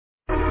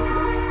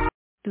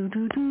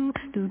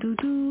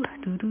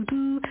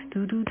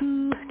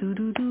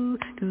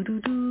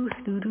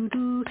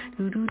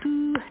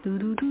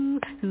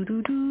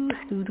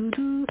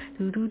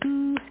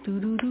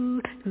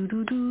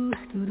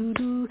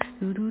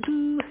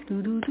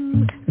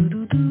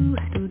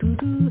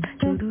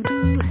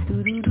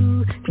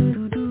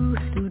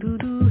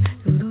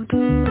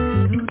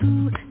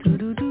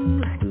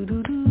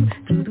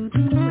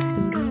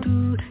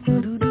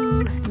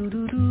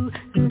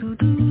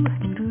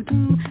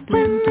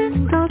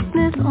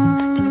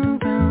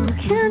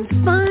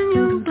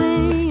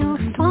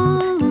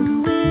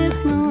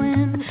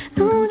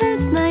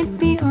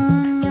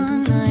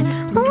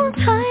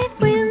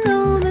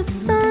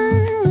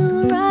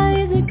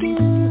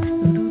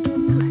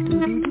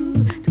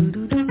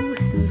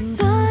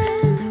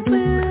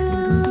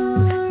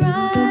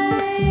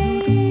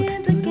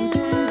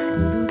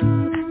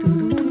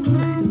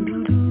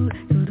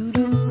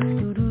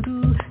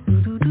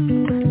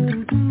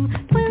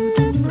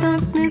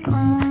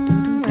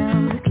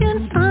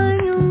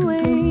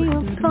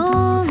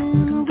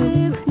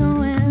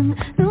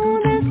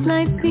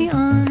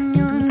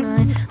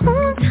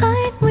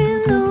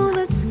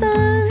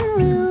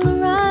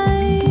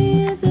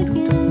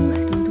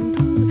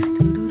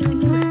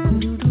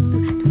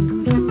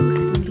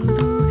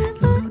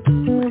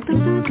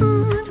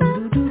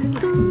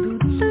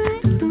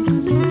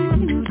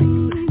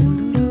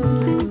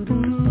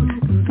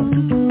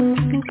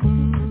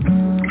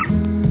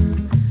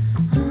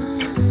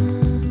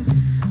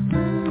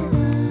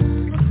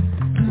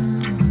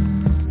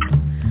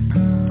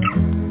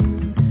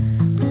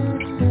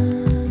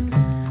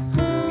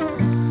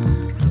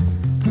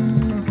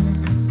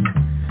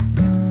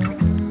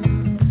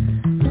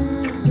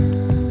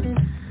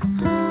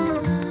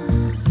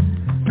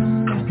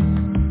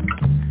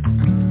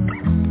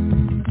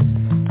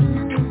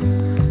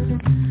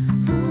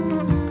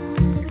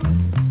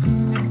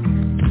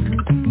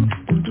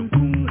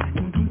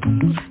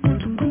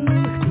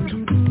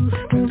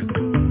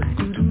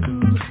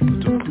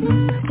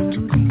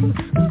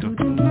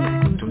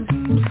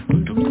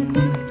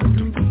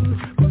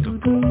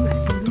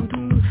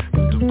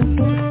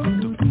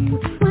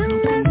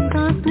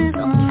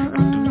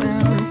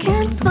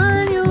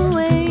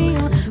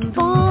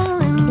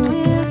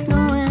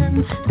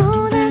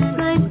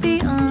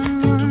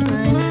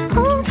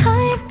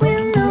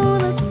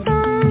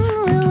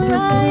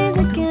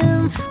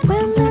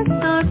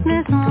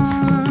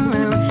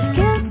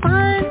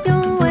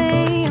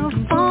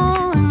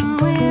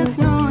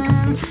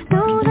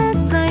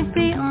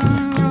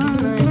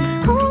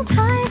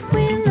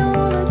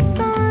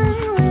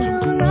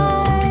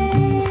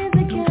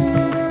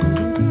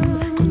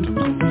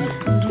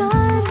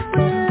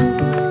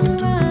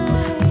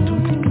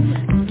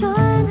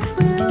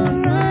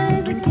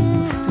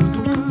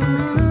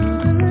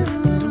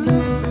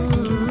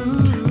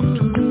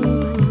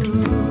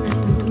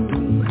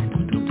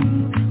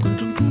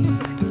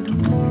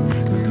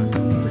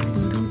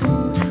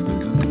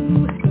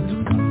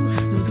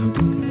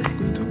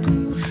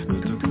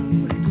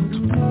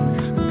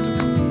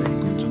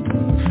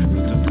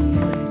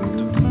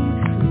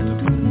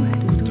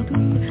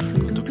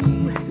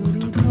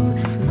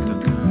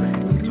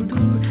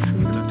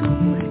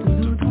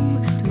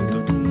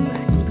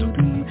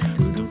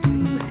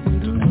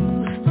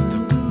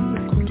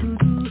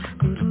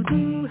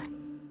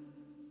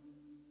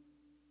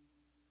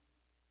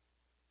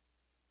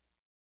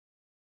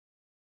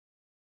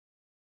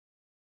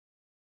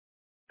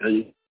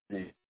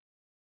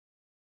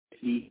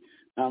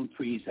I'm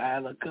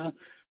Priestilika,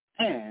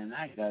 and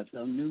I got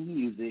some new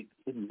music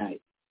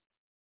tonight.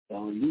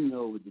 So you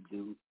know what to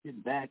do.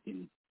 Sit back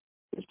and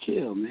just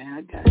chill, man.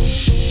 I got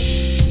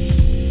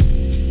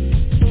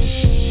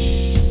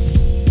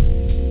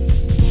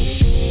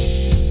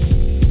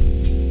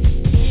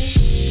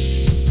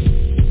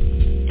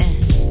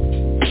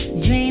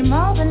Dream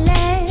over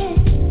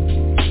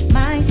land,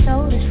 my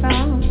soul is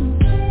from.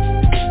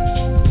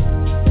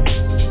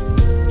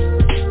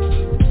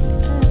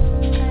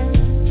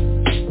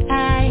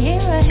 I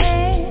hear a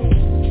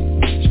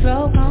hand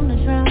stroke on the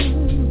drum.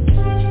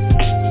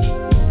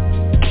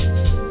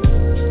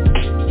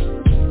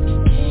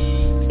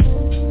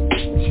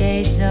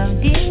 Shades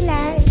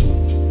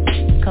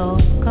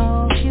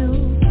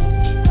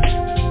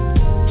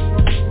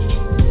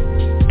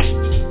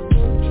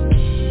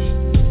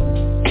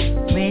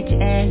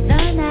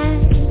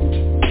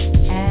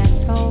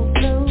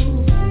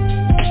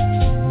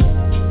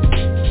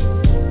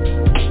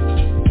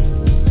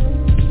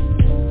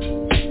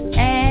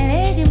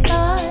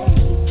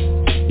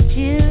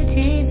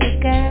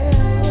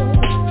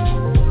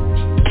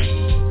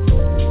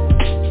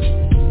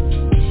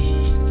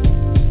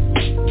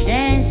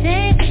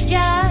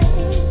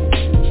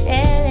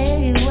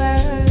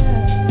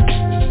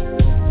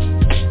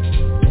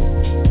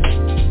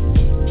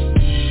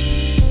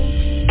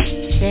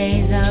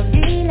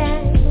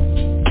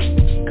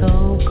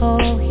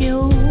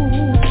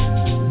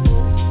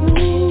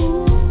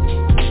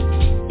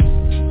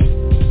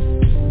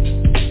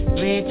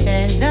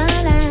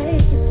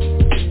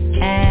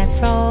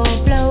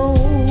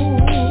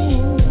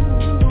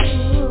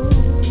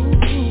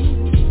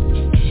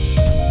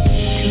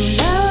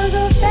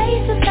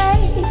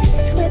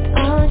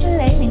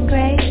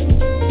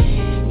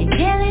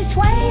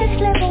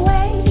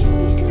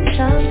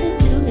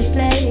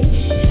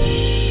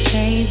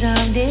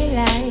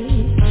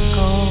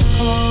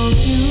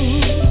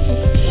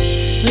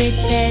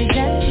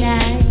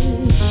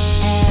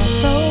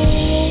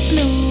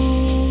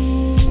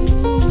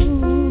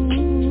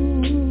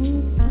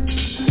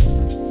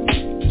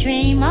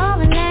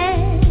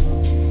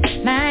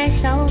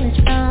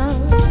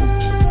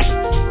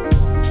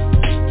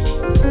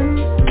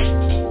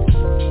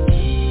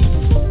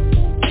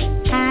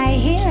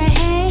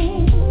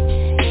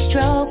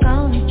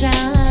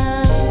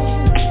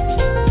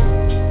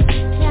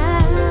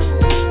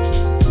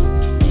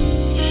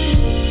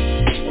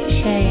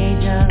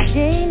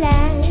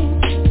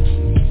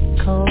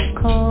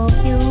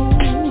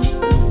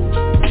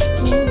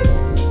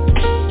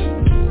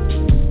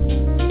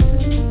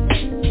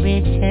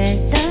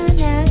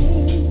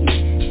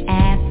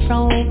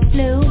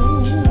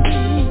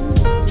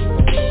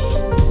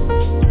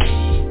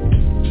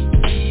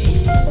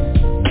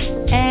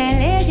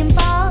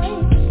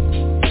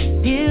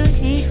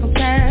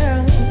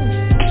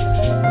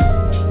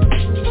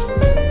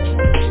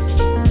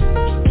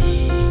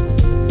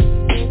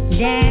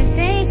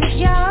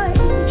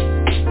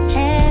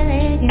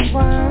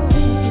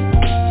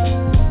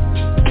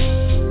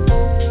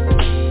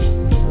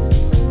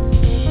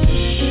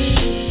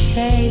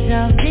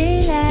of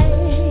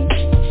delight,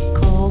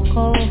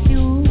 cocoa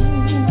hue.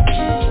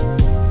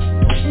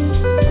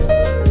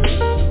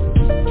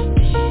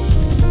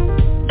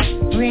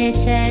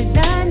 Rich as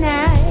the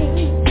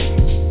night,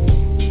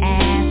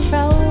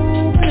 afro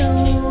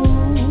blue.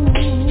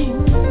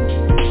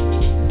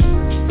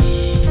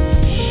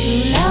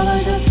 Two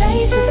lovers are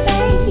face to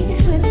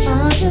face with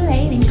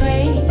undulating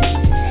grace.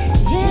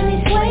 Gently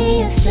sway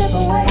and slip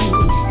away,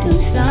 two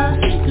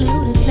soft and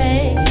glue to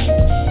play.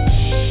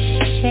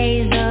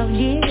 Shades of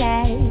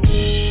delight,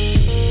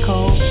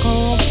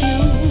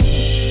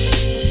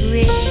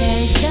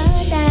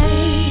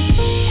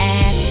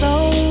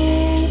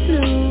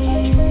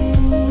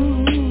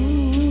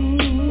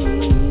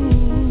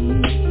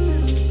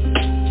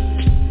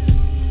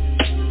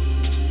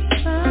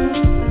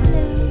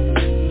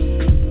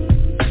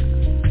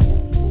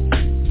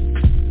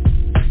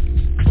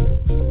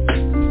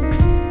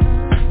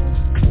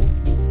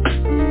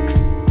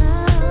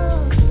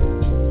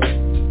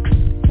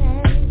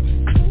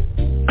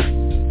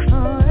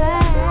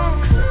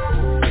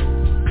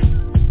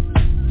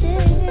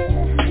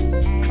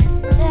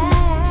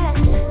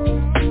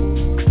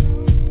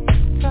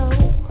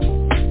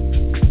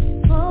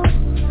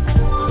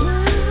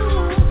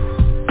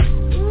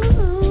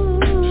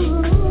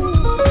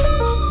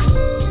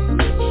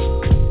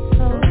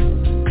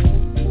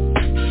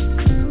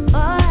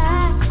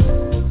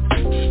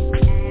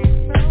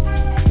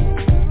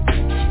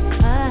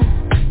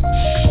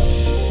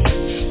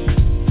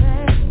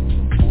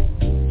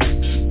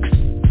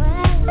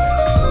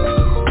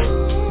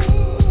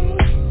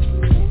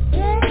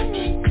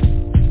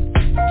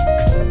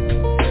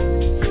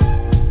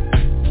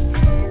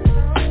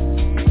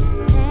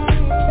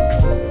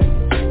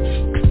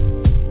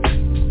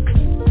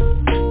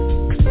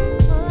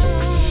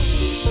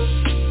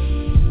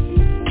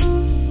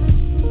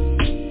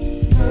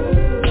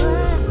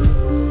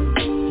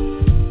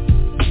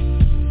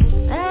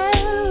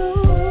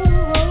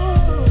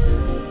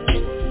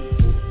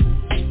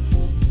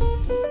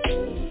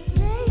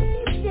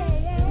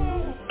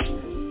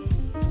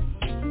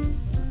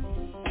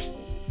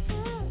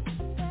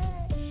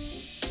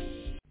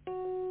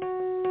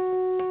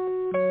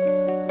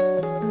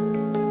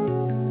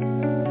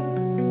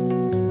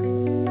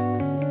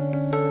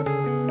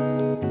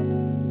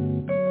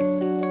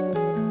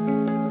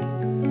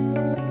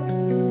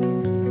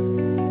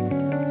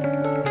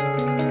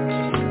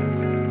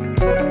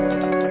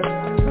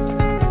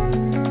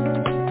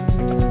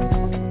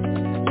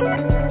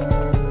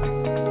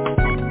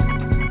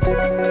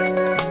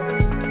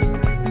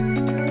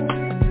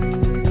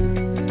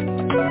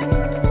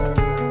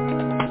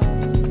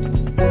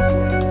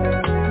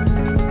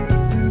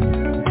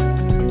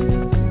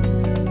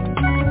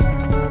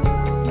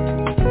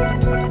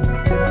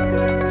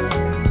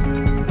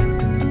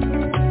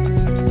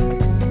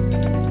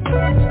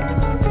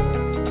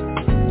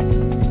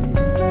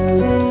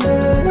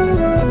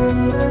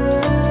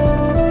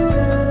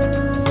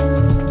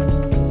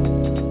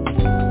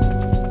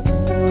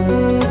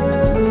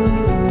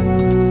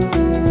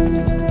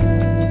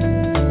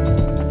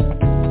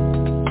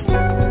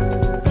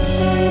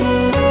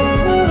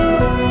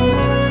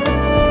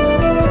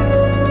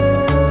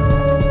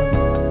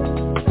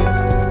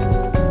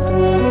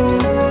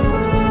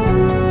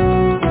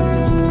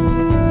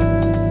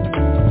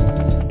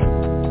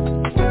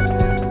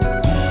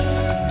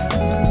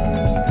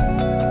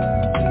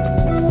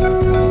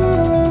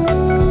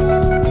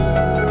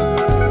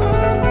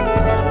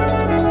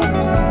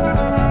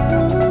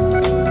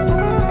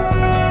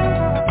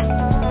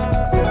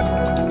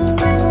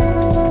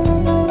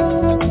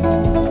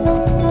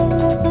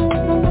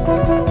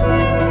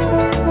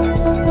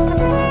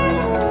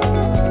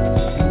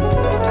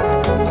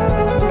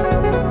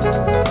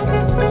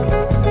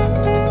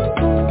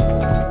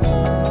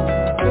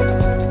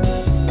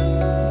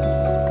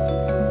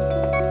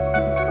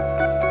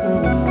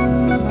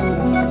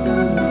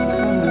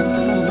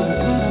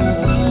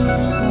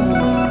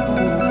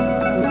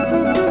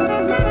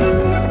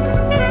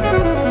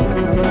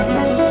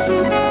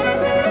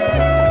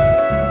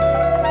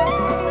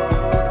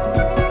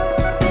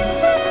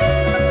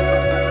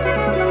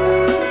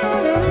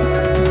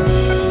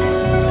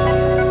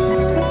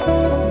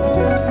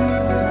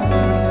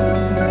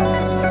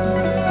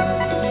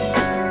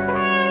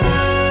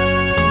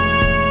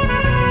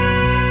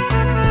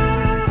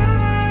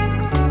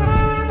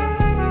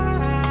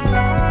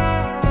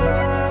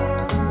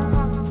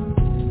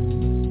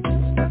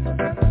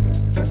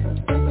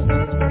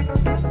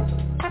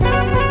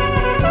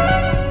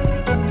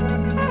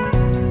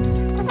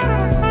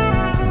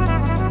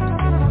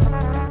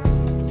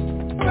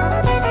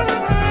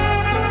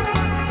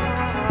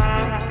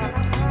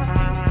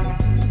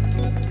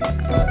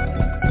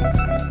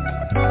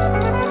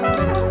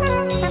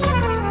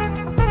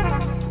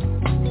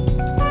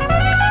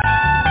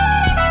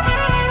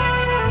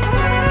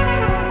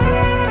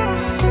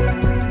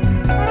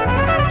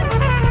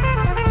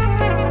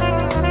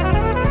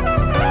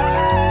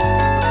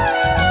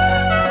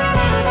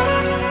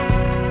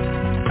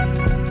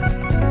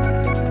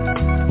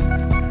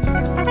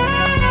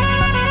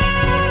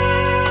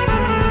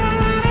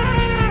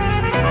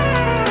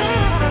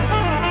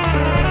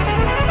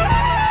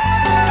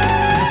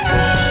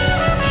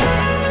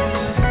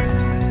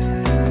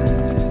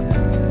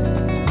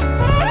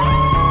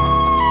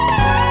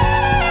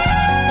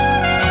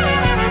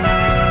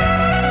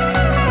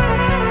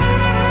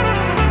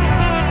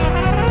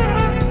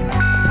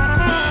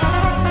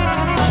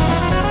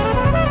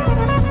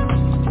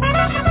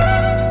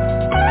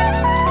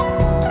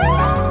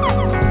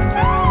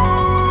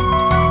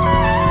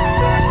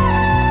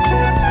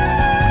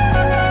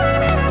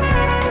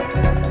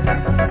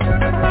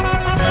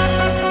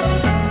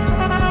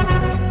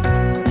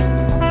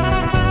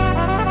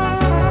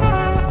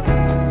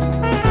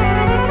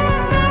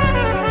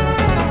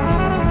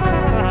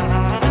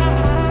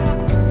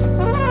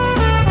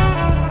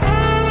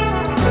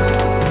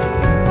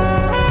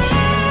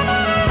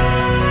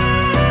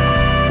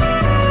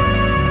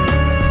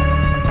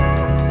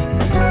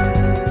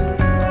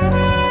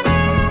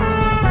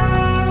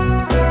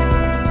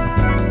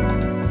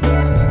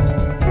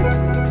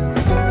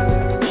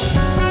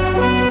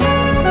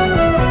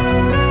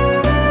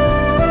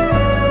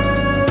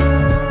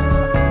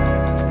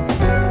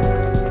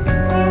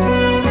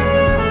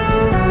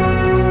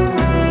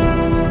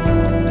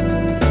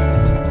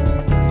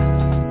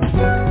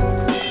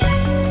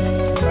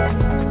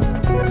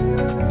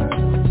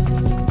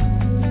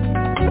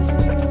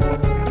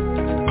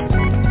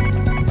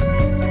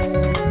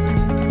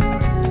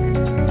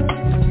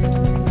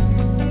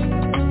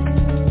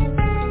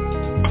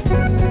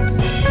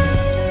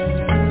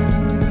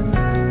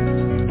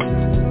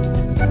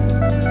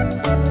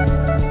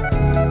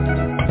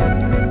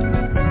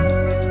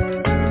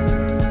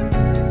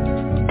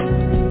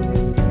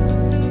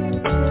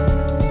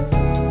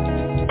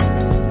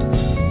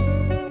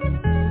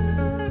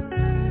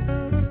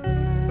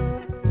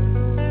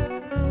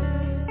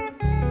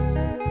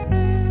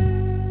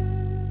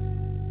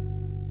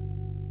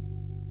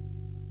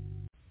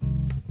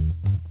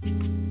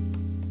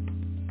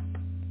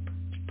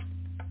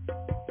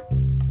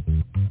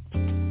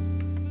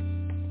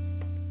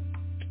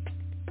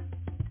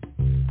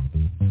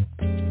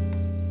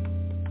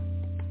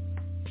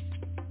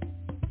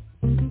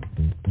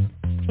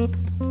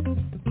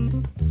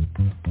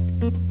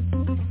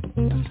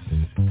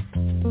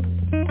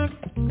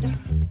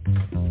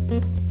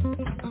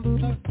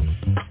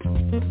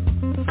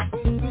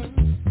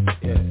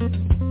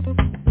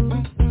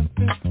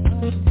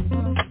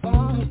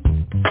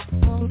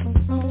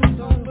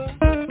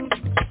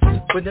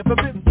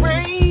 every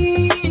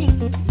rain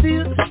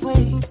feels this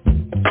way.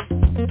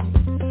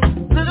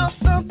 Little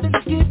something to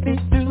get me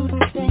through the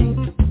day.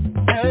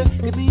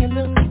 Give me a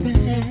little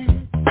bit,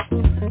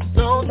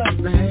 so not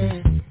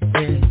bad.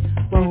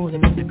 Won't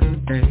it be a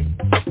good day?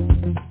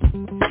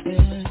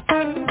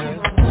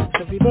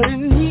 Everybody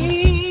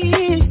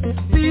needs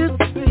feels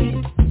the way.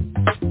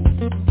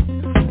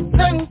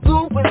 Nothing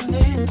cool when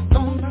it's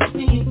on my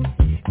feet.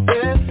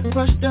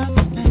 Crushed up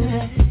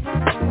bad,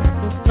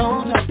 so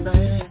not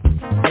bad.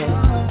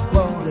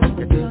 Won't it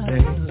be a good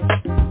day?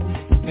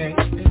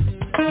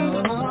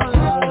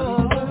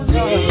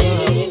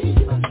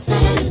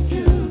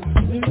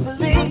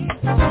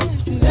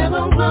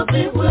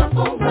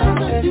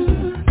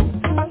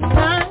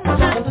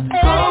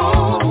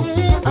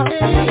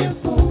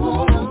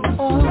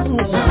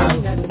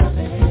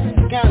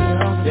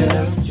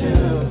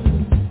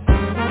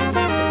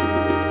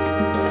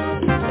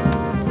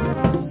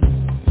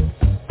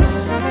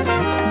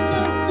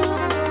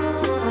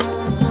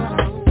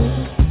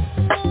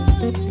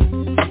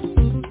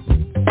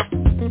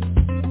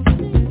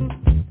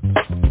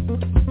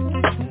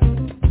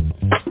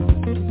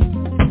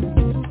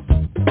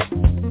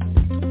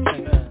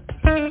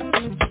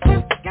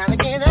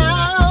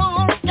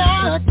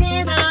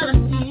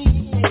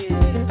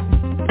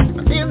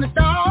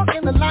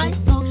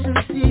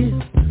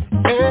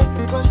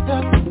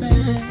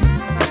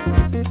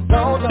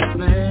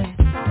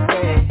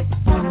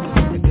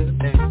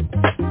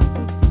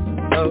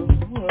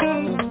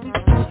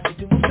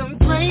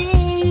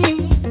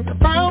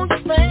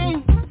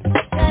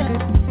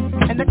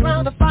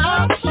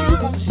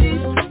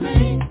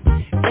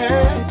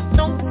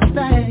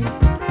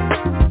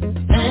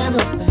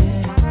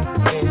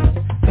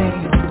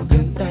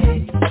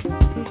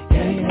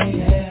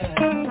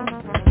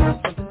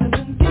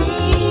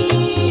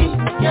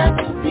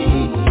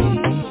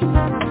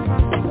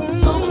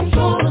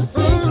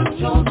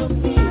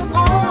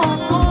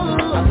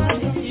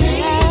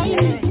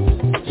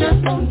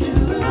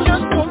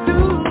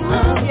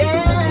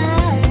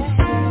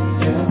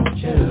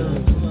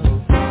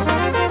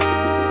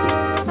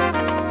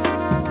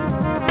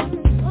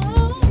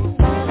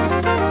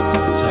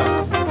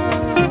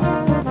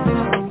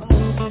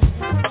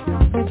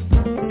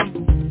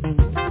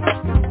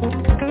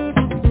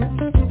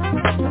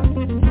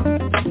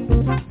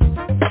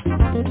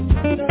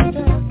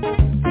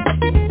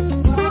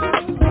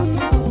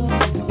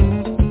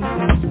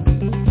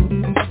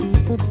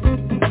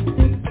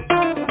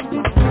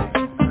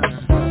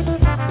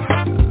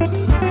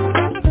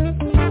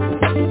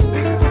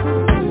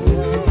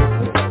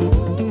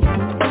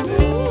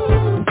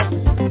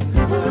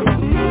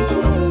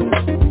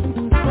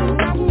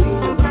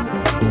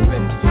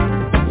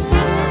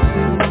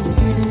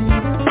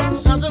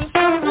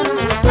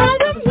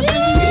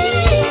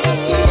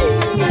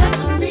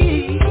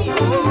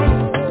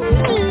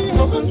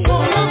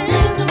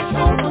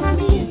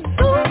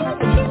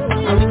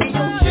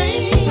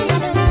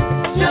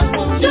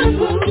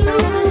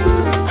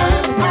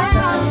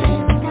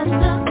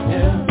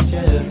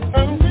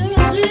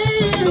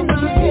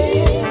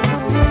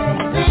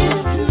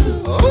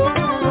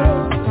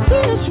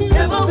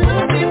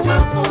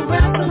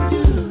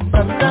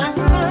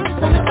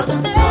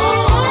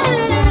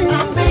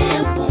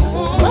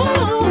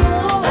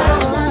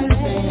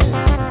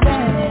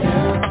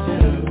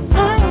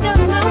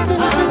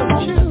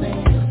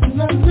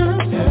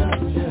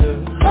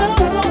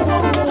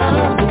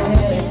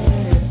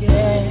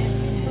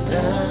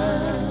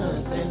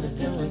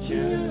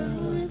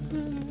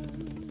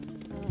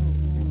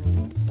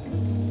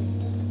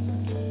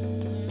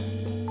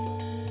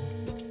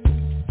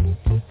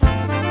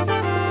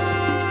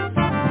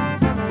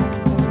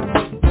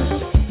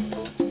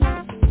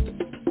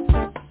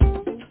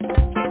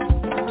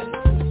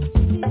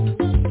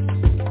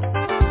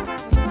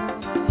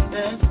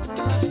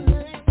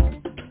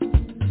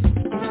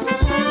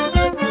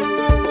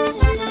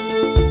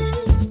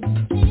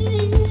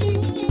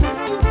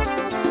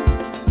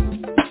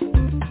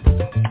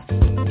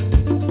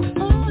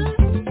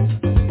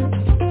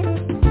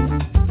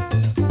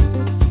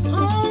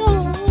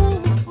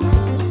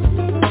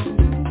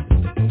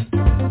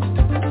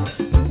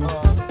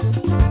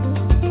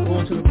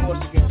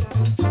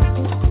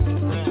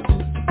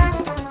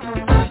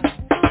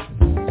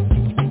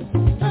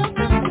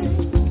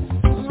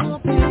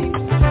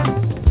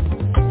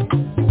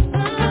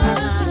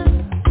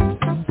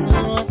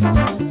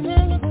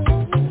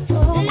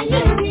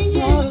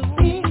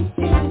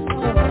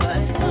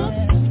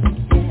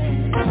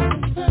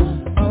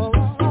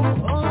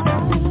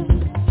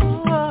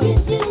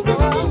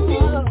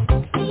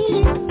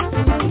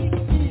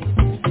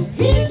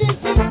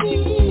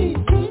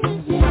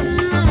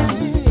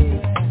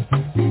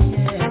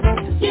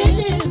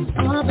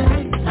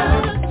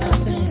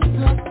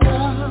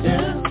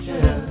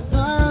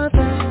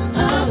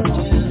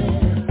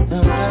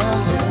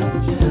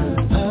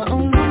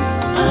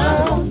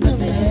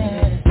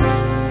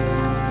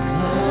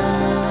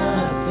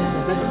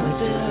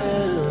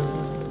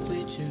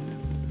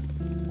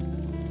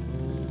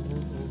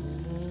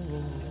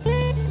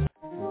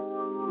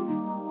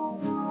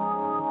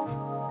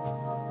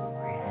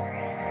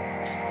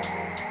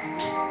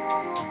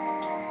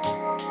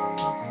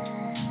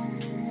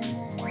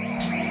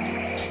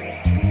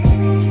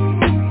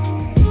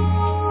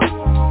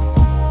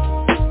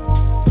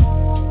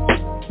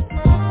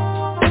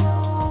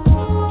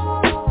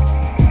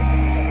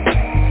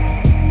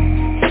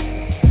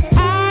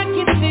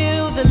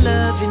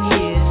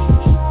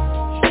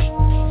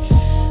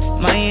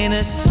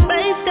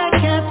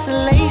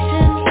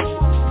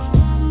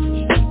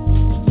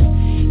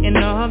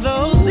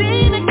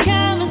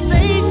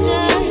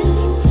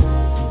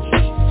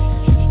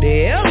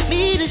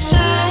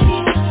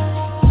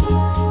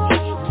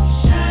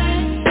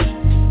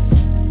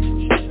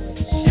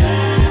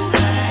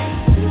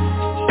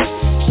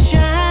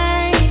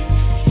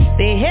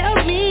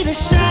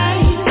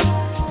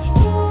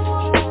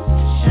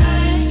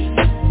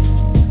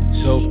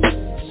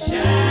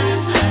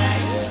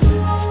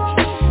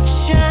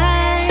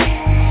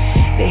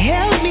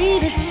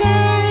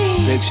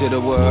 Picture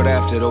the world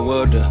after the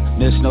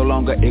wilderness no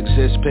longer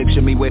exists.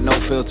 Picture me with no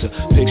filter.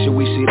 Picture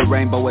we see the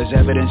rainbow as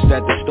evidence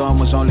that the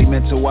storm was only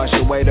meant to wash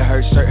away the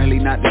hurt, certainly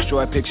not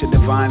destroy. Picture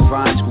divine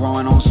vines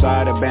growing on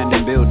side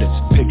abandoned buildings.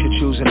 Picture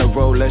choosing a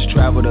road less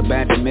traveled,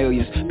 abandoned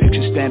millions.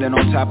 Picture standing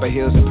on top of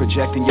hills and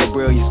projecting your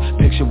brilliance.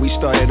 Picture we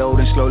started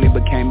old and slowly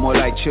became more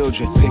like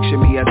children. Picture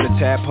me as the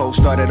tadpole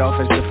started off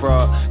as the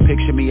frog.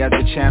 Picture me as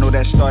the channel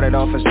that started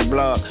off as the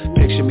blog.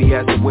 Picture me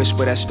as the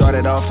whisper that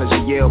started off as a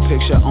yell.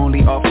 Picture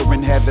only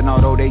offering heaven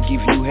although they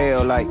give you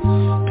hell. Like,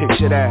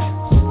 picture that,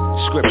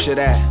 scripture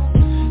that.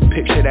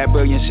 Picture that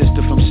brilliant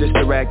sister from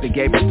Sister Act that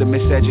gave us the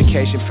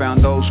miseducation,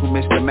 found those who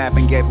missed the map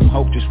and gave them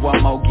hope just one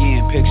more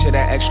again. Picture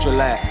that extra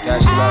lap,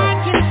 that's love.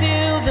 I can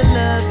feel the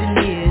love in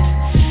here,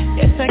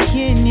 yes I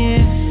can,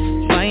 yeah.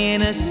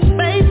 Flying a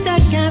space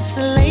that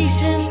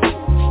constellation,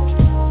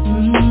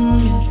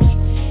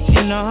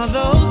 and all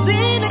those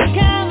in a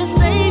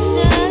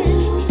conversation,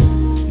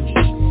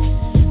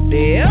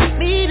 they help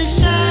me to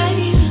shine.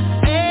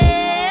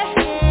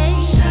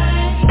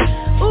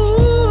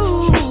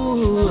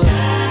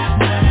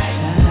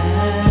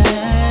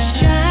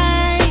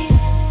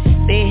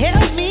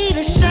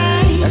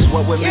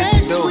 What we're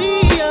meant to do.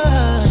 Me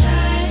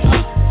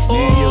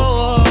and you.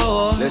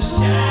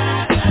 Listen.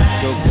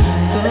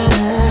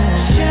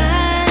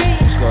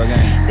 Let's go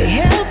again. They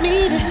help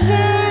me to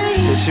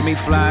shine. Picture me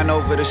flying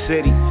over the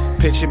city.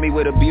 Picture me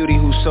with a beauty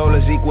whose soul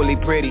is equally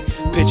pretty.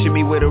 Picture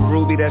me with a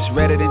ruby that's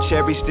redder than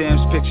cherry stems.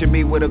 Picture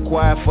me with a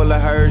choir full of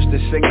herds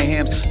that's singing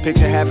hymns.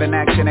 Picture having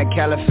action at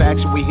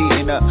Califax and we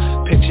heating up.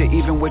 Picture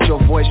even with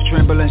your voice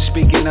trembling,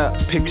 speaking up.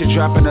 Picture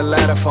dropping a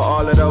ladder for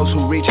all of those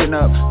who reaching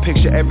up.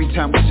 Picture every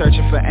time we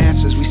searching for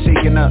answers, we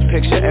seeking up.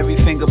 Picture every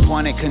finger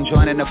pointed,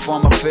 conjoining to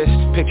form a fist.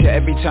 Picture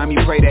every time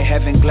you pray that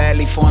heaven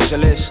gladly forms a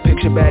list.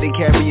 Picture Batty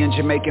carrying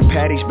Jamaican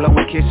patties,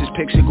 blowing kisses.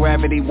 Picture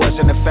gravity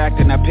wasn't a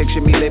factor, now picture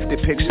me lifted.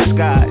 Picture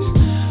skies,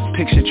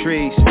 picture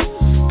trees.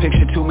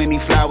 Picture too many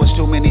flowers,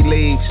 too many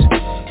leaves.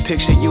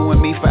 Picture you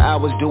and me for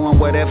hours doing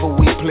whatever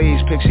we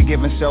please. Picture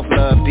giving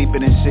self-love deeper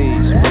than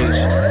seas.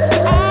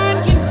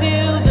 I can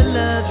feel the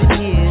love in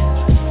here,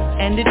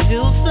 and it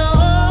feels so.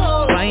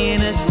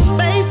 Flying a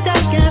space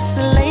that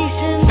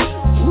constellation,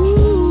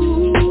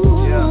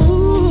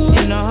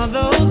 and all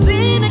those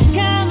in a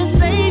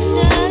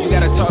conversation. You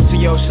gotta talk to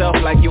yourself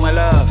like you in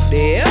love.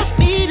 They help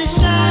me to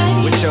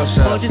shine. With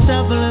yourself. Hold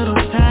yourself a little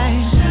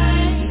tight.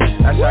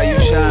 That's how you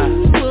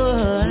shine.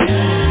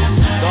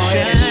 Go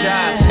ahead and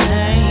shine.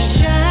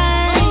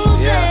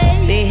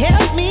 Yeah. They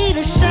help me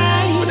to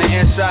shine. From the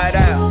inside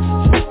out.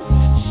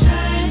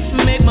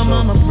 Make my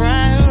mama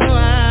proud.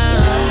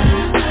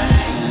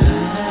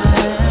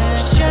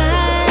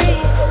 Shine.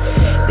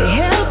 They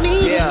help me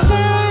to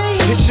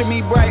shine. Picture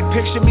me bright,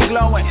 picture me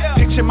glowing.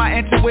 Picture my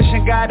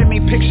intuition guiding me,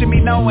 picture me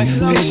knowing.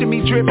 Picture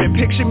me dripping,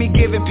 picture me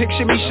giving,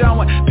 picture me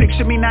showing.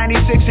 Picture me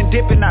 96 and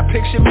dipping, not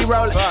picture me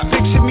rolling.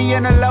 Picture me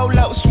in a low,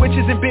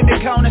 switches and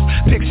bending corners.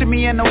 Picture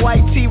me in a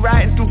white tee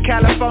riding through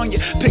California.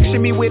 Picture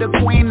me with a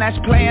queen that's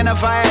playing a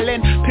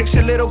violin.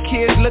 Picture little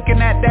kids looking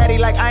at daddy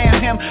like I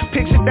am him.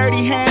 Picture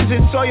dirty hands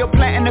and soil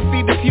planting to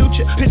feed the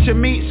future. Picture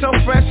meat so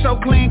fresh, so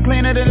clean,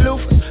 cleaner than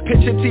Luther.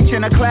 Picture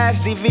teaching a class,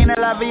 divina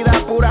la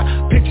vida pura.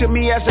 Picture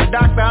me as a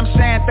doctor, I'm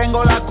saying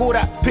tengo la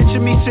cura. Picture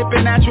me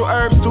sipping natural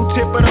herbs through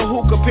tip of the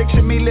hookah.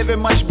 Picture me living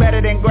much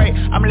better than great,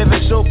 I'm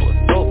living super.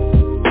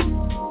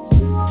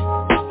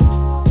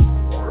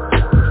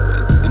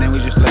 And then we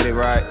just let it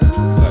ride,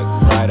 like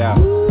ride out.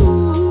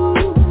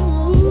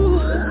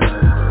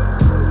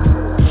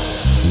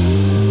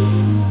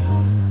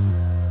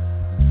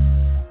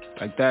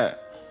 Like that.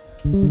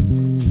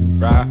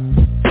 Right?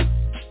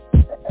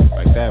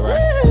 Like that, right?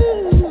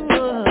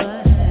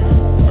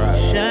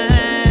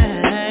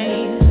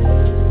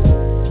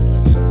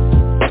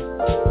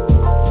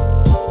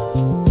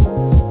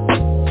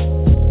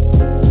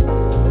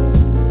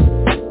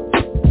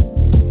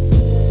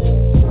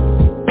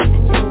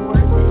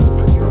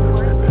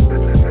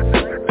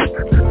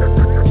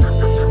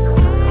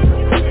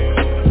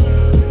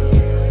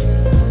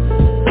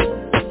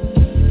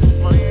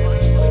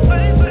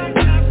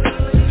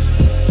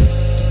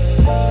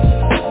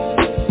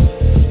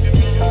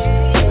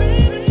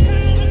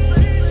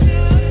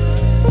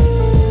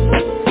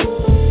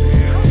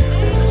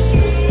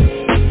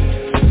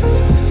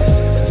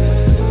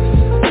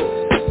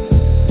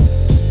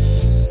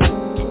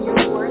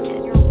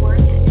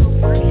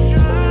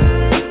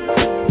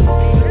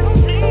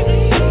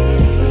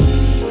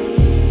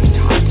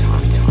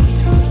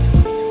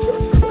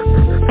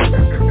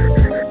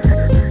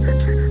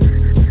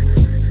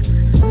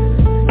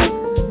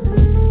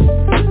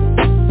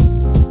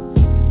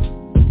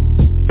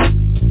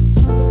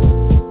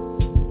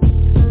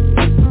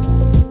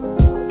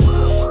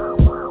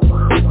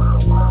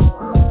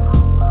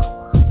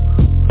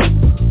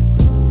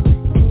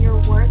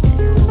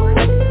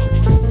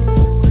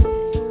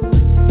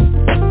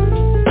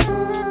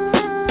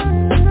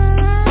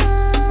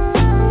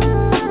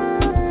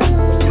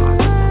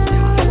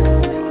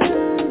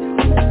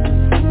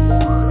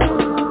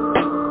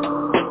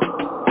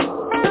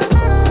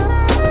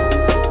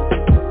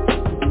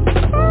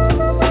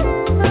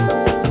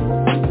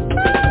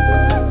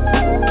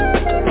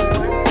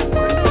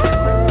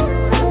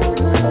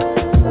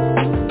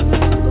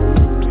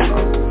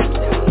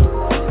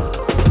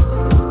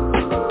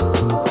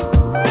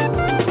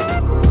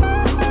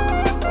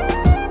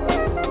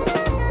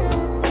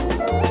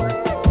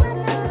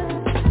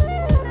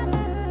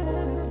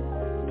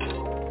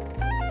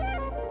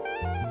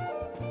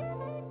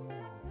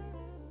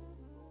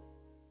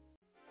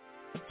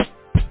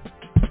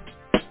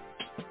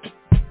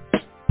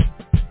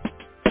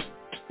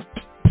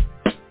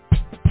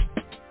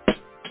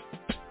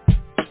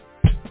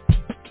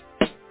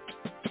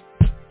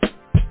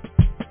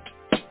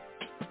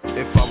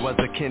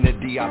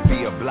 Kennedy, I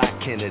be a black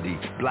Kennedy.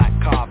 Black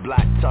car,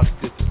 black tux,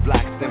 this is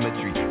black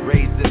symmetry.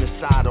 Raised in the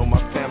shadow, my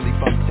family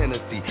from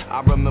Tennessee.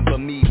 I remember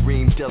me,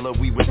 Reem Dilla,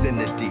 we was in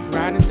the D.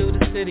 Riding through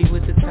the city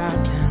with the top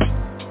down.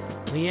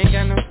 We ain't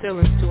got no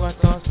feelings to our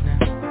thoughts now.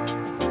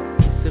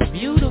 It's a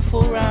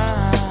beautiful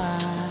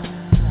ride.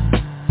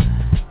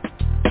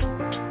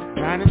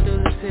 Riding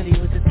through the city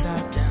with the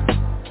top down.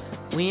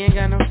 We ain't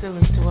got no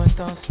feelings to our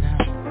thoughts now.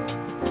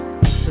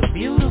 It's a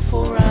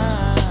beautiful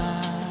ride.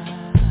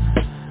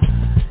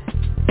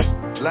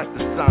 Let the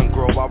sun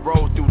grow, I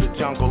rode through the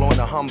jungle on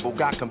the humble.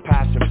 Got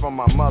compassion from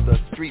my mother,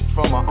 streets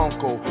from my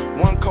uncle.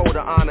 One code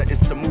of honor is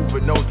to move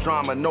with no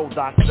drama. Know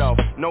thyself,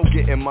 no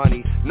getting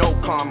money, no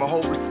karma.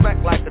 Hold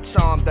respect like a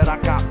charm that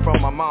I got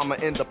from my mama.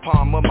 In the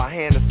palm of my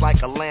hand, it's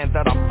like a land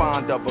that I'm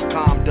fond of. A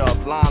calm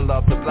dove, line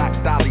love, the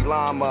black Dalai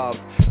Lama of.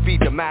 Feed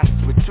the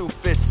masses with 2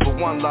 fists for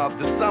 1 love.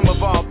 The sum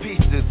of all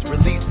pieces,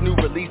 release new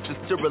releases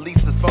to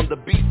releases from the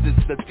beasts.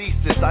 The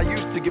thesis, I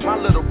used to give my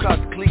little cuz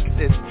cliques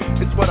this.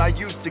 It's what I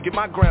used to give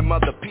my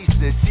grandmother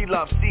pieces. She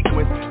loved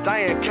sequence,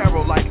 Diane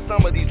Carroll like.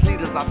 Some of these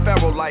leaders are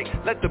pharaoh like.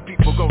 Let the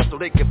people go so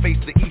they can face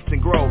the east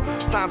and grow.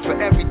 Time for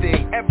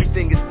everything,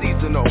 everything is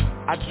seasonal.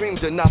 I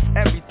dreamed enough,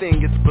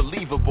 everything is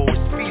believable,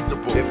 it's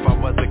feasible. If I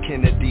was a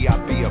Kennedy,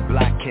 I'd be a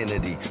black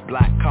Kennedy.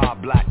 Black car,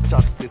 black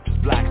tux, this is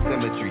black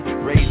symmetry.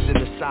 Raised in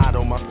the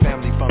shadow, my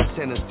family from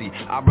Tennessee.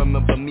 I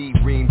remember me,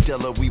 Reem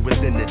Dilla, we was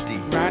in the D.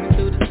 Riding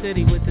through the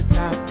city with the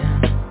top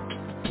down.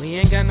 We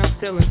ain't got no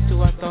feelings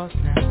to our thoughts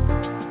now.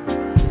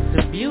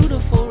 It's a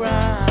beautiful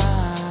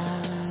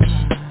ride.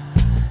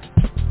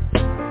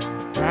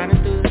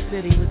 Riding through the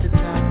city with the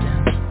top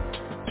down.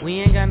 We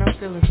ain't got no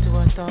feelings to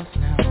our thoughts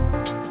now.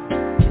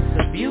 It's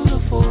a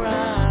beautiful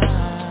ride.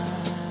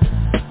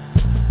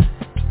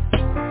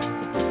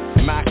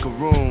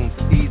 Macaroons,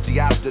 easy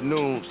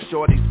afternoons,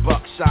 shorties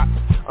buckshots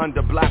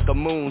under blacker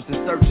moons in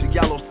search of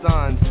yellow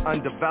suns,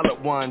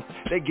 undeveloped ones,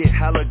 they get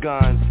hella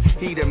guns,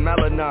 heat and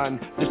melanin,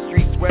 the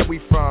streets where we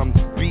from,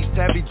 beats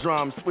heavy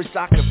drums, wish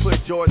I could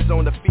put Jordans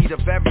on the feet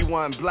of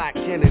everyone, black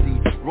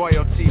Kennedy,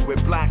 royalty with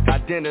black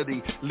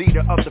identity,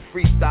 leader of the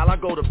freestyle, I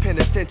go to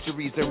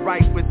penitentiaries and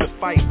write with the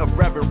fight of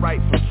Reverend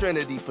Wright from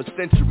Trinity for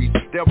centuries,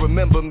 they'll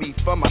remember me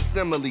for my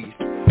similes.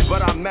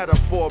 But I'm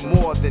metaphor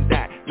more than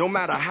that. No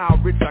matter how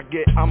rich I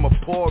get, I'ma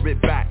pour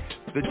it back.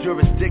 The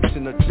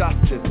jurisdiction of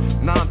justice,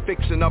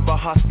 non-fiction of a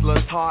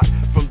hustler's heart.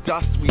 From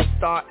dust we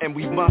start and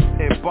we must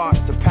embark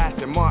to pass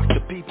and mark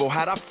the people.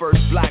 Had our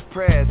first black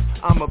prayers,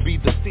 I'ma be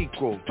the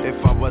sequel.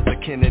 If I was a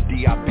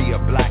Kennedy, I'd be a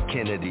black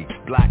Kennedy.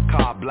 Black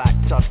car, black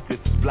tux, this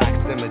is black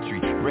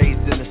symmetry.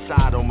 Raised in the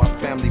shadow, my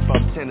family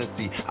from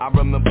Tennessee. I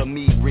remember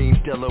me, Reem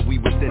Dilla, we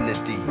was in the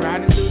D.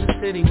 Riding through the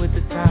city with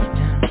the top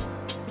down.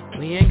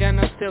 We ain't got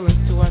no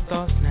feelings to our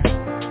thoughts now.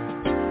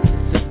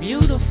 It's a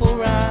beautiful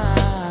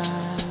ride.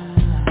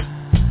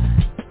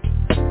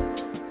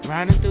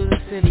 Riding through the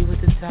city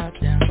with the top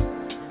down.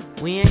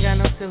 We ain't got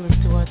no feelings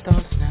to our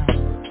thoughts now.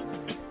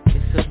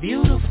 It's a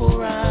beautiful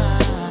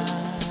ride.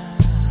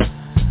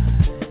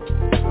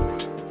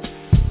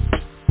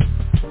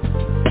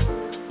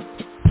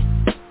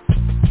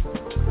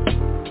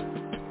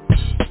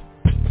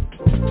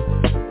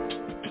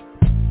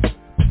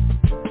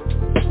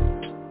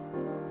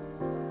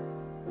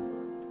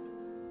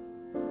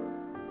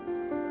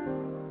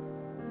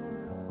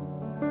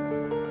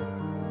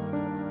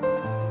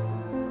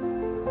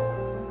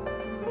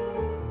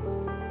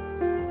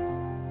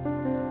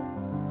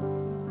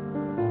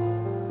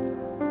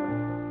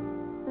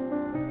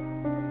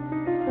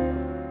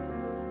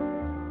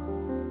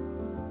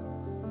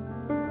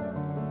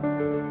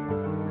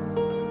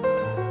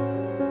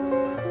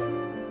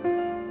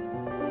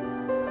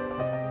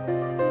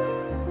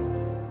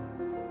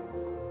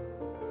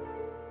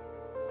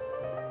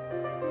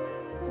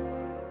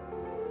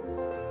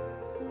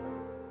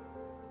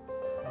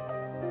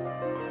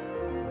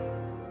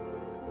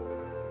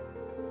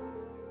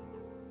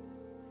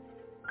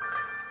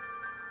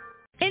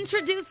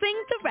 Introducing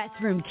the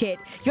Restroom Kit,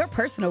 your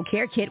personal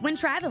care kit when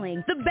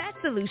traveling. The best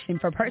solution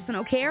for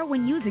personal care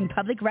when using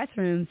public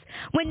restrooms.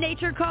 When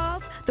nature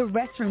calls, the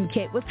Restroom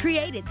Kit was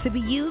created to be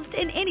used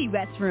in any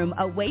restroom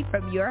away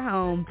from your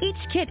home. Each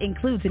kit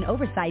includes an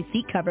oversized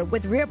seat cover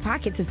with rear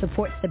pocket to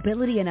support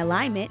stability and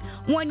alignment,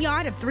 1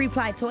 yard of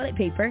 3-ply toilet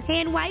paper,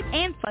 hand wipe,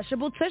 and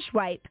flushable tush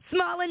wipe.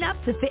 Small enough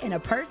to fit in a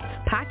purse,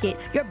 pocket,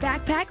 your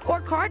backpack,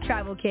 or car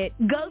travel kit.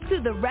 Go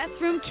to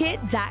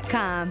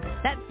therestroomkit.com.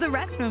 That's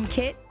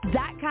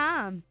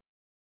therestroomkit.com.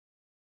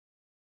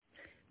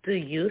 Do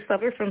you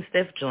suffer from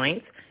stiff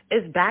joints?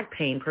 Is back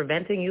pain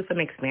preventing you from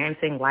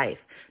experiencing life?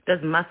 Does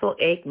muscle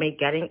ache make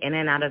getting in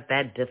and out of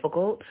bed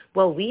difficult?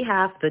 Well, we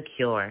have The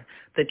Cure.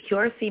 The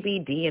Cure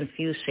CBD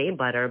infused shea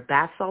butter,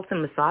 bath salts,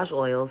 and massage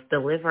oils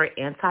deliver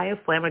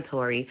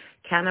anti-inflammatory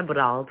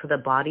cannabidiol to the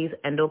body's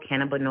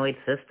endocannabinoid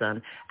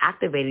system,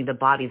 activating the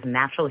body's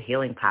natural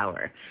healing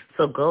power.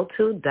 So go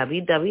to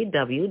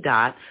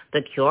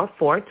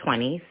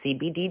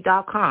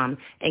www.thecure420cbd.com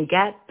and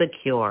get The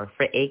Cure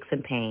for aches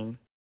and pain.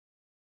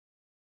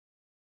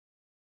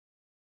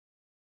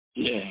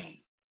 Yeah.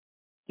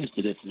 It's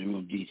the listening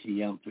room,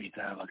 DC. I'm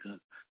Priestilika.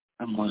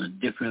 I'm on a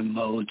different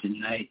mode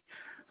tonight.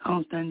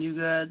 All thing you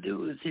gotta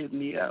do is hit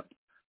me up.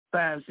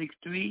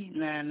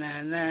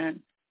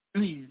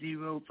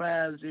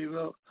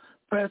 563-999-3050.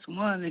 Press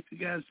 1 if you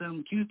got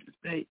something cute to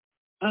say.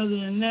 Other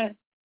than that,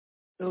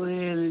 go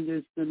ahead and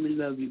just let me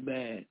love you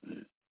bad.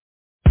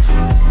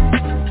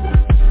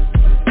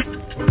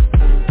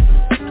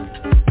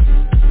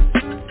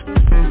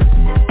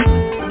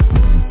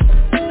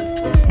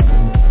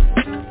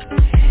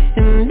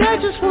 And I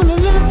just wanna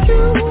love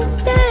you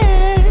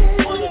bad.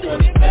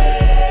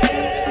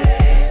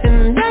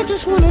 And I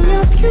just wanna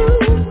love you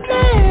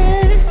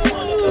bad.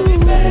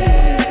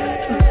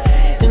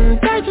 And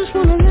I just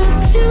wanna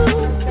love you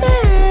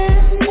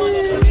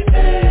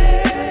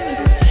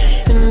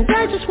bad. And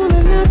I just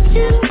wanna love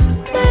you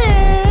bad.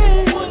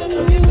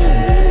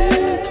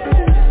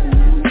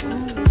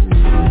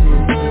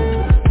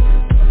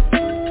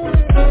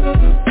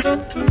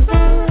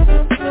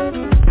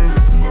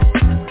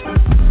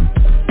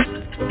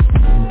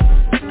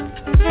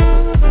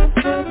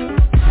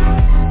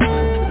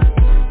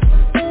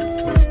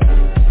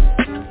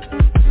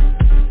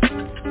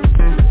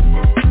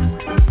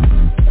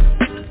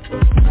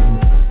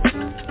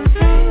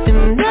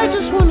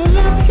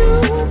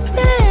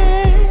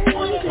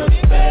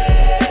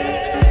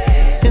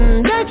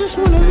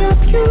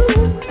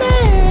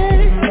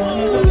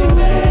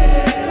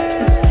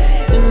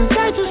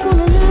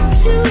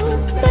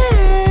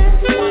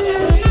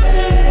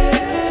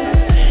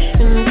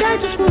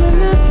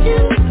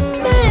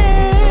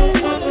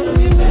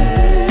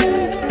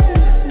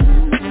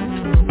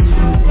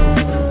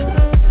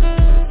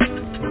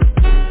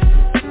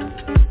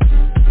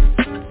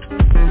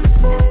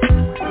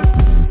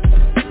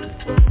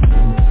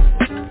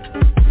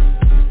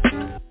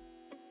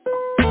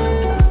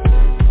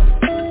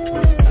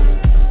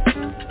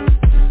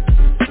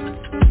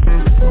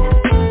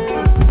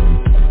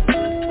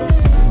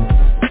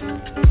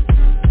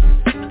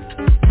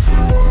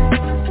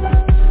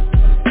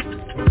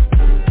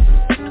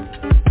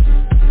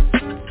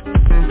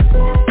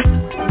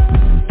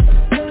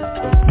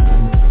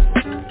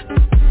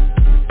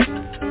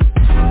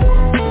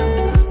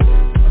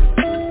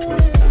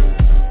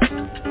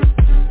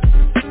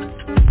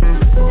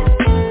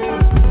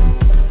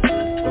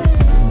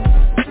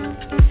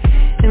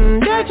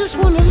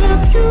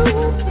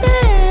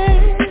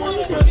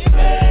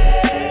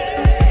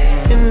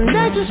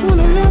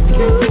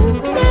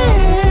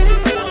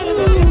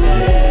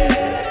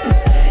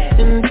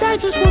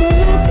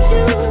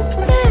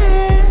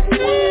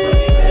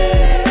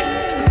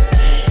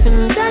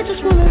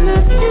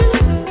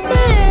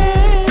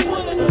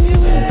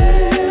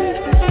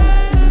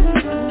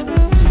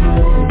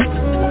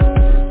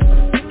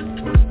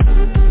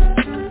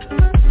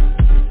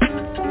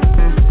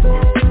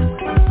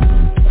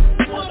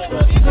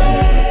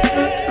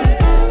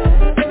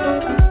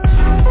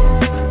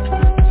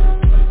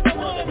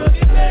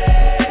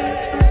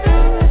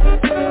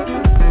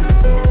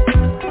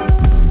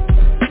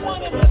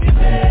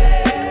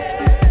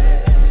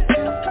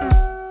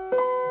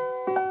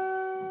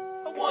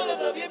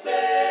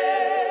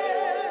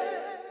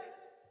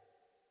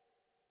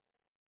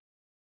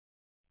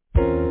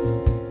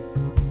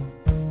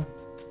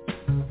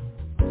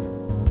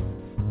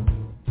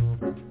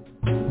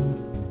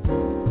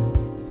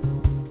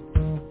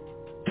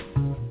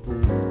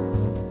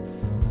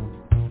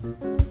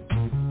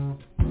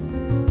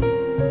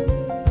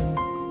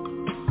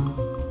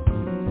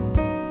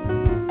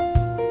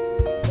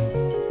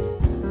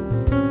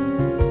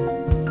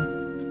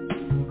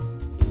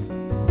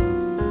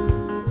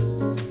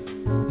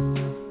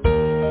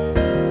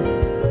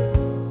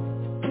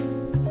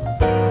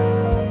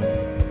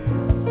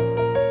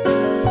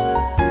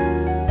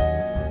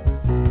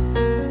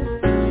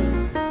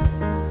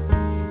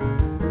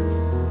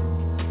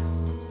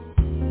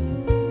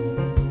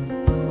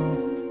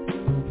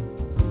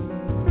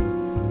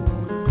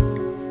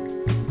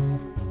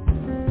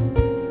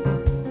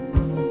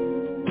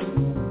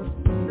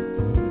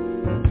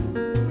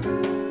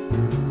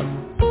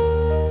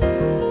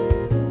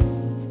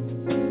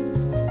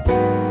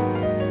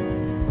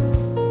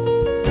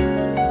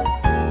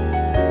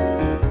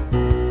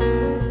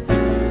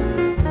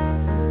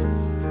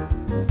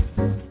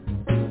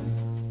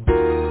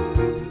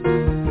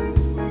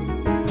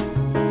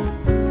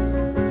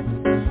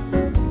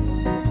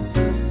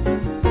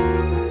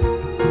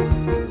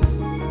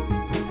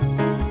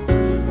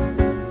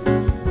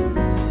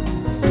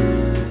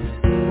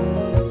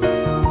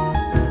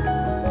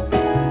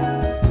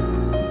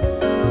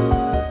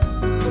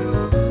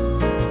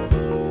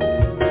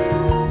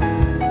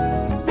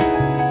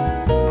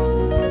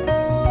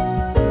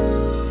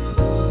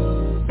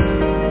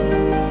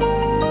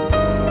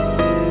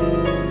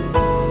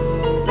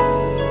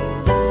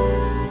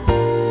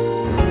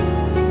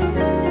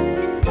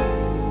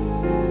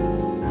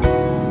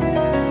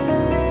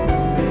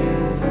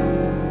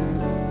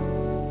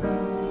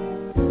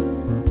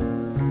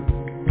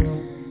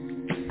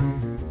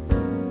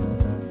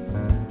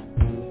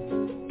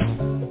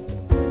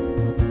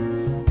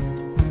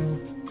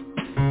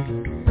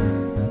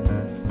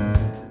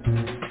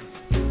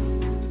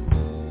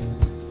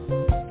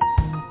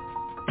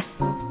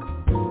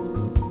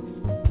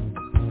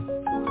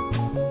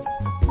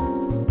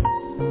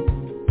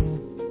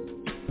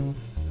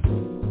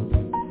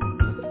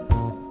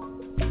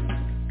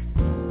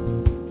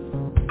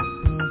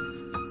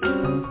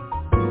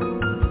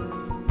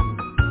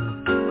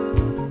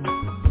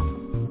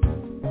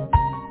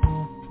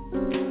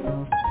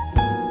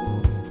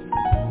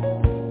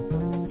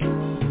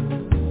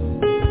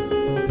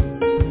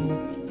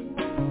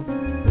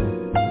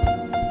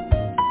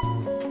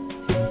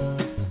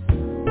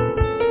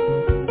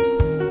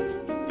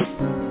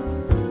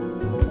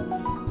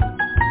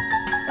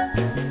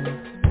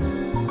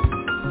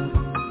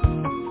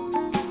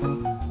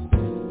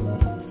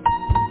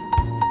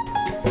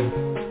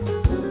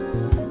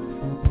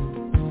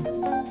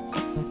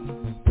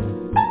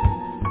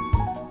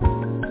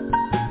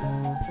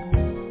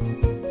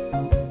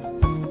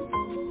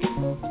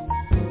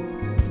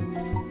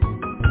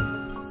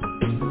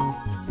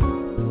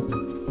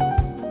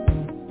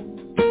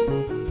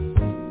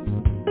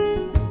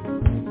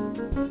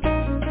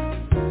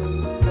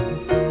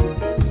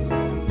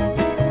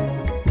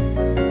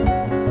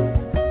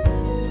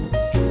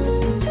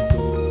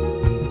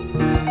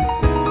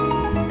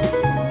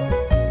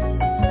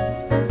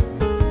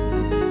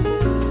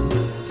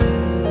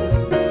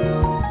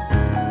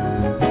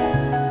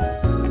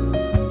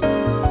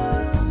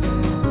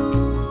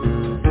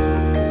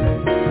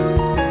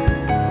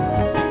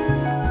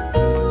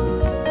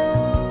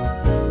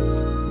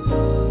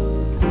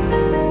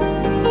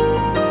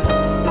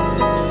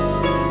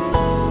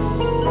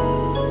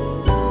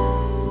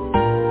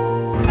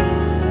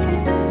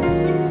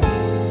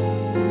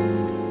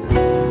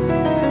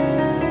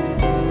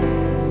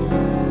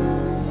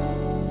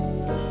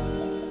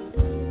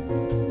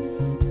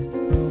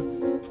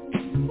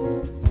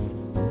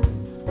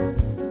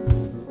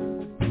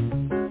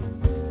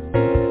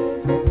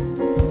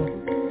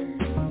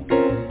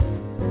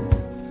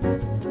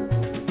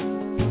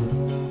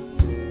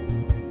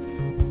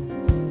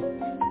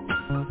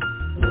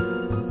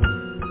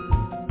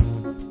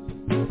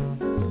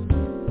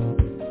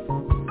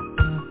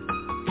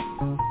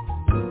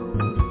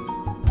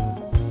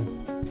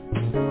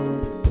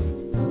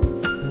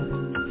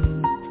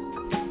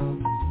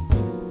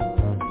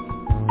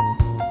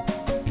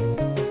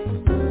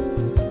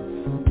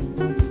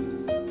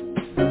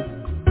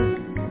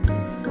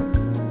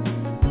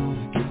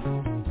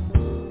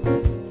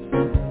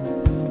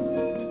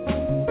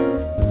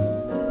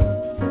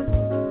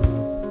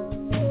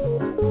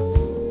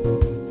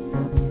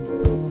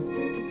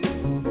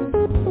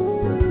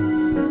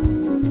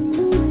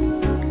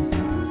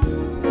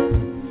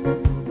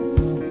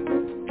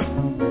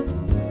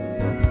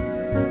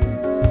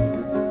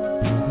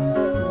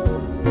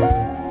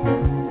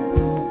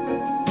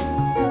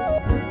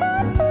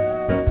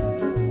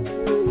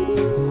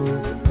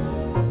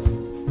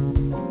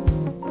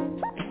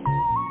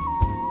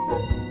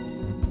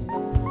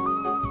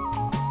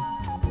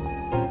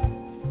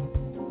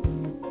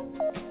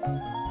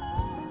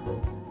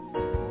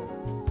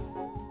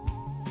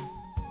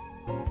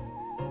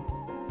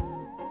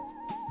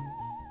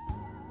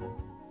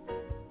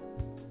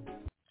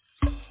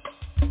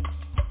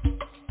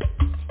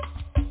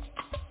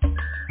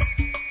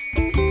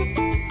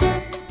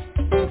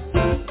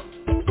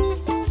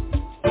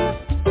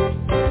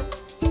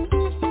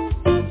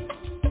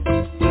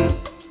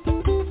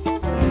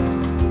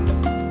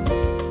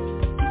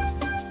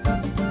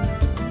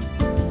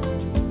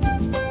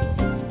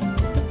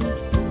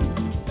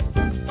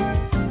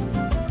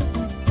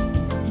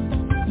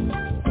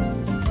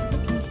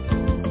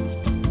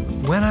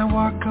 When I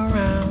walk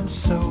around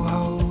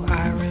Soho,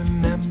 I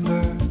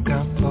remember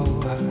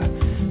Gamboa.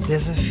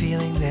 There's a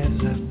feeling,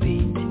 there's a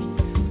beat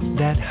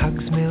that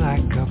hugs me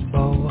like a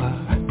boa.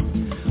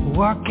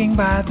 Walking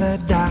by the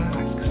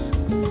docks,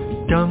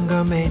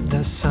 Dunga made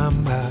the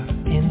samba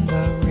in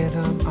the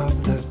rhythm of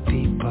the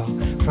people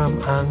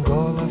from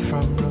Angola,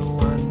 from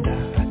Rwanda.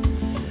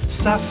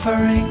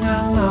 Suffering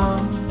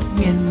along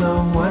in the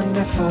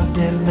wonderful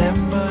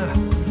dilemma,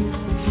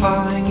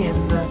 falling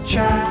in the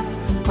trap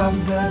of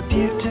the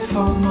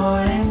beautiful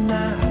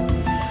morena.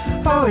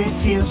 Oh, it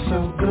feels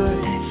so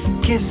good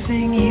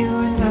kissing you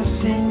in the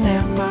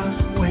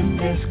cinema with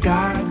this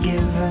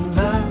God-given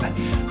love.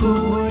 Who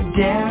would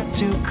dare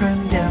to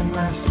condemn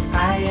us?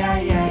 Ai,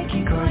 ai, ai,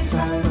 que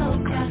coisa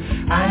louca.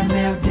 Ai,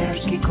 meu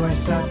Deus, que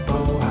coisa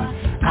boa.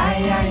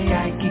 Ai, ai,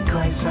 ai, que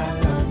coisa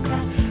louca.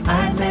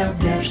 Ai, meu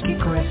Deus, que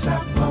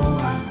coisa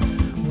boa.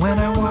 When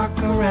I walk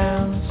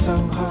around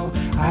Soho,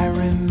 I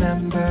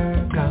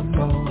remember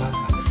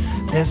Gamboa.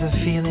 There's a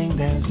feeling,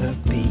 there's a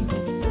beat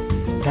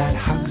that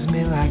hugs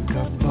me like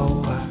a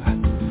boa.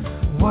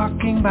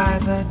 Walking by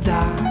the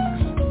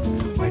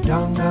docks where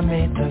Donga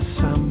made the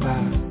samba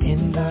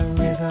in the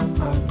rhythm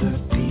of the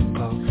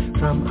people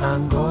from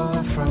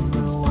Angola, from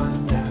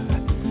Rwanda.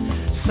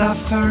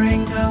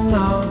 Suffering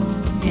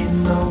along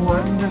in the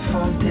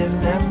wonderful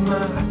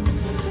dilemma,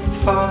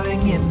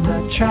 falling in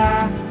the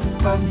trap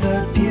of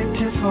the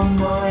beautiful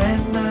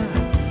morena.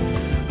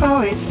 Oh,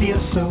 it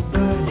feels so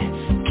good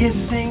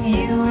kissing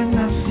you in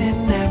the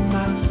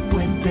cinema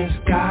with this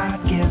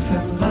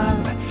God-given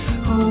love.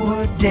 Who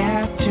would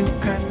dare to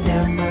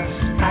condemn us?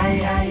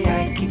 Ai, ai,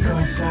 ai, que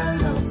coisa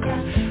louca.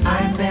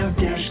 Ai, meu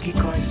Deus, que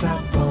coisa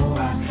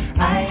boa.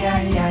 Ai,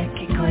 ai, ai,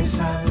 que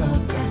coisa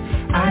louca.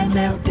 Ai,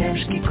 meu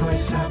Deus, que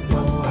coisa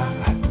boa.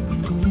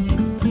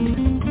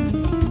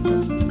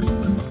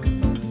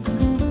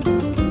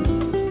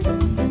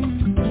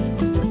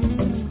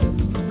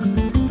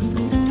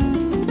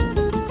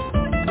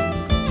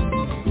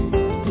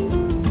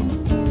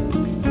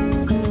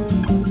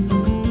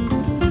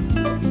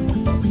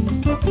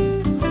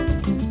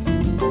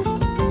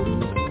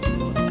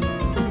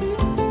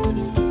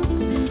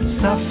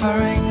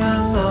 Suffering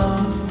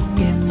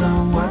along in the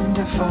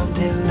wonderful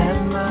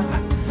dilemma,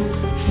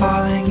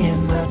 falling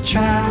in the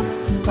trap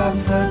of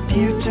the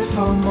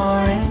beautiful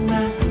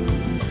morena.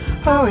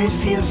 Oh, it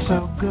feels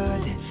so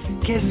good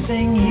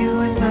kissing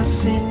you in the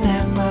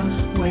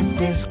cinema with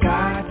this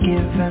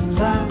God-given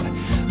love.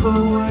 Who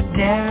would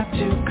dare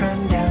to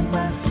condemn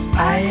us?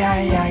 Ai,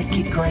 ai, ai,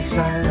 que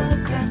coisa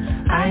louca.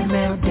 Ai,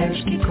 meu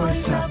Deus, que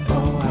coisa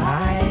boa.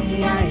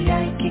 Ai, ai,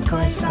 ai, que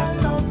coisa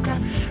louca.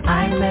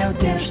 Ai, meu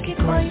Deus, que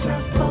coisa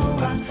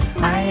boa.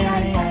 Ai,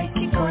 ai, ai,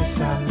 que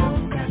coisa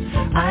louca.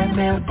 Ai,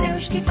 meu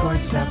Deus, que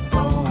coisa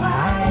boa.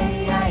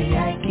 Ai, ai,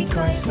 ai, que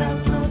coisa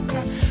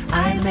louca.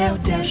 Ai, meu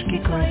Deus, que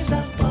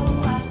coisa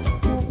boa.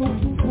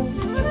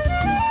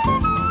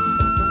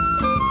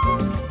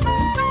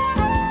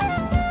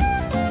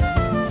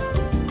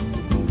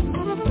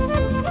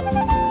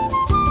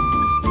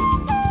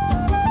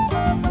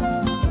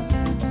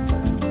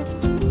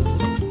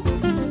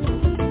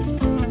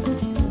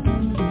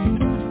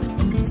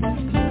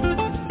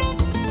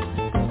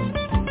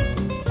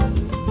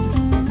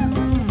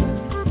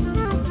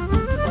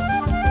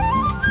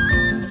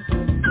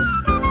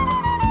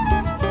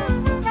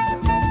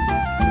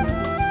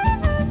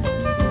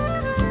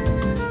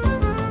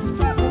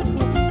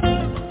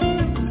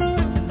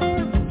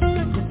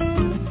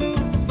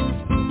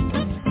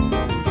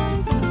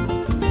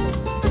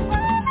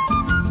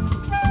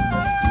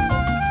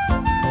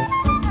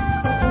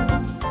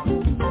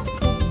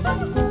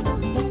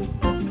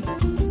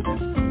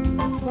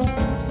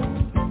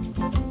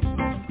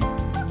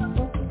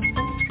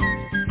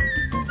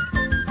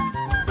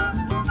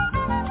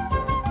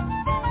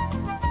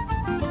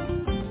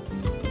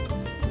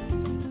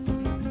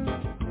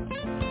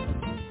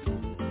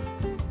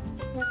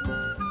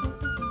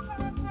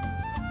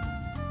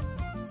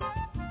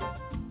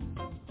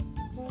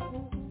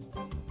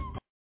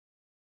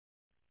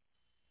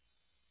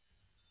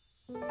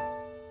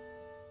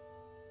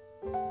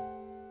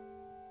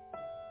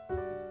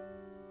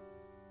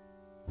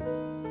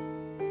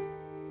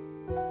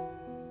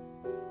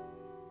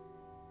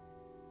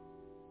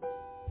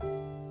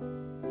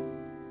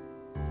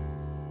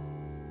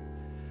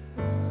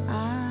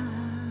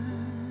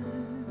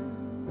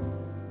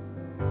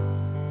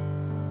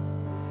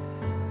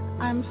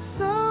 I'm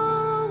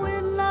so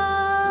in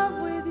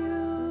love with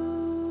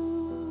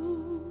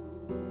you.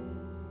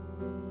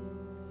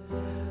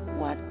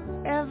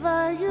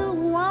 Whatever you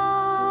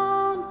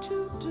want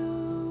to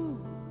do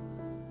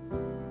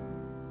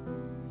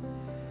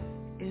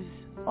is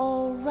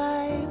all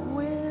right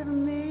with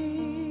me.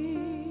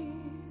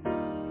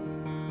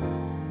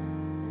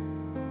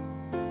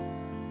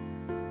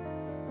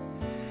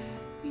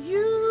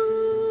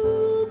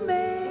 You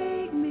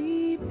make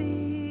me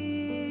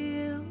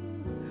feel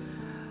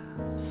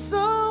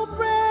so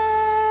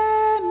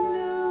brand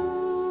new,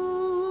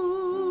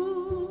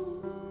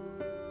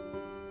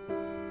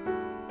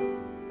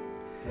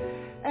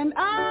 and I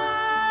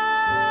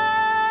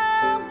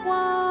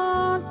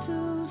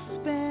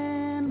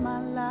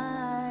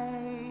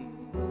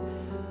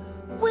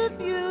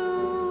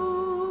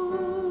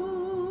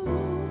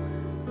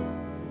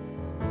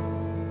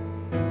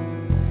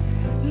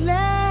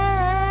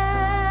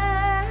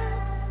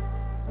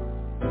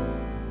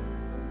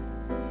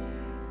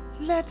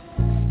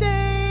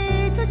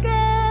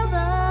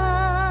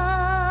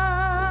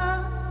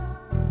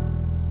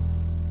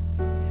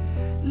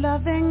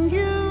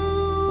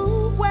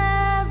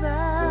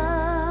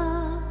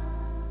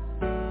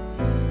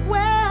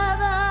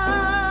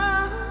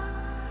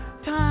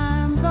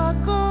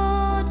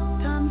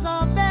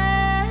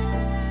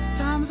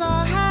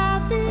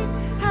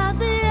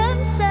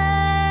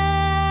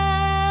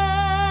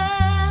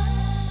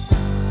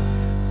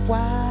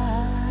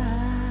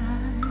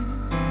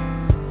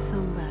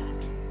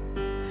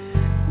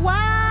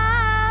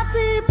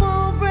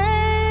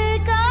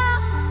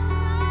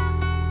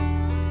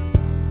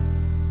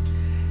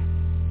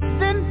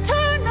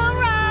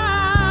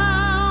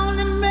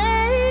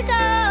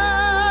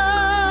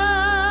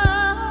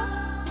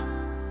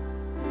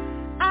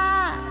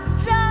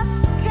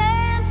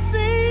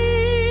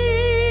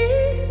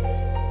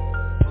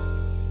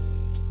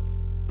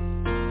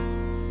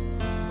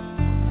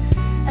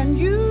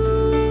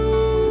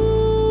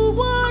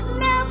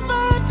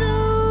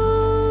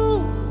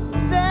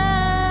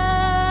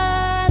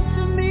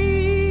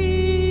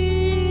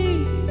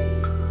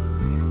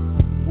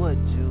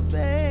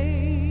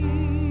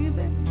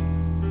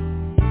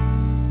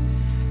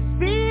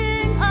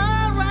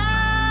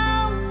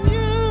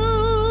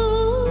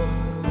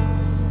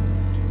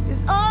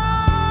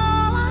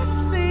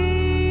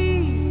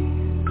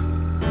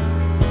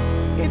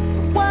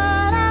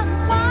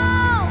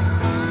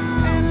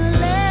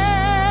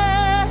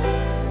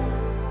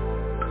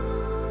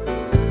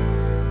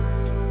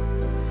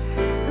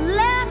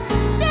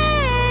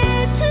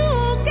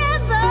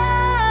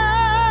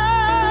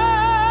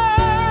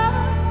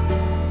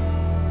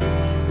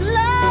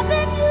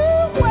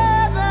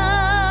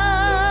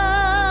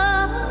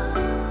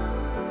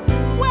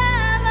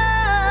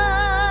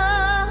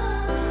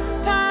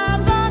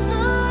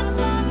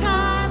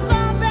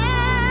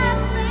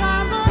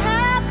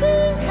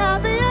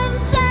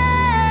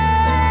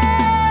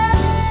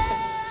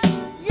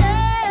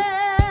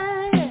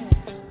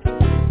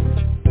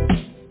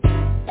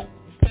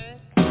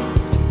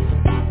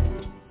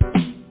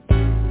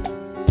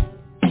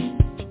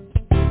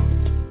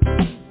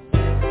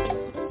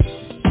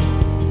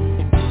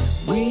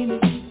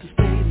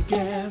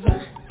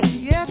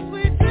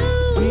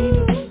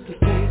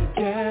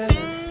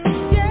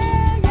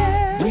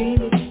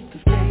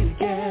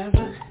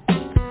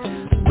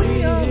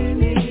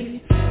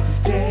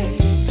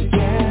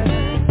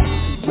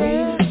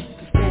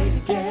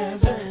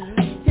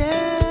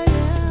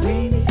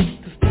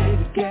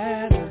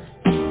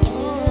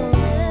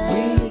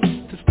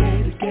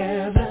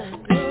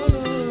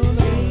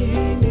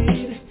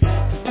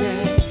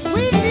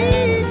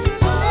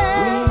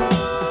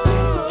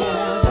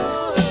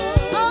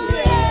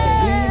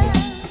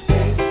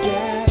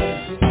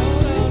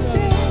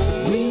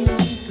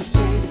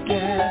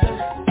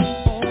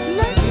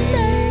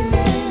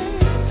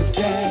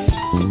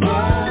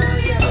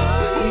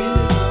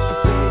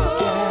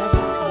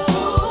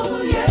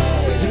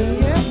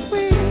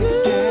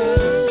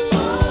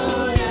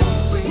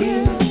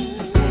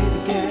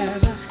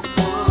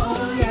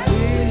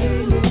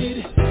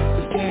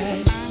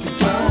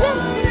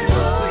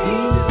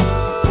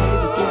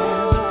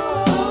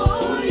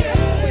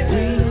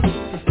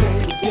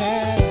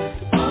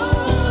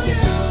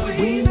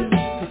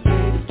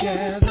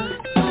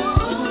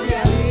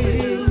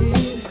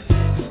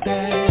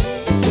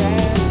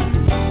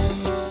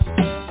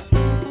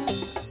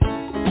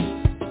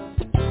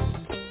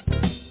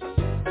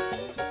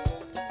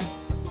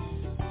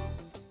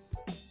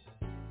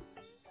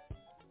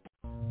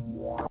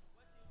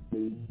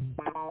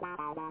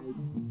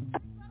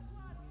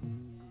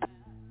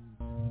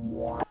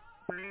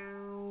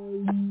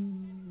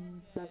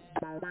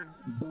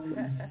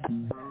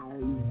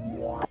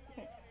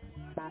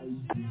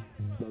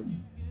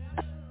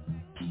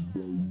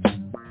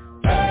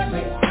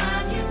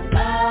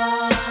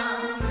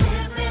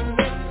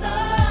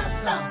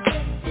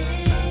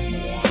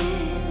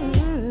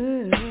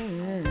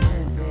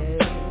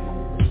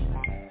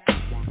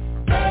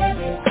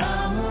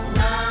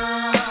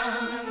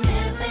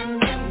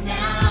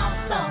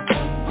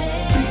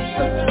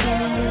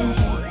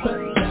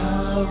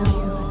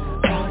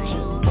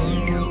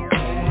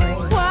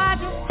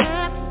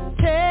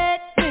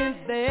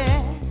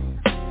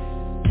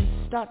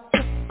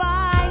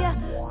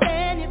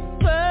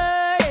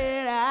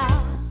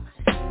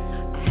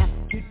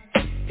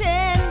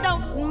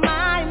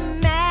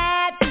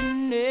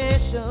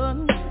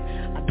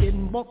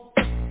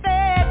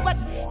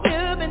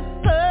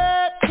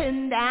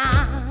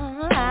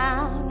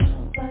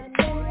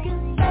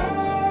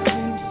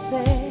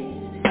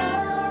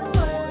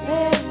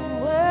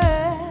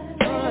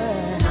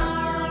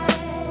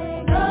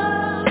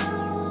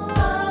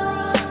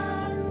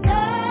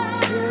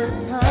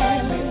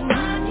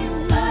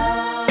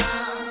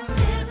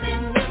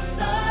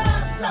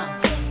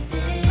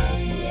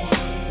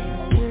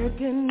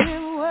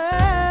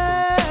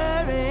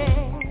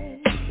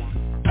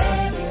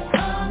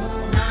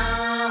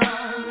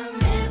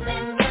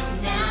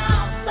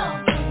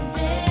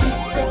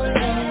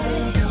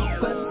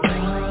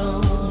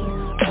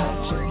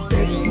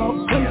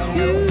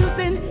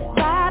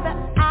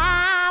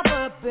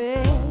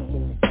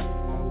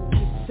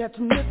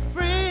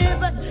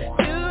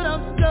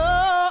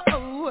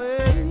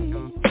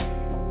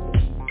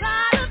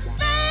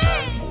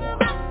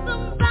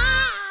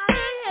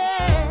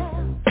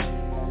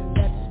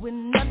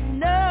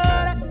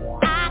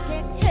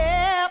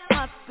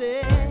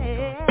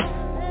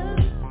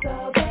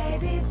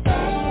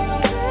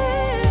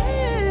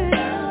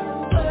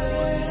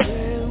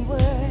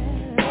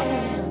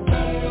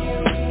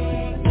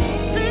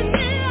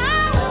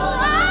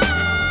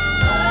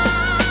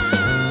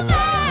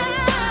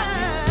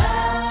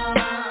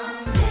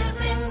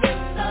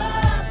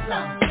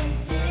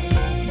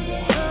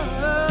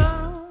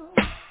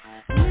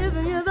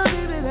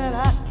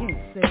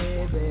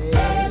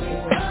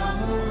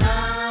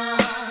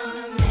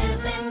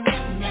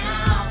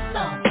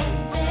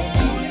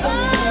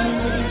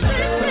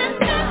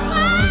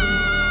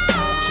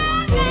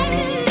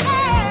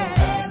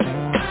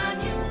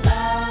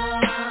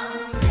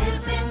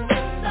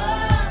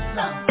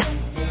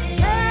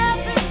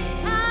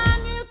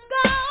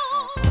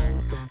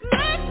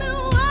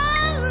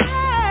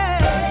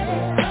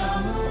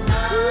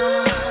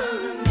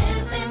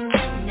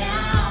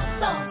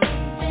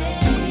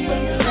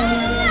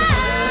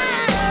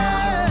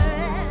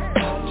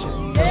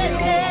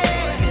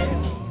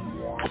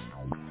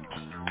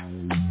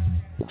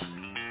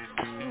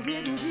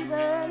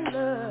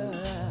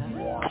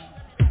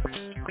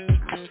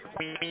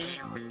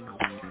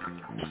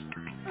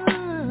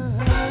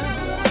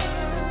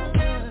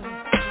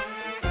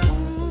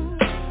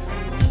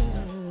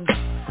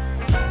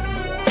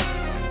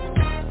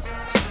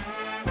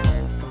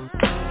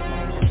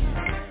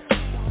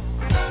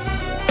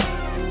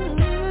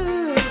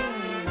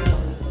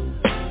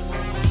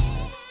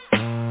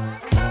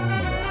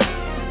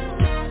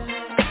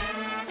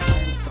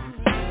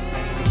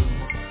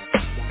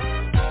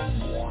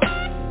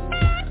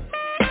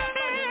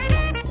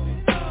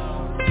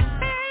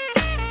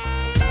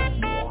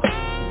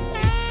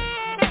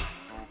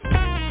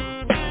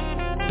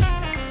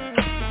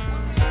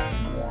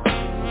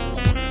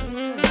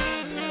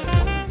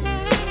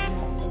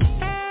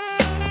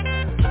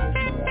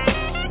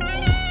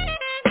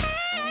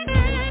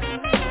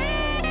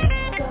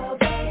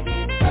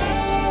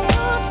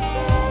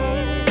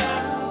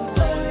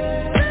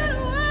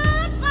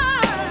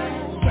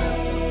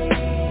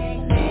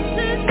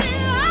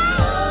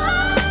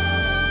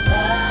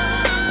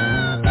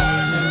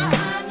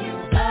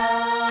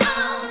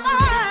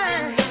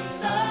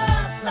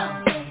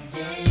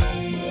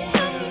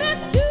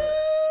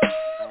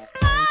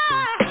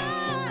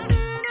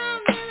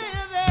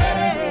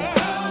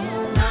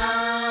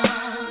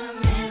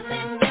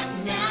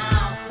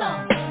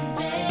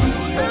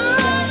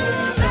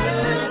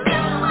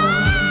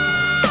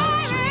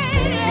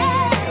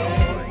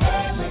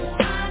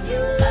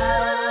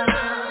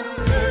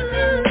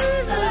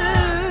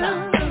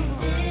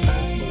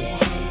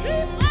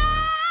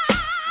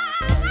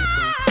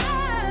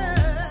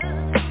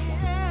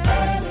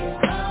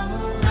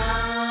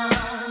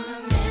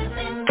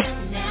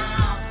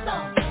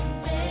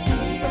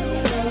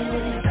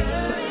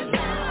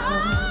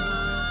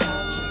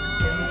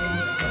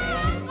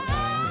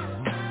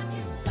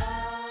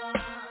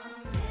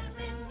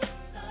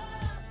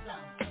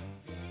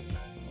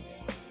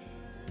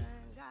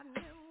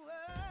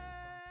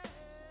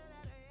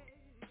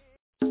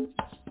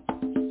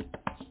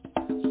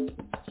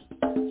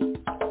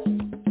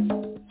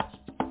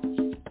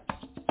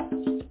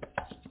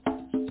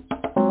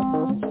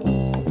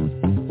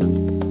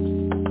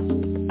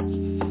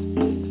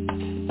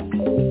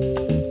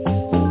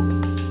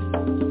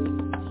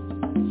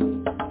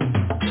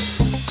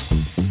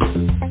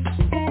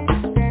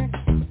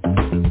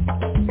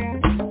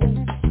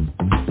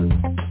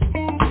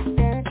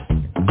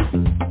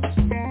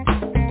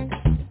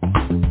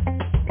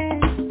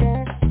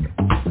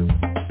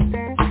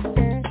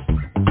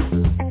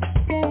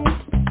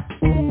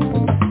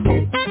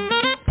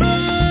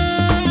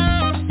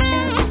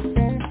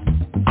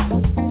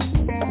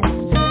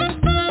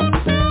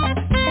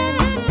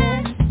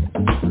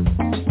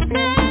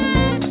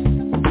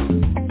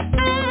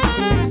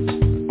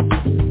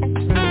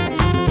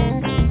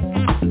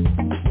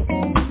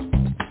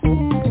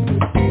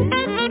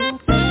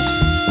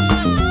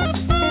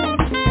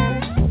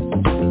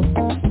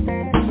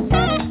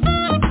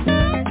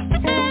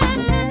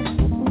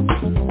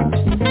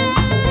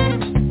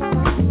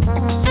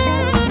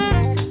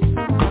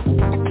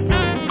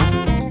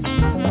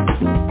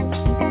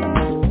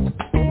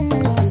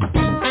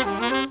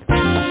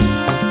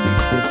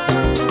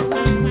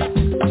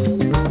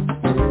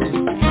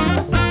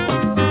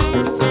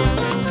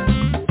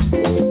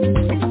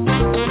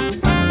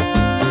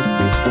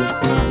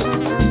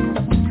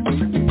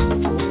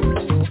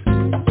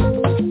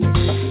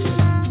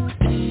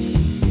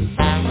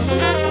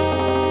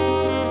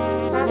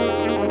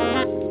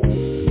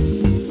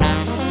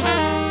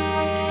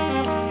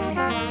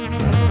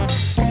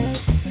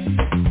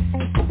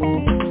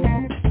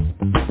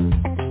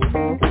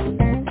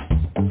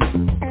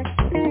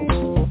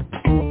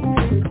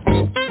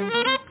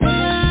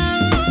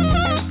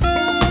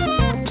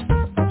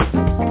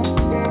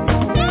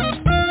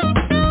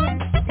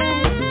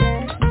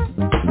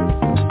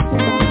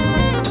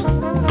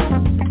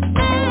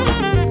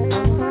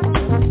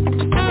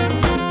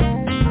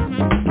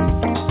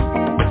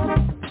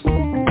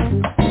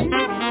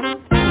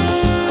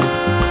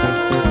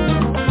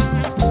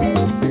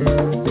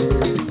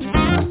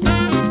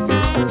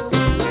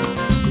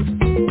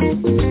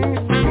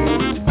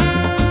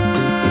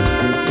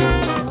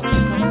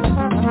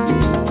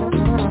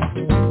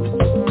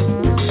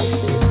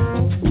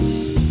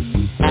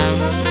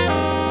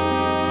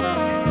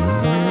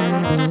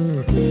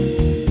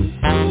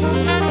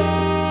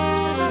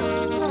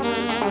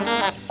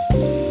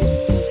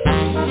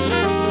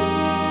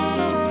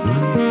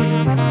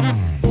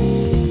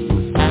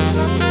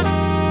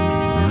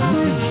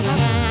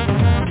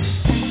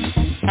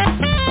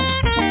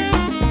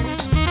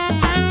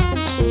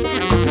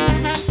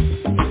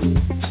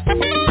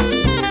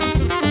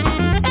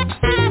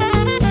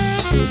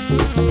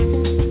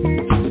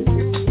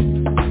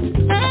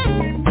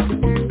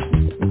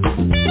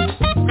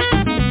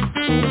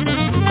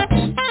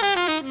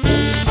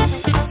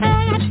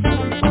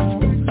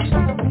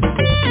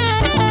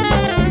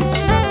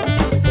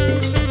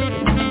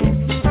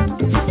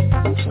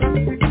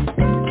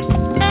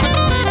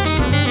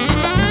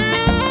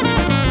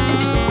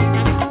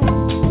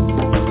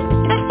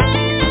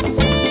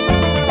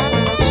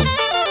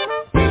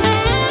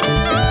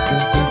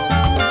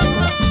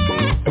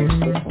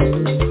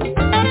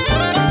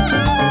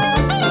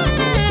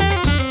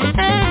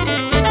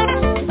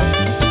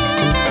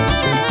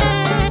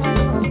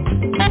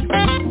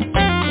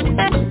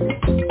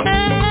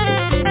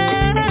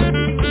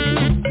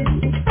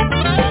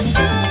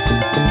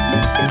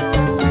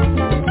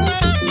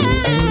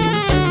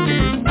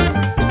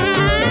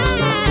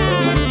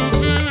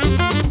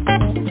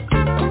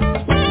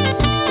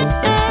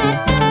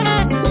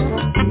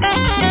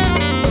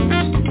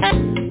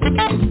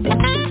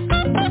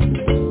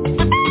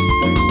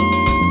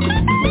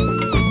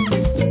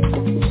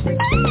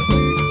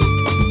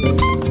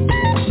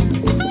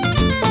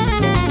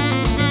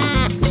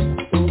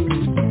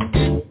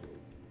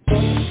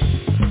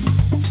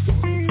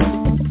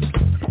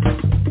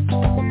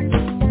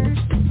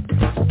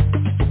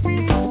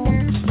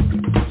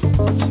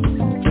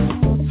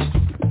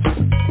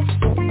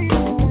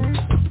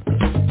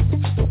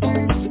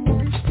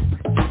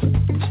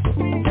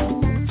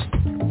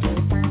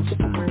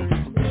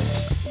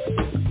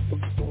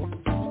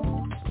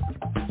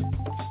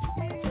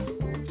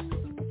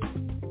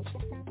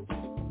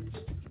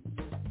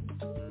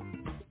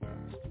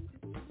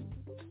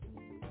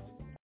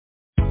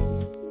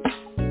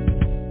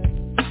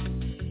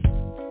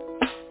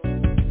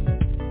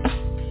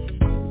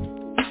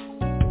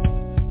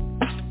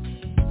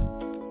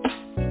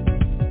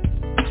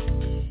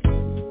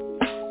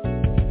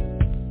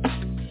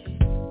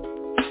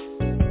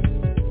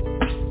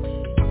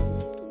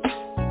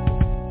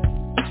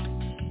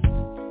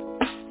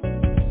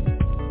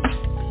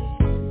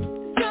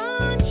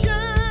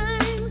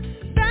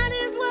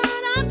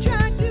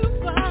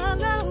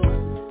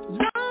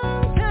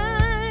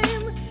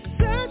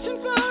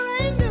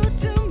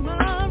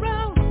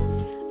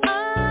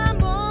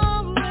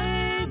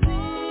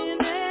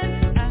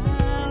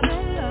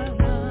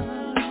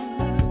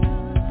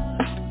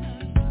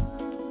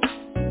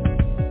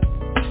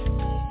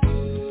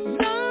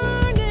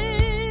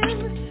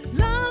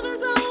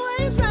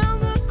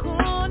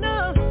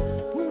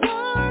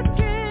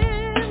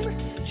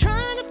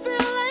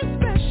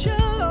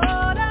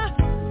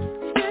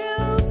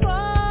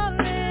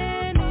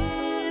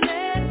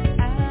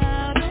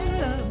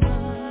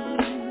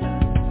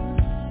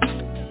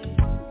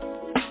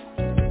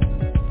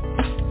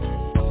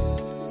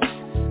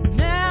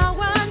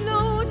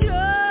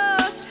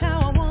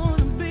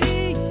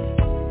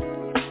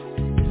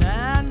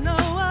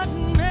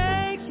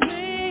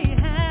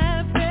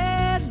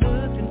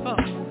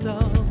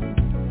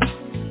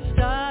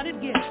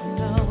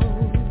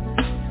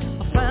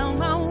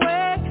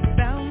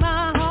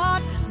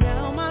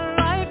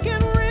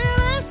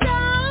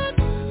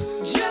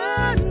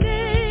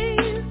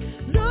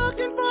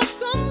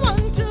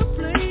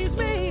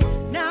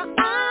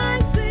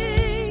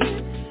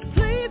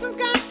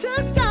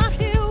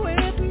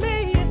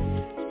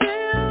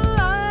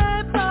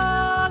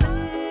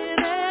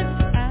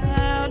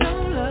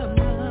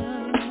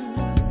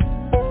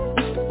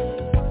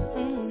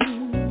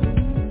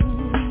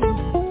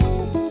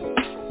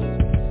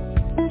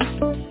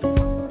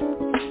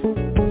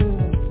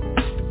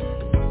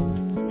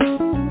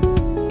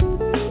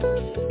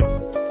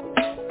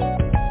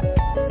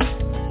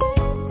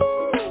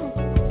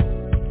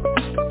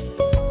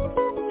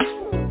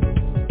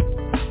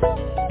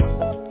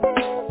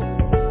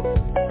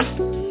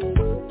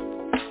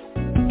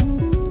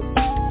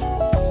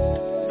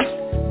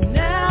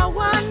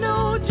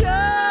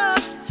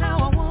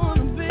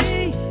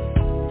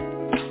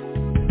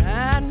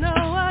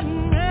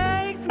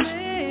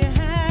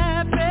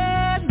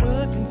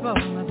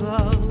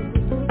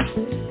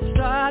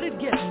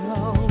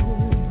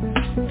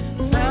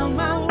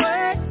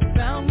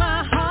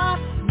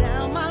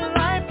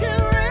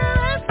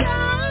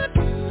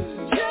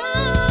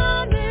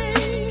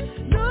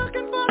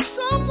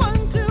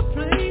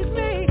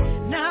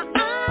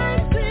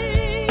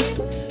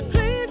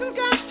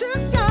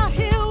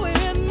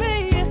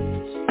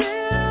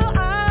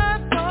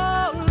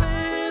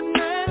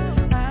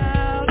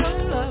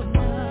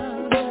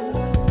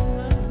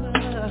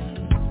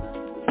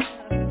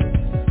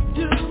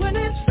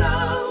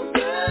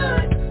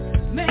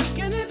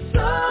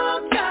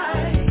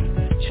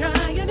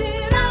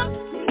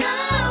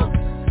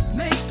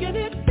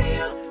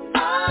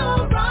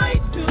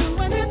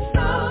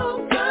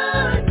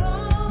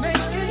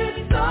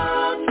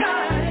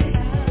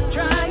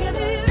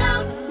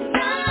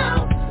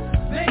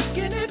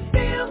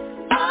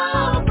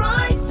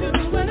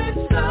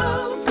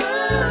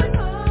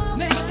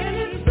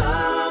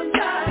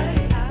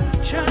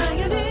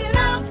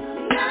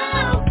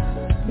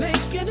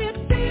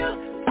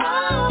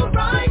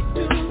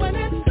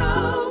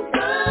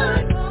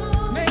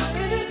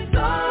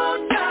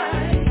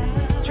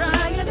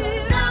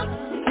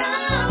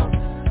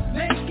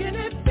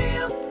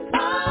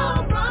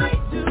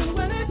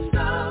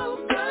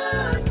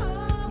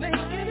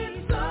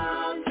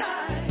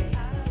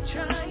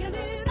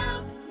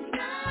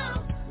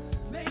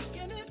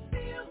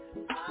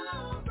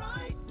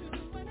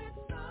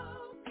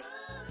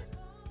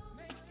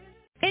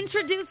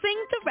Introducing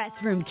the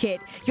Restroom Kit,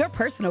 your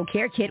personal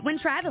care kit when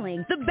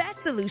traveling. The best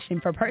solution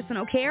for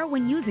personal care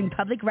when using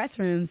public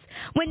restrooms.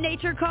 When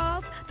nature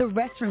calls, the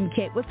Restroom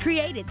Kit was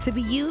created to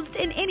be used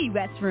in any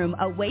restroom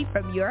away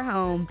from your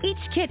home. Each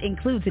kit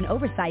includes an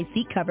oversized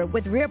seat cover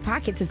with rear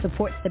pocket to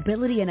support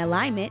stability and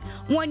alignment,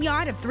 1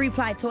 yard of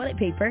 3-ply toilet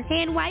paper,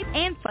 hand wipe,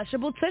 and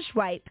flushable tush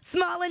wipe.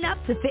 Small enough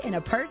to fit in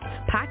a purse,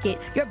 pocket,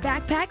 your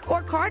backpack,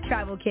 or car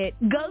travel kit.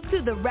 Go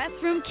to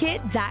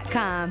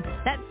therestroomkit.com.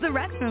 That's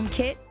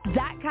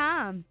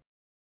therestroomkit.com.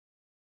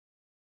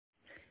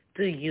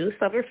 Do you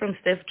suffer from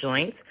stiff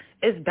joints?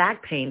 Is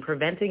back pain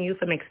preventing you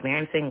from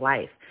experiencing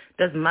life?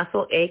 Does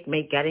muscle ache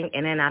make getting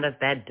in and out of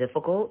bed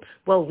difficult?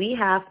 Well, we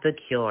have The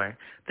Cure.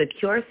 The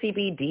Cure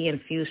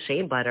CBD-infused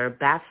shea butter,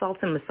 bath salts,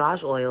 and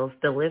massage oils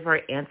deliver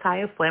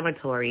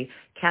anti-inflammatory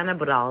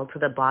cannabidiol to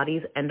the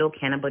body's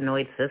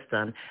endocannabinoid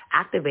system,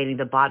 activating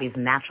the body's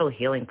natural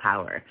healing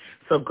power.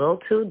 So go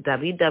to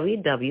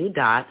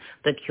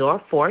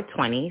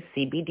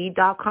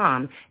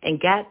www.thecure420cbd.com and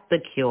get The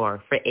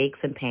Cure for aches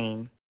and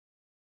pain.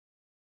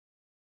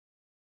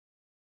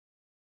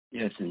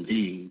 Yes,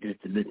 indeed. That's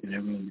the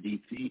Listening Room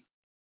DC.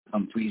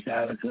 I'm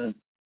Priestilika.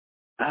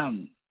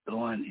 I'm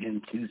going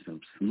into some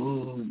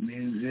smooth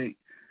music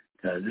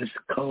because it's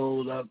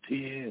cold up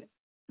here.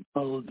 It's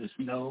cold to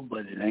snow,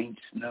 but it ain't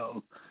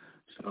snow.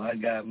 So I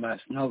got my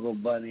snuggle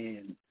bunny,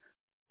 and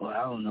well,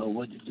 I don't know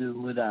what to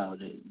do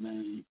without it,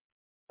 man.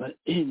 But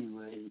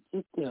anyway,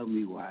 just tell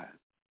me why.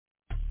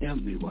 Tell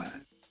me why.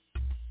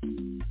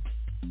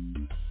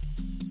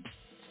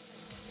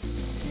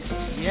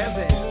 Yeah,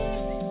 baby.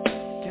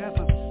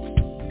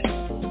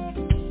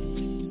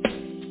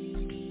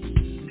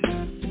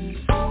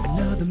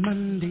 Another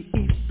Monday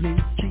evening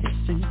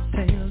chasing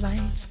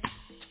taillights.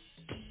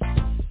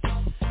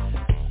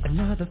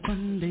 Another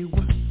fun day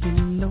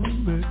working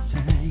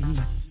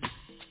overtime.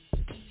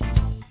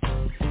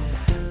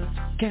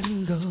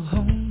 Can go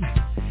home,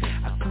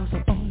 'cause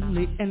I'll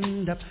only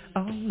end up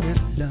all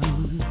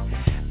alone.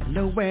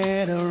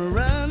 Nowhere to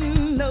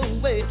run,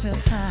 nowhere to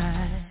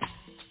hide.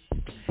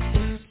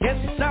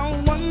 Guess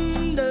I'll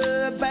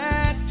wander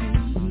back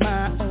to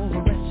my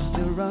old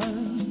restaurant.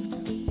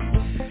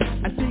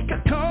 I take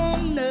a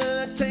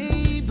corner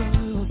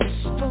table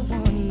just for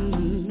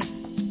one,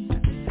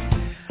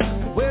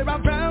 where I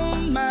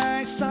drown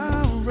my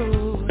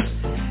sorrow,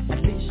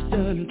 at least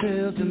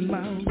until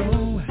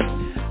tomorrow.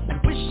 I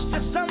wish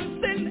there's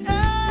something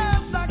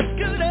else I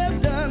could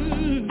have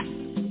done.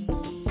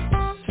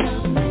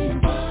 Tell me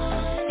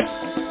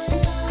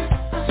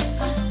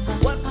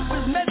what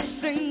was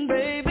missing,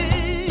 baby.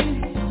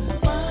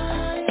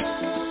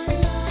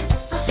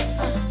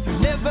 You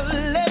never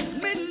let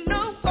me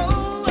know.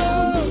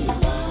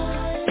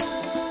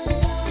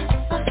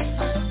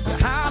 The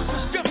house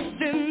is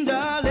drifting,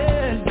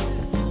 darling.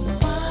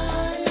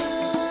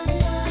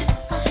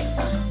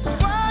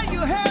 Why you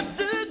have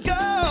to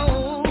go?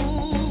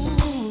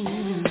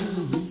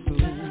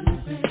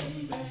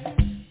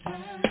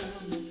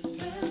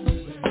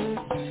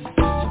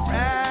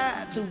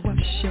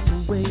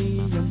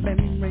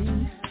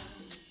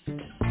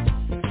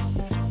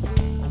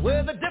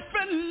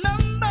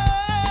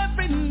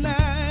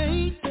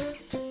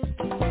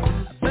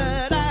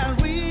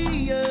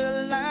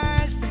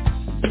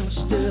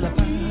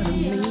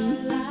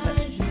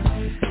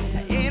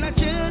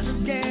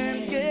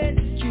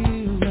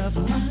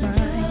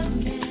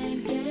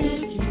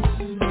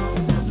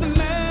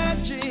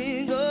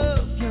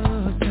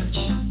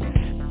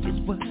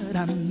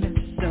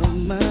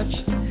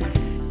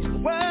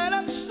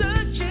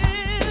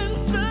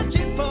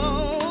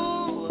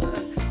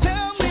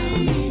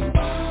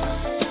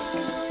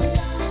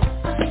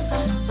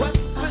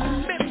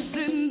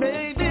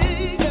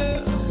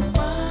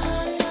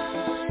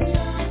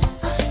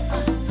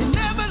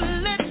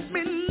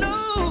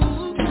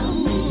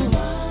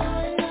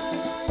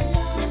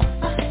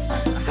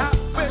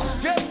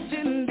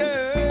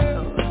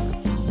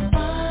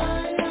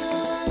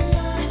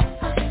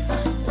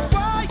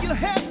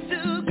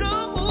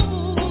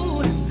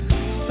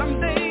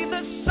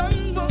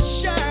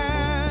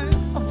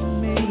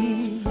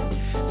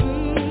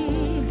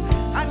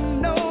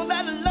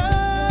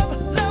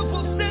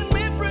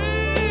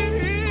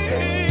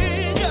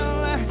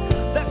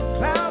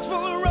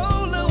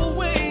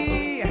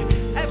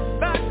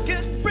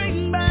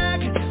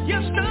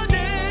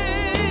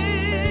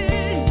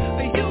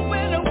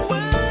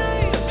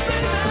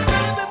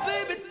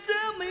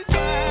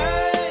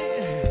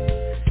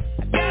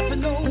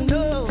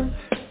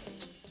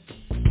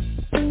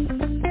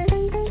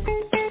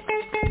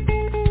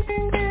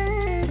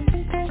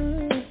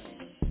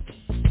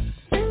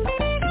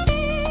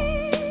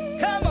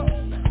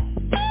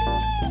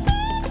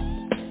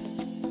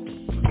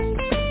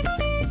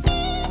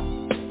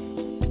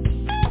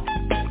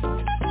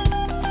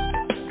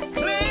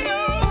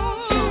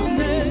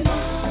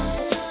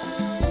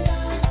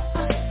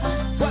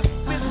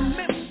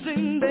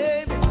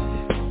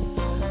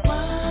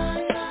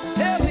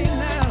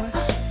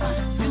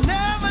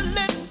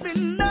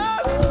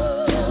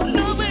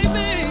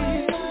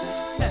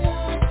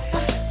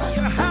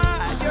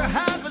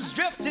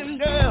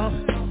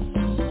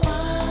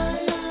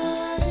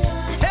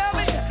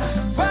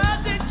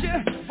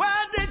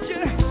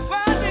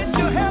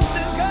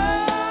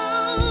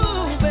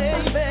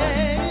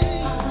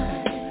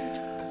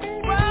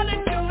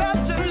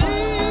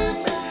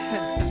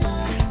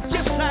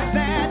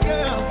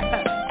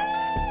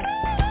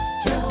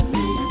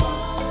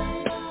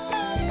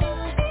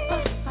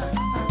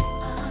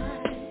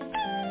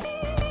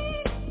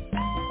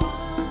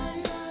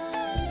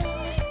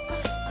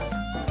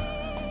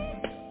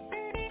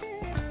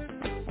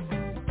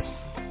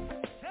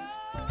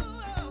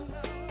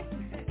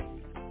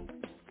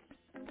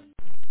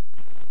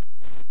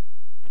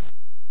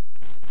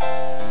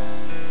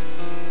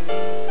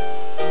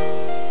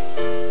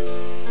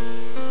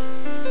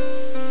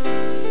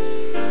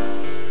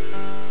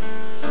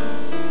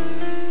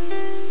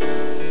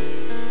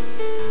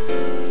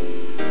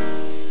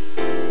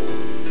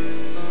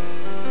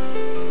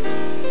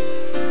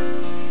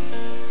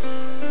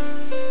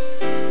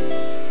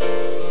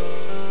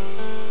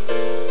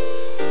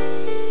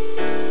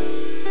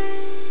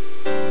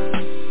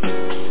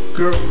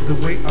 Girl, the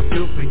way I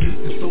feel for you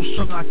is so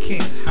strong I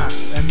can't hide.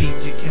 I need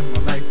you in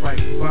my life right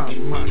by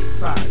my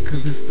side.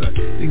 Cause it's the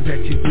things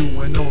that you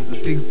do and all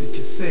the things that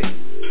you say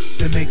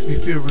that makes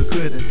me feel real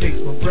good and takes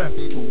my breath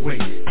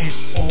away. And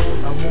all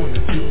I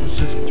wanna do is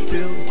just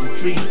fulfill your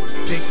dreams.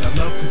 Take our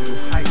love to new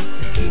heights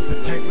and keep it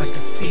tight like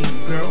a seam.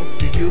 Girl,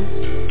 for you,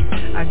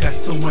 I got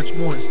so much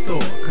more in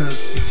store. Cause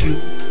it's you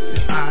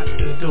that I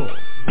adore,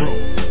 bro.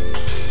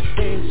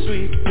 Hey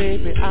sweet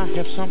baby, I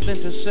have something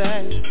to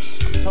say.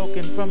 I'm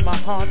talking from my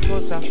heart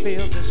cause I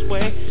feel this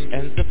way.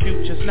 And the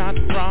future's not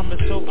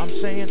promised, so I'm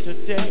saying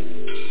today,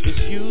 it's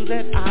you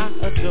that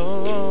I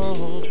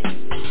adore.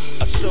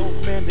 So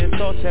many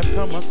thoughts have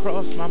come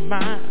across my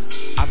mind.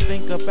 I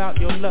think about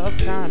your love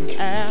time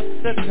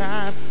after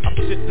time. I'm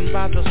sitting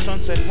by the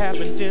sunset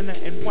having dinner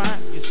and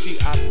wine. You see,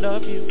 I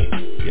love you,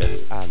 yes,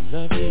 I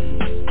love you.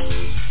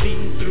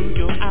 See through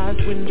your eyes,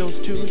 windows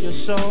to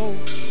your soul.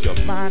 Your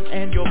mind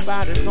and your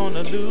body's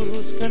gonna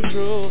lose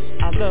control.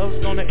 Our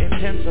love's gonna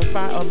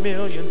intensify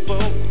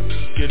 1,000,000-fold.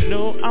 You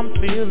know I'm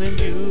feeling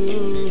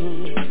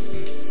you.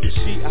 You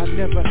see, I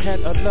never had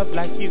a love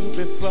like you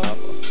before.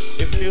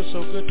 It feels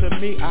so good to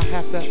me, I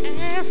have to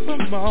ask for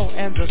more.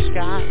 And the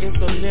sky is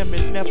the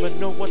limit, never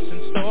know what's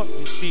in store.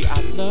 You see, I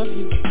love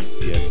you,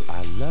 yes,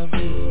 I love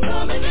you.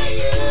 Coming to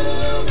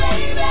you,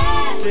 baby.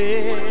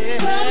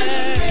 Yeah. Coming to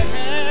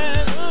me.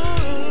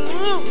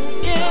 Ooh,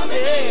 yeah.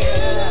 Coming to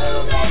you,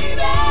 baby.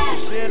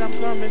 You said I'm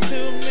coming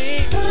to me,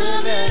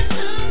 Coming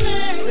to me.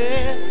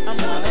 yeah, I'm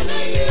Coming to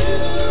you,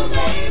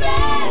 baby.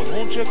 Oh,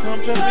 won't you come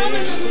to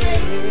Coming to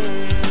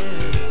me.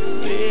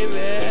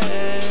 baby?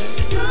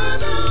 You're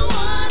the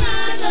one I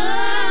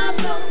love,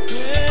 so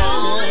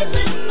always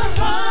in my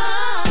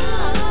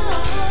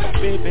heart.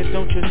 Baby,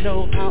 don't you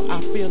know how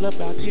I feel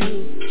about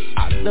you?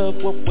 I love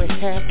what we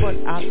have, but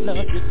I love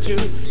you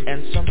too.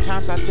 And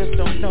sometimes I just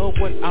don't know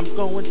what I'm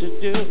going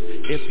to do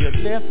if you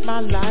left my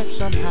life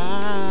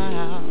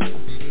somehow.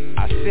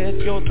 I said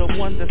you're the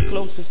one that's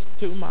closest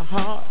to my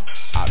heart.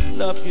 I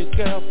love you,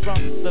 girl,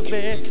 from the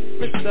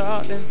very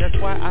start. And that's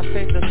why I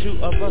say the two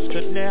of us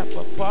could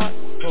never part.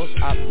 Cause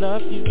I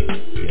love you,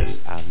 yes,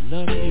 I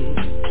love you.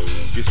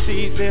 You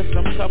see, there's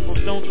some couples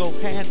don't go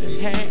hand in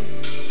hand,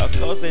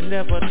 cause they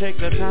never take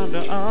the time to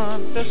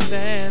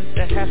understand.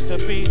 There has to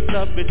be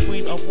love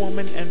between a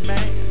woman and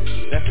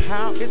man. That's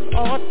how it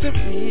ought to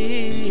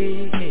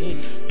be.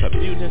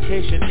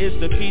 Communication is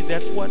the key,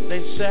 that's what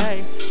they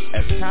say.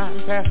 As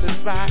time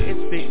passes by,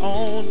 it's the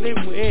only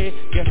way.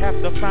 You have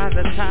to find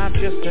the time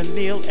just to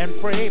kneel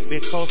and pray.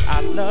 Because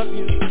I love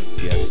you,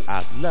 yes,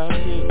 I love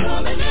you.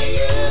 Coming to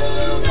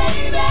you,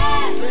 baby.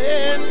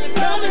 And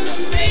coming to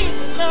me,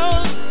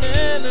 no,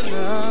 no,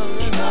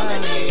 no.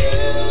 Coming to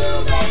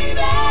you, baby.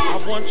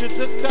 I want you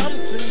to come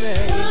to me.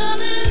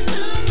 Coming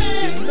to me.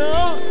 You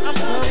know I'm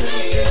coming to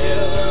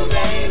you,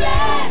 baby.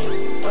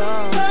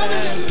 Oh,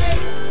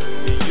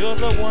 baby. You're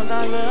the one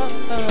I love,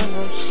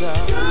 so.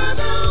 You're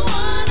the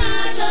one I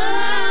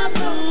love,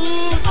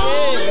 so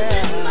always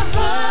in my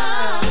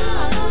heart.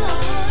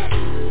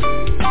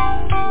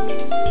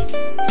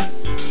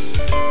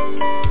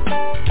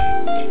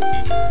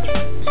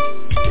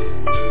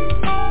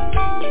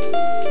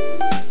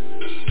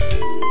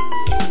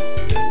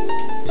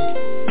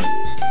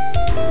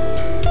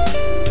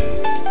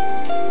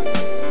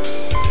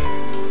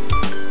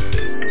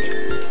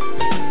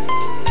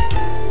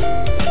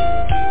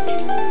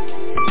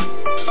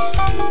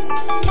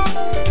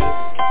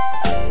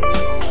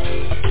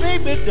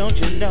 Don't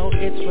you know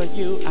it's for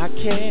you I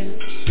care?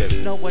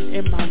 There's no one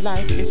in my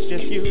life, it's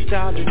just you,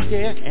 darling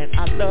dear. And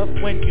I love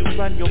when you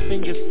run your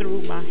fingers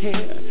through my hair.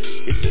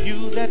 It's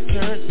you that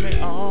turns me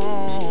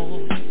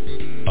on.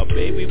 Oh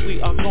baby,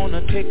 we are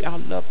gonna take our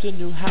love to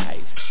new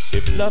heights.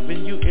 If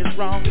loving you is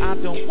wrong, I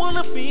don't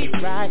wanna be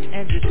right.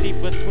 And you see,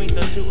 between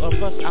the two of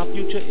us, our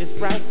future is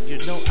bright. You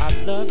know I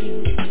love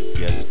you,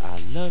 yes I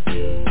love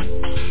you.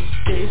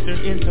 Days turn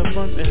into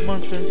months and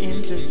months turn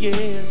into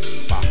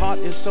years. My heart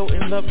is so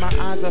in love, my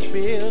eyes are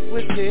filled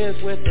with tears.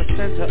 With the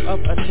center of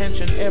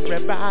attention,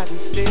 everybody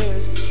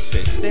stares.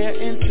 They stare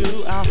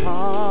into our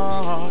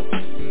heart.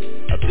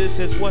 This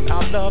is what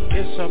our love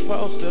is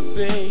supposed to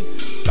be.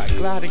 Like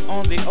gliding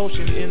on the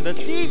ocean in the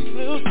deep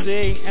blue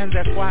sea. And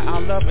that's why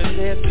our love is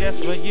there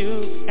just for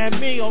you and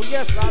me. Oh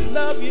yes, I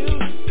love you.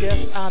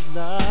 Yes, I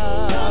love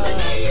Coming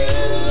to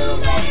you,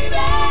 baby.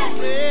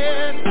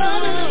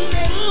 Coming to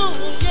me.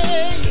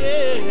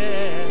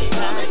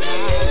 Coming to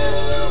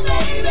you,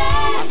 baby. I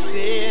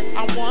said I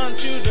want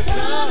you to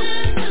come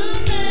to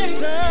me,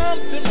 baby.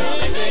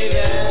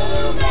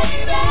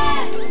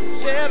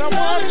 Said I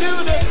want you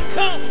to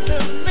come to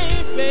me,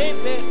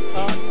 baby.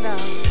 Oh no,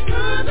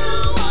 You're the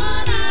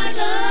one I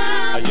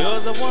love.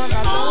 you're the one I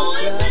love.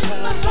 Always in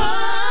my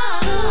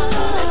heart.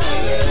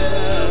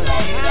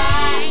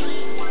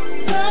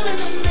 Coming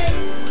to me.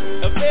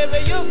 Baby,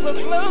 you're so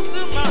close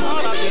to my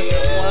heart. I just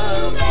want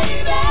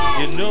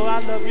you know I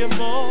love you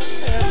more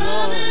and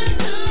more.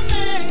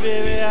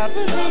 Baby, I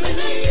believe it.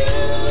 Yeah.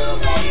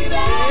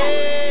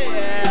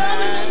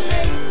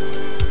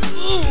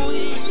 Ooh,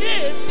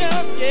 yeah,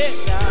 yeah,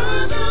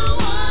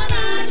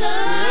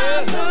 yeah.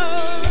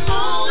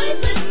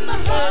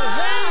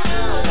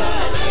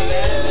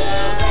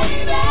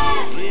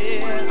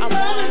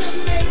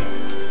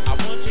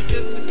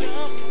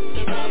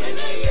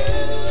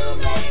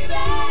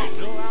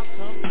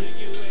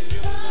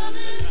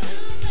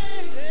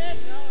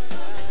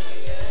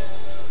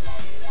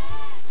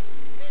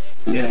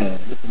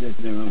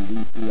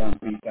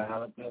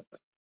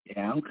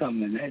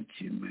 coming at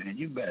you, man.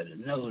 You better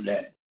know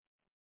that.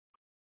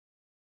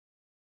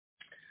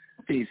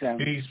 Peace out.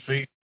 Peace.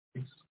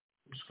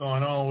 What's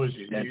going on with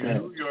you?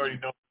 You already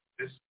know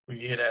this. We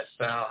hear that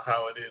sound,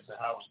 how it is and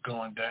how it's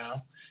going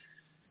down.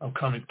 I'm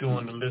coming through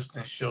on the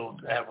listening show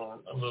to have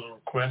a little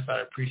request.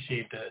 I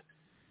appreciate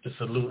the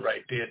salute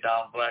right there,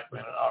 Don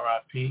Blackman and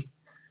R.I.P.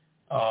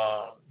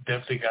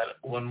 Definitely got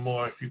one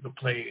more. If you could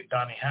play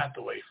Donny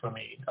Hathaway for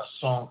me, A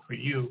Song for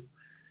You.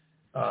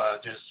 My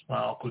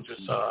uncle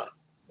just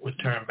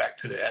returned back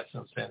to the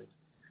essence, and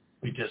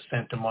we just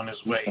sent him on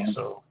his way.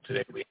 So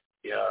today we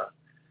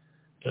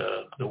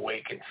the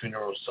wake and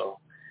funeral. So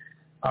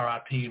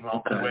R.I.P. my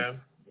Uncle Webb,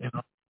 and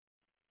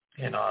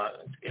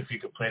if you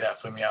could play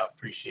that for me, I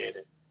appreciate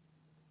it.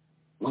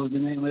 What was the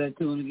name of that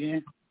tune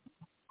again?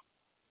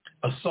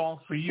 A Song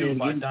for You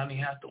by Donny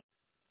Hathaway.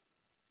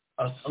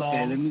 A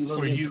Song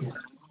for You.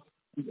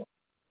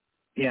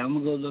 Yeah, I'm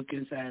going to go look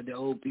inside the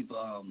old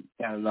people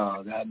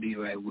catalog. I'll be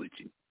right with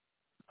you.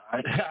 All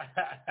right?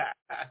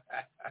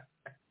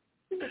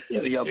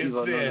 Y'all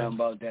people don't know nothing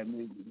about that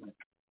music.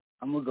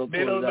 I'm going to go pull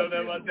They don't it know up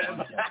nothing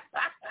about that.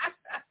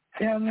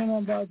 They don't know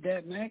nothing about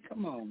that, man.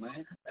 Come on,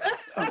 man.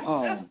 Come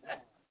on.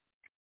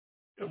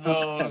 Come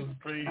on,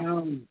 please.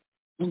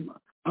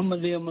 I'm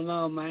going to leave them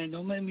alone, man.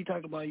 Don't make me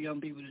talk about young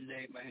people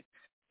today, man.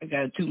 I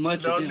got too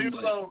much of them. Leave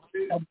alone,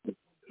 please.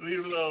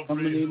 Leave alone,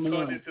 please. We're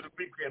going into the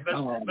weekend.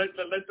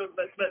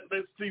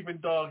 Let's sleeping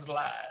dogs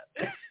live.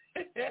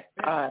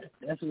 All right,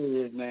 that's what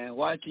it is, man.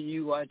 Watching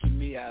you, watching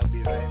me. I'll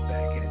be right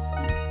back.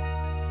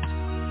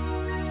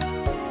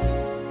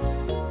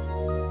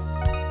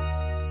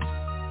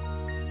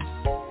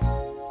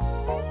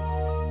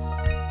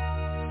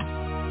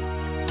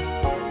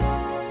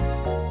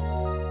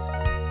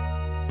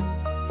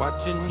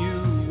 Watching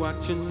you,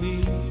 watching me.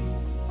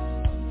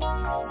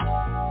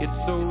 It's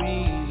so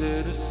easy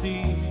to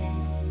see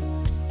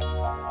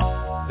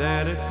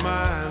that it's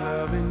my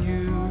loving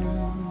you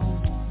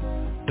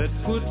that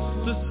puts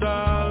the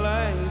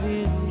starlight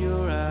in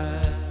your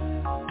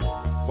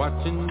eyes.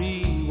 Watching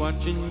me,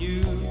 watching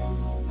you.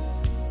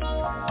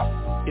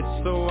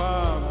 It's so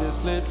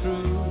obviously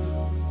true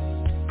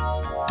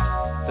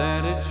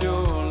that it's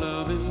your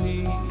loving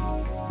me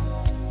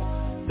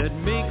that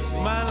makes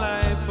my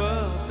life a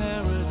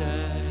paradise.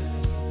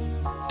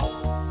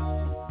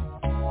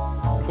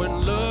 When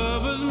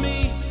lovers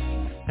meet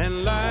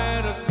and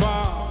light a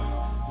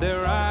spark,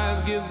 their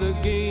eyes give the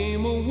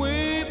game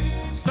away.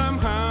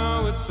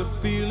 Somehow it's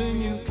a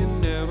feeling you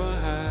can never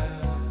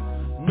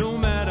hide, no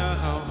matter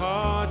how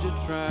hard you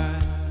try.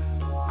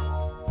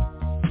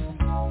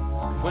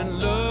 When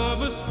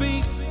lovers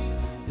speak,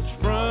 it's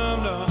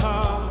from the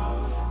heart,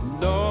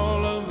 and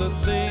all of the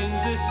things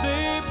they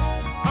say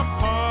are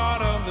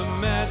part of the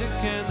magic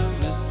and the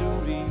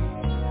mystery.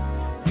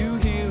 You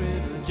hear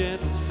in a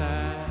gentle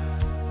sigh.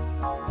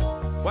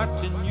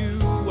 Watching you,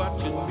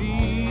 watching me.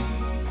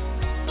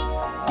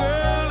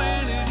 Girl,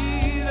 ain't it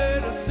easy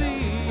to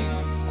see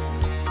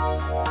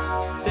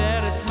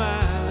that it's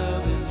my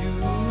loving you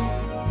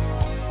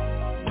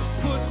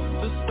puts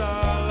the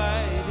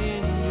starlight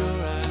in your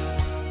eyes.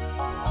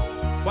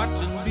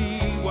 Watching me,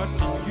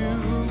 watching you.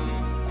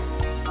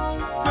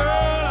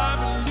 Girl, I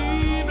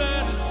believe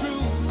that it's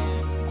true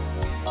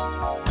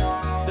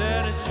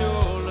that it's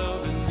your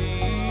loving me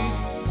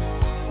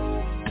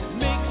that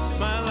makes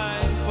my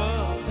life a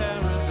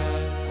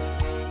paradise.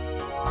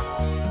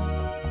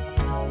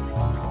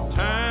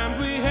 Time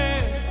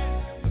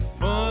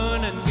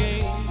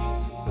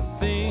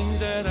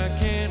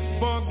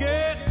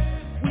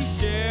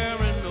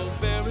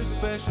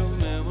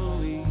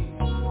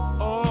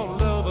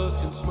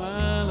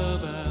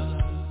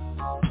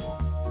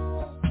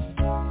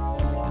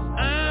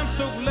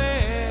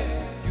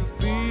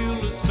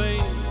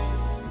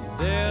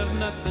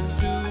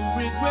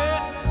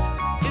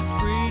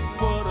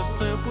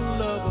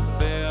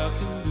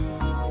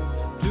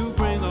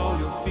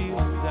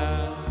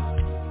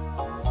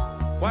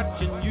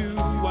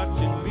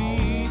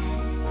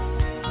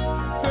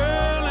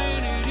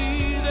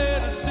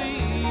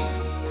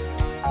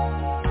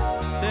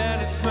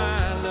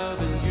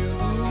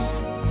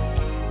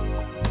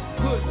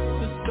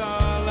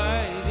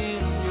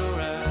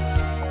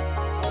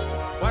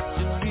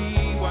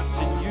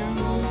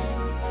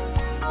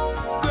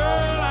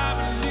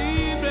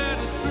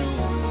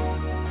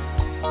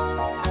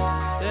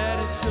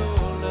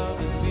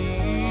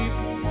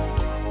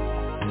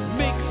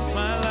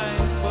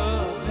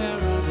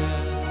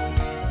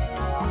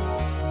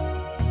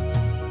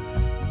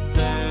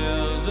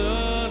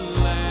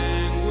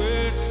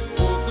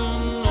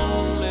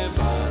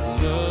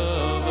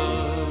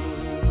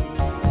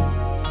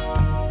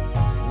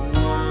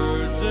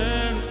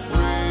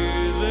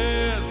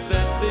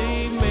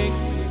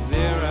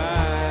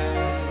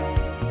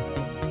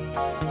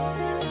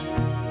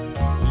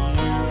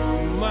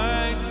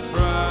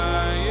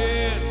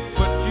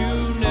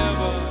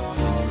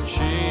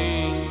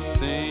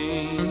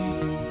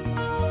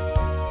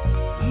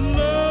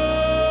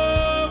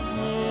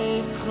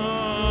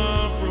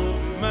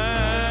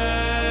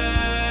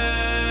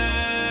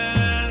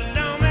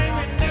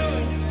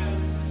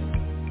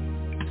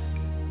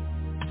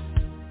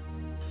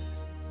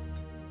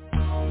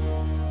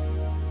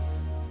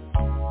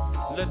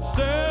Let's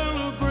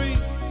celebrate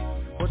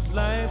what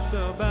life's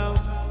about.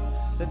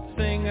 Let's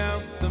sing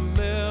out the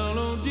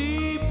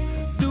melody,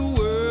 the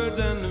words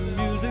and the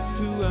music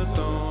to our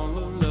song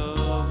of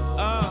love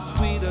are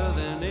sweeter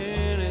than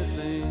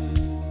anything.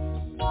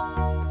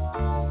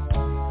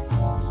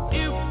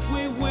 If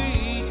we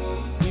wait,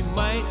 we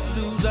might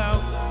lose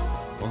out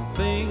on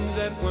things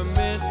that were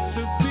meant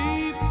to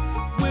be,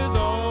 with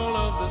all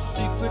of the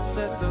secrets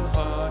that the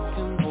heart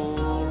can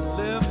hold,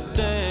 left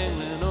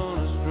dangling on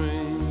a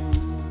string.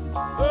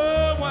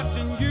 Oh,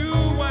 watching you,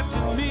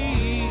 watching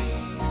me,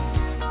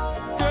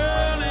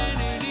 girl,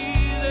 ain't it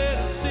easy to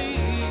see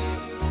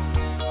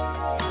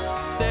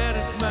that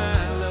it's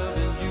my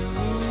loving you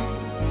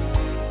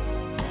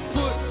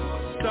put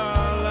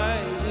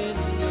starlight in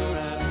your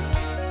eyes.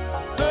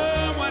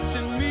 Oh,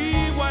 watching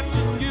me,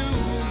 watching you,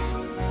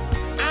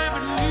 I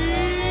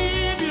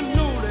believe you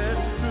know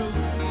that's true.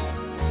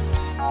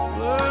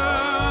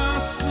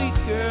 Oh, sweet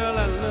girl, I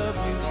love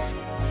you.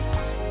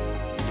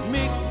 You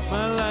make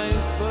my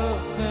life a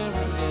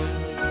paradise.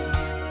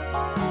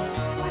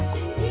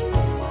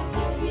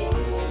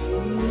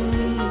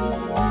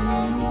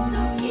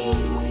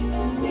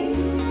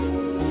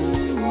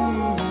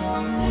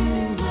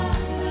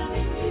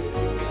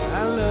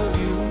 I love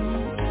you.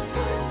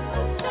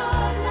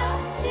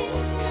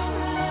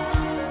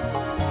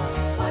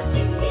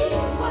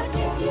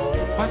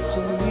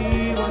 Watching me,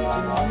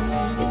 watching you.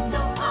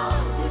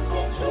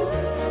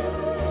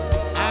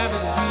 I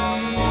believe.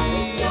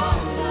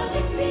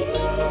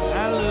 I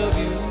love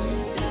you.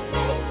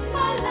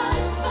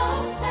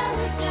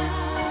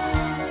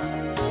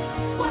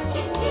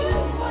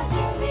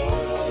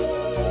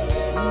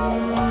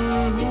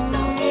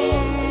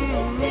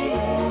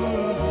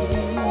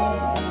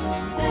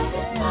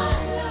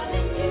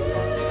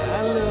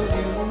 I love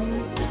you.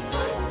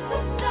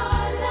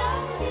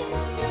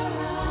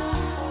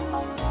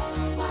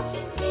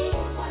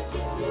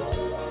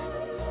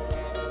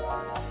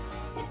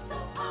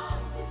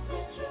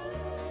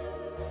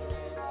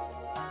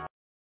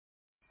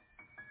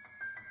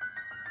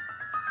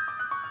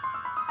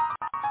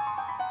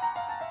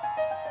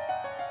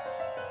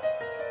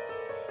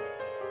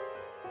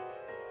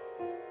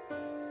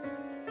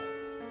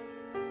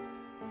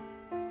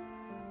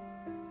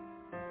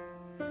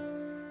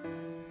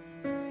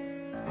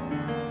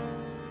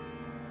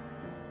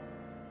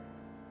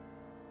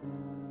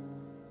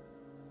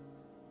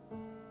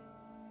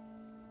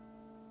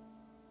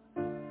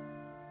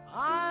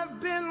 I've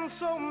been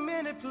so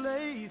many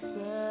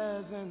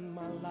places in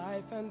my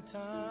life and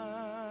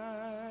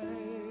time.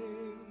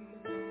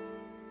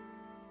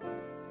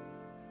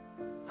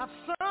 I've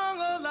sung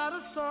a lot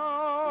of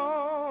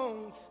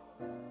songs,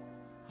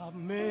 I've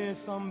made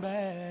some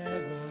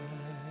bad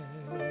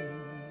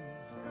rhymes.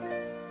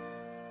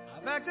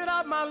 I've acted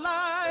out my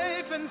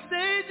life in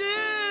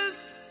stages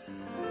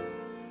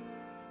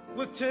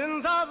with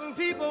 10,000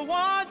 people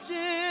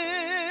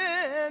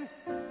watching.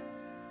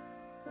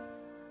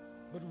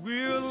 But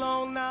we're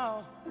alone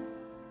now,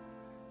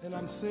 and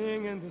I'm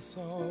singing this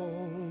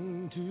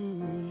song to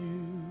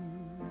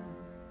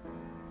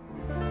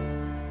you.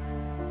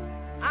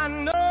 I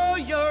know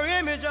your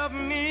image of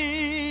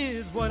me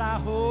is what I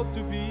hope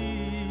to be.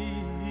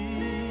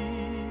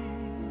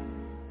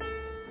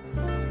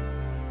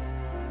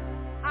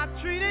 I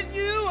treated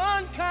you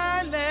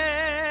unkindly,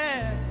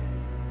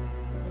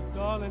 but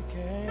darling,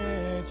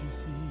 can't you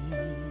see?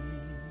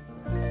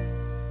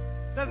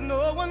 There's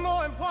no one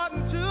more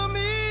important to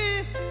me.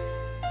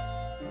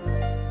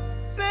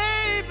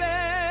 Baby,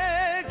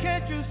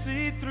 can't you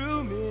see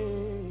through me?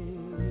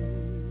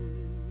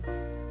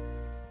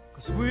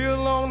 'Cause we're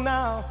alone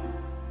now,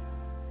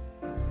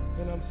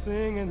 and I'm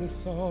singing this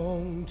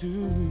song to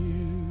you.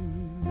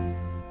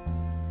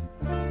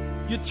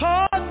 You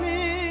taught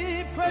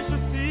me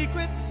precious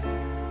secrets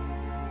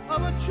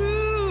of a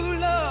true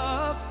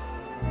love,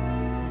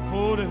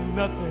 holding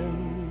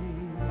nothing.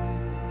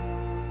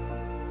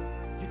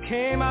 You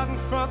came out in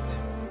front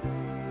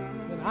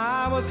when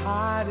I was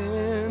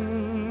hiding.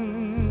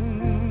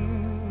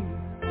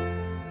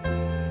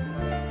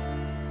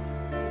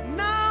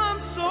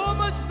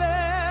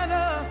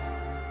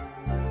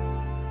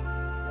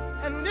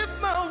 And if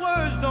my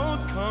words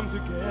don't come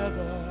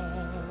together,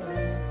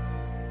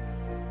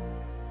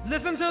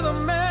 listen to the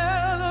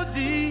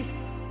melody,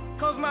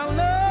 'cause my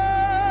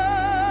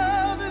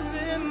love is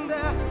in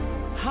there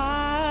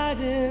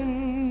hiding.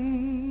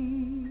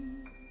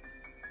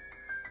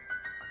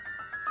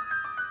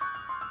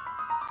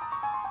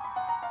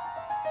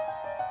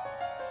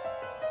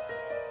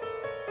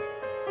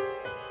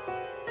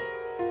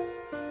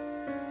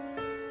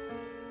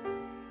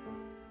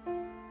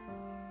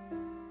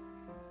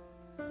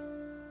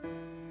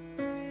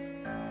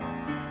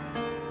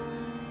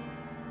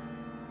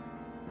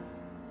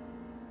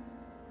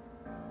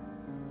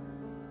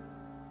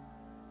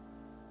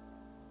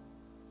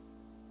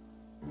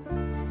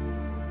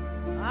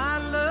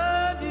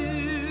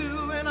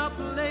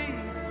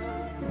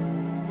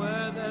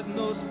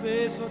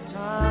 Space or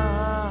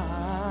time.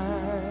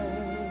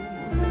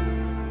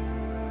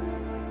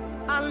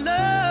 I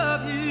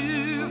love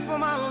you for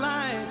my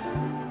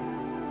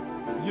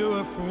you're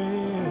a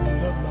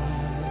friend of mine.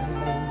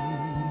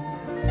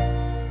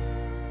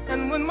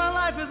 And when my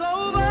life is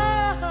over,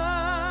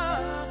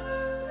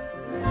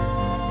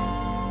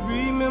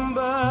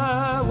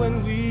 remember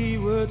when we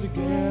were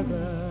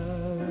together.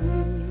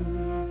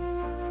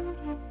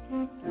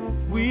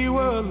 We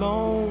were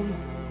alone,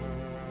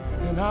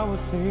 and I was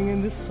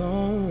singing this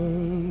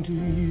song to you.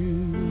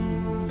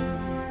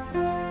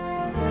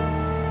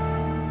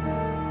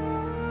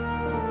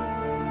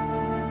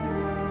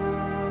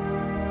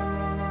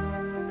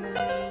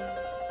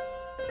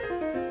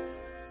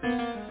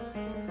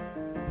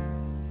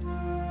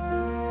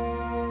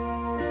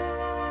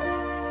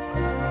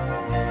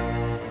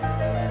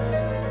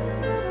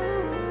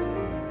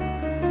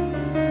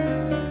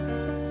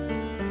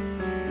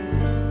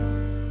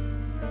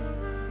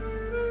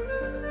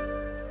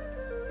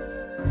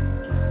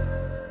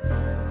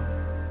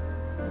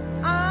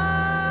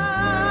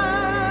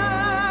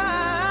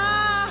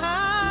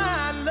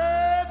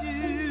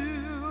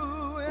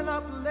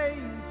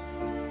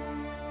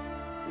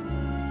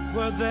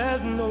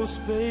 There's no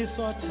space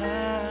or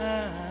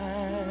time.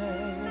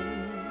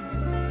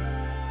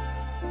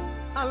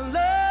 I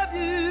love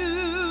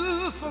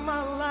you for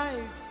my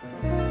life.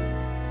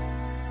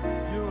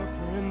 You're a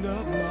friend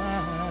of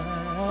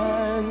mine.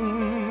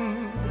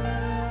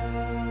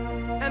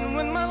 And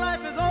when my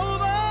life is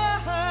over,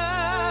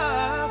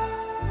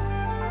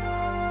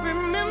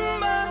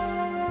 remember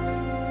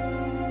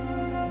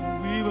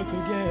we were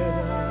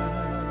together.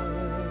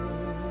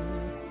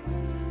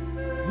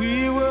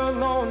 We were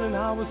alone and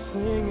I was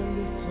singing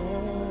this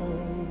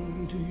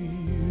song to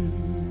you.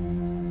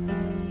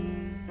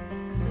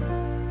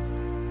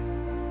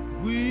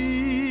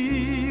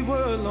 We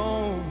were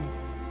alone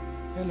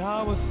and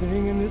I was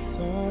singing this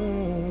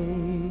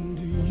song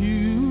to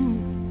you.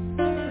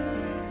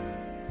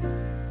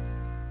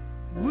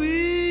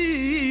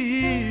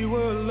 We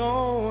were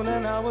alone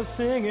and I was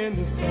singing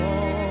this song.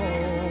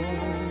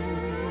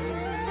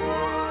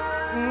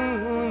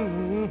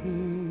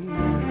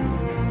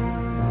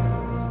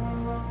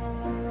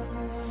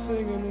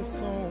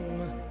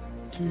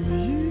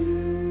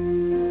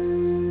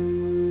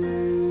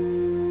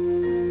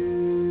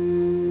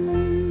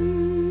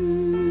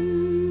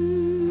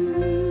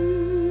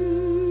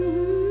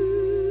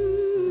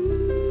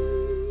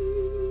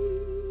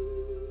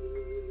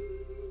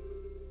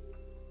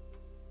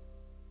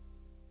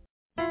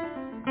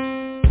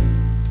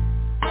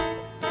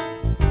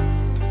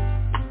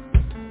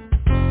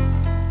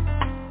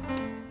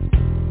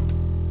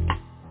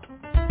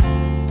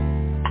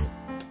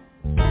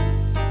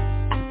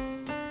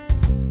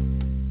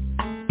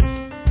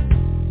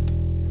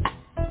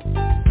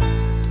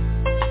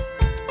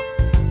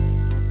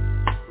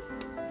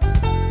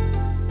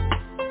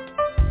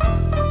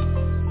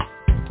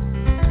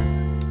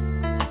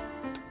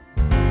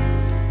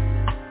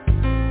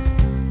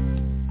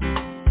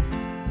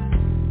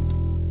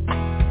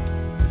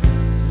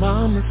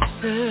 Mama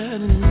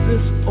said in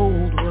this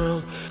old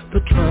world the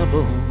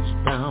trouble's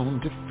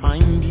bound to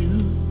find you.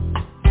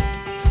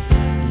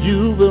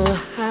 You will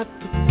have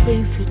to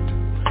face it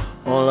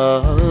all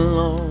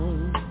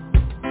alone,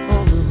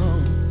 all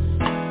alone.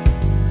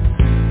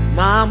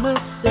 Mama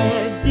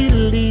said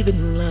believe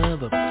in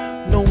love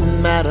no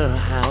matter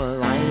how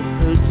life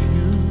hurts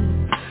you,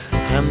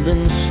 and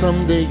then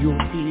someday you'll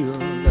feel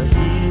the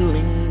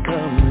healing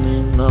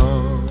coming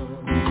on.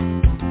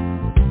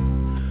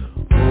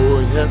 Oh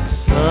yes,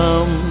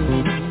 someday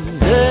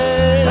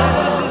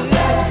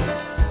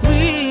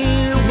we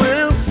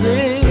will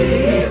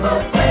sing.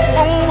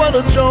 Oh, what a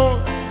joy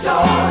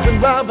when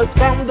love has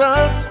found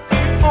us.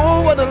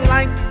 Oh, what a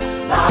light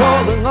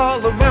falling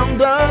all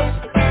around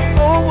us.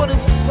 Oh, what a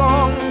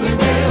song we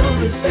will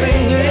be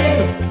singing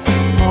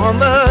on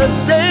the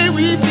day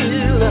we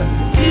feel the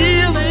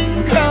healing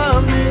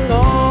coming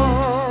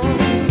on.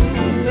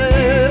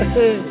 Yeah.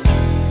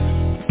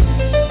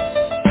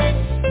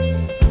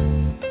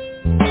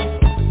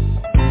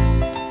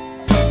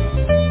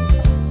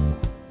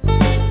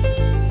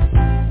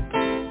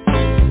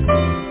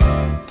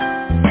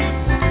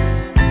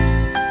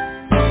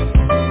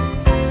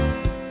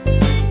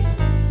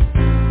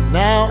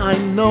 I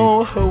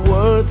know her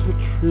words were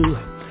true.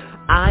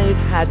 I've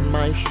had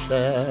my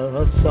share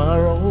of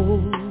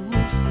sorrows,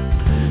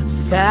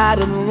 sad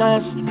and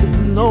lost with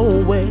no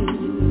way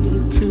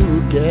to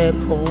get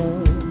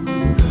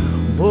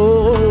home.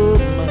 Oh,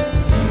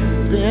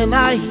 then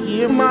I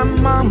hear my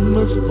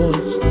mama's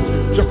voice,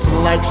 just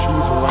like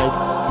she's right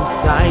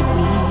beside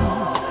me,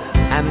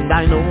 and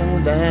I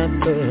know that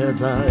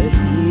there's a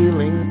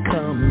healing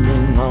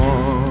coming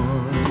on.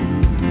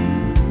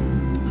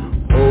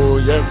 Oh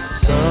yes,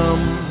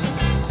 someday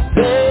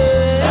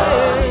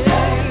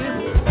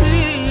we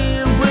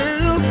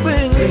will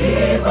sing.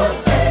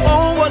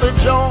 Oh, what a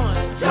joy,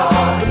 the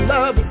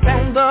love that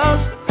found us.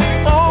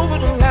 Oh,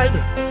 what a light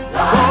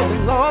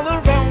falling all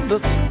around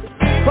us.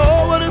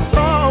 Oh, what a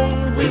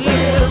song we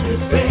will be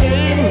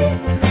singing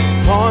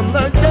on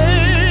the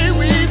day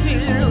we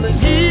feel the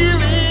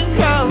healing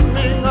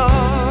coming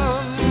on.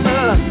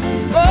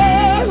 Oh,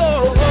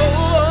 oh, oh,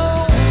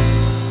 oh.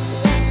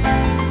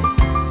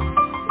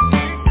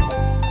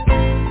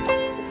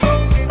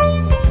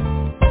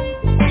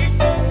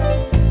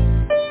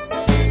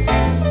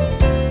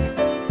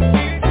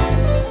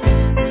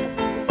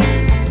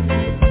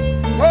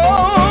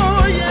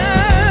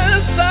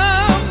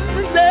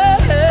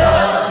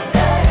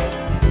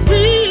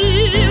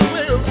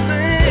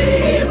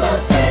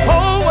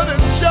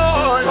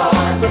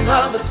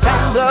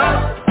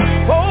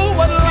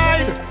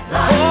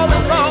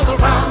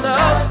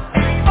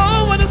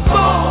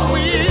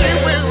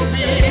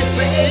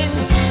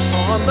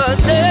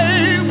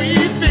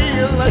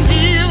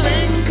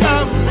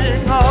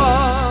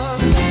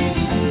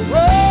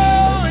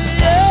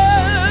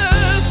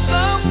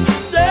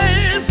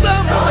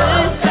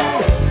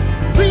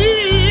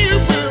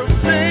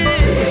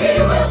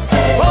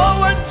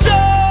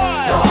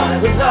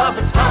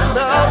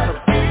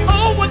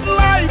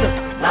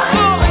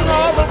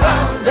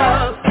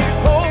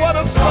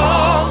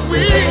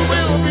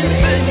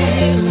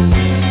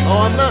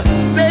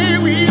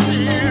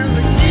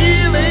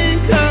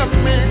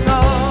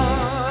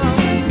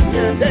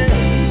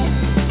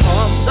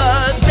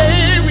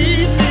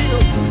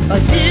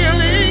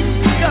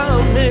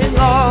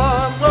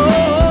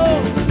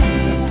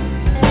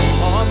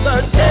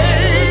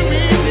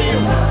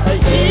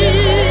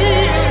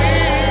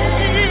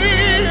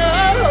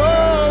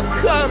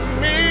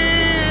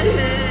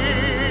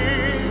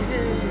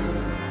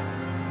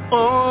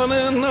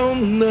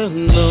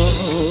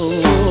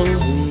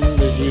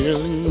 the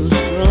healing's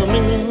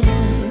coming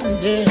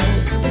on, yeah.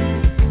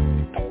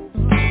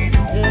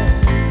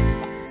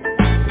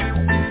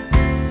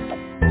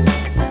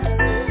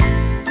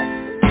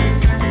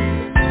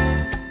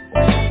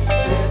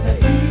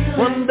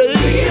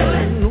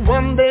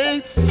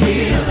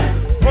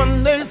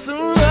 One day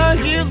soon a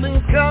healing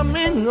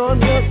coming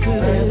on your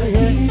healing.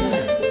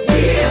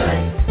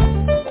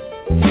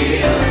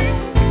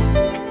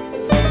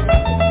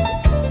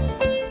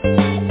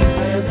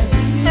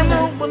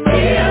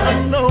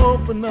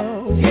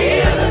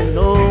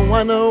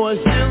 I know a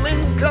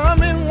healing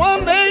coming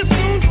one day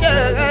soon,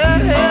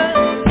 yeah.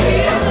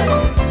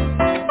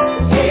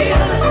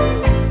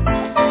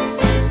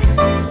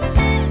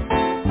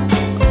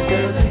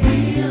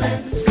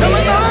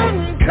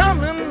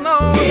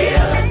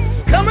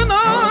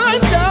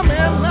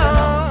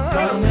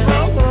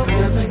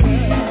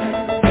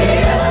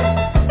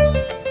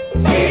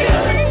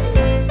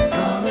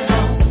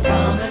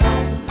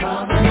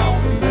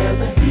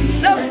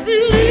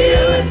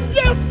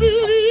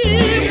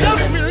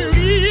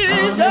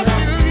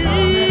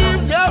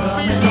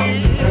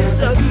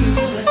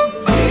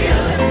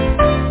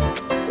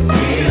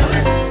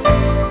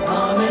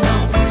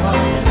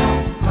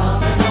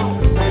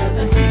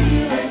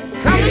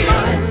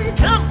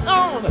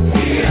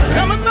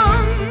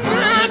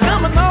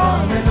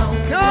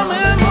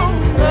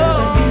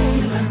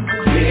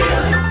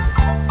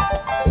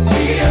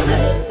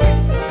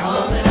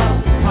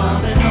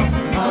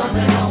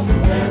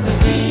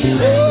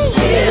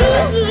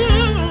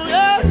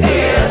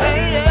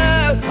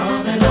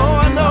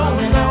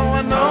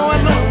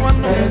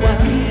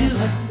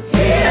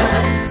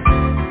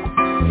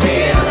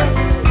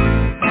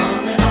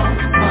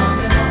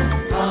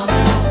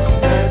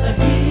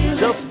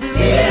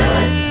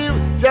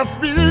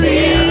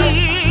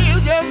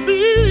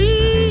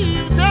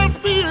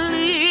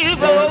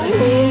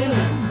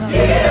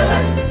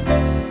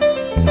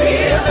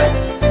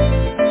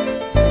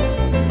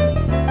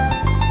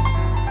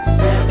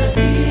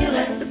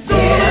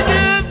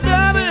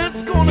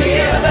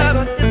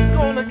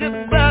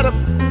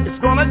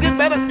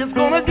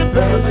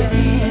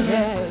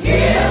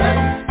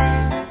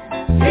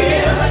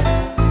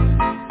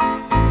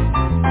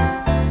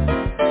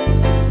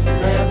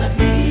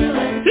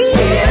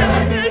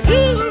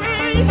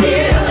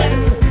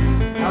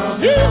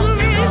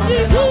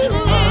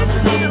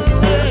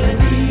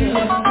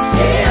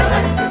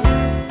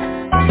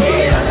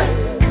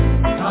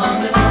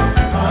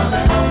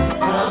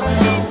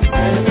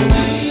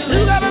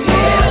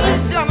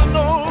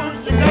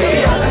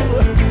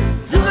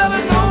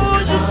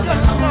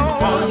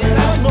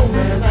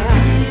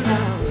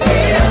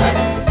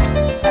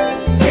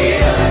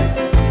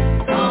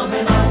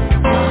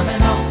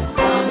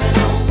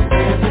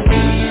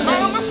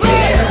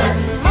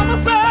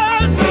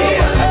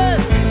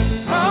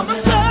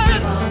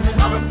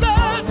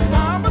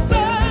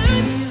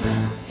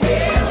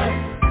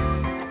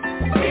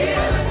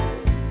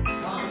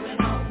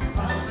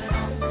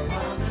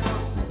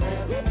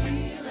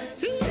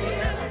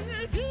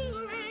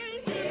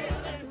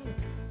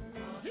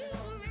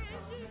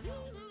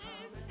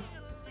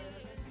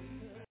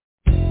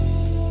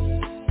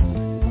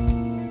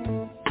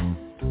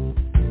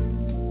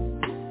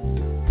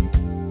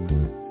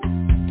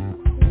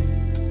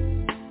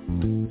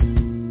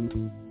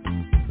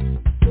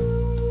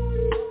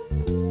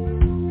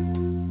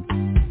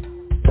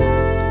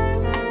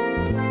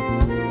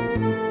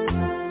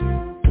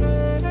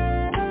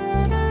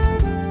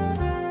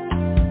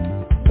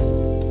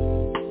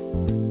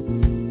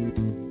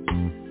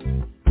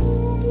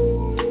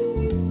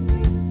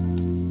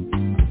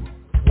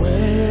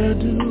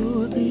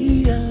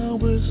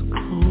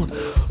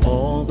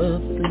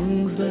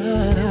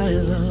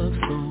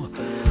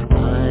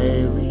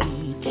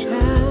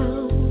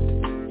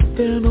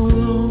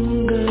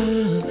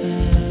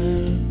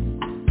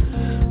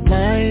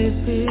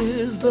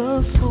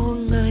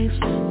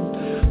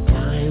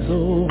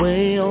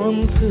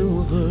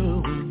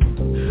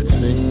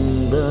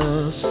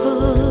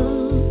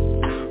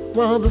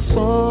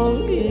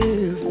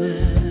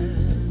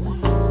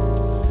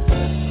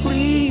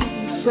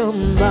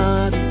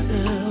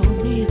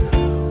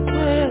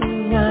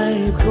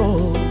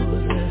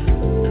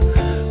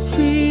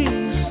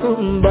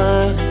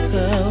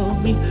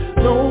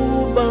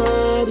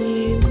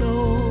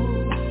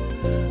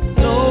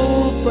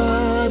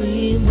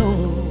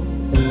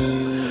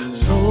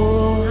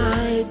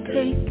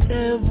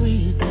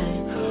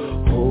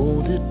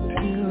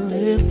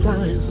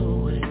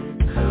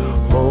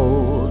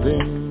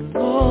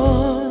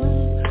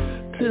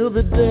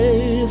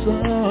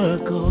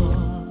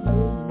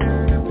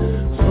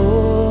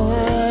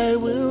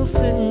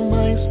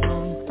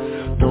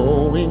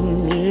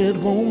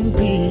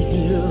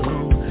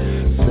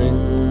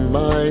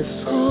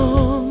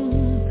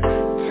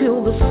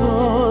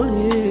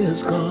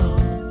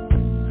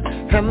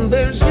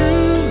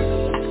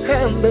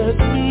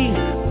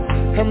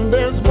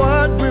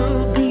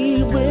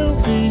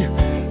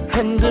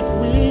 And if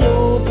we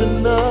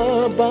open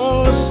up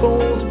our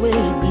soul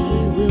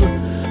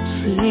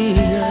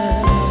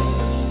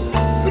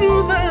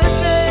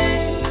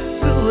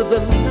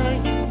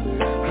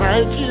I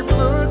keep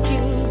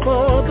looking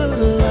for the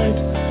light.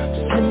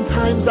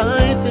 Sometimes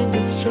I think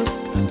it's just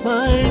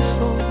my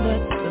soul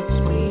that sets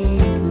me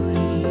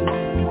free.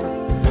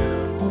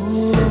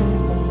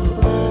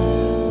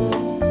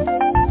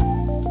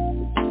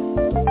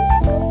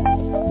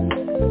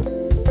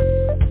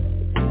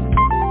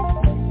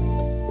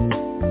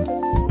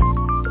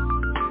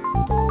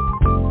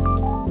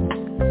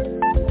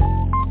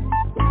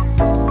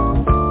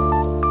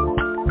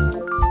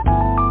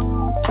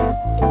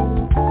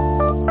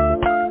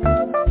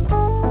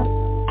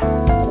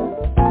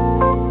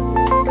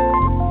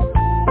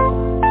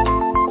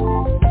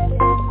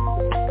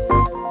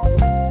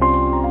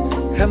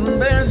 And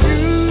there's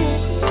you,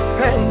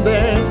 and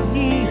there's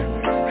me,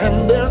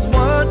 and there's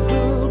what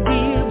will be.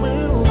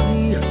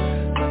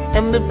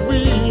 And if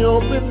we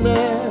open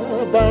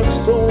up our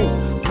soul,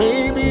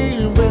 maybe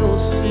we'll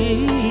see.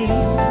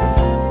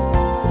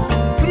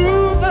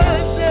 Through the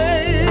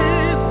day,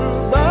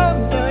 through the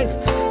night,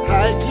 I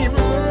keep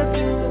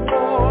looking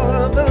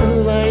for the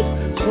light.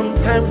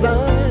 Sometimes I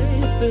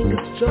think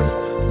it's just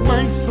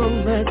my song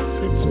that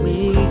sets me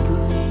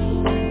free.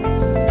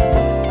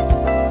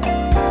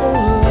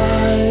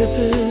 Life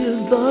is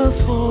the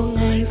song I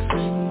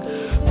sing,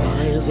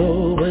 flies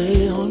away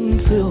on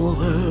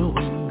silver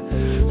wing.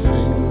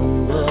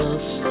 Sing the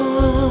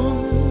song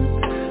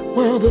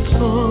while the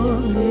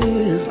song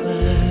is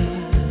there.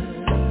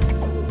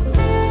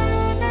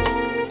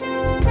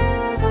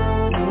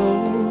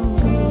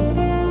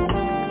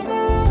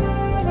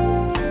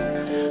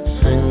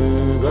 Sing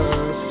the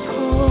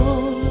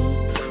song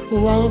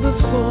while the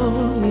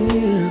song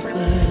is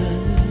there.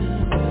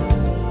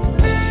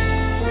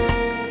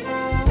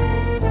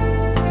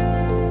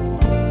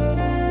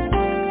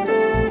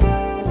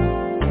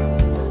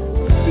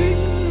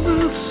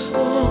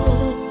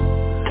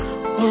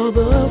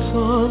 The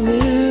song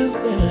is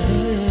there.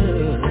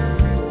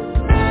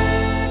 Life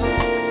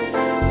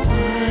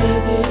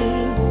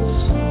is the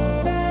song.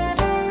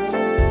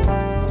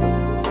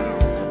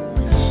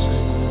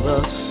 Sing the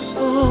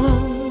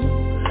song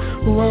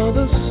while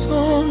the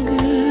song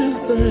is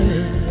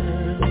there.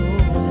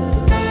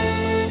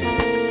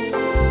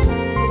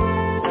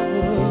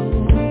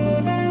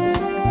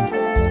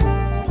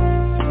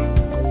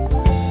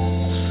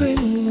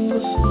 Sing the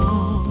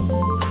song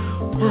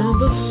while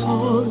the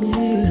song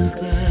is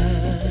there.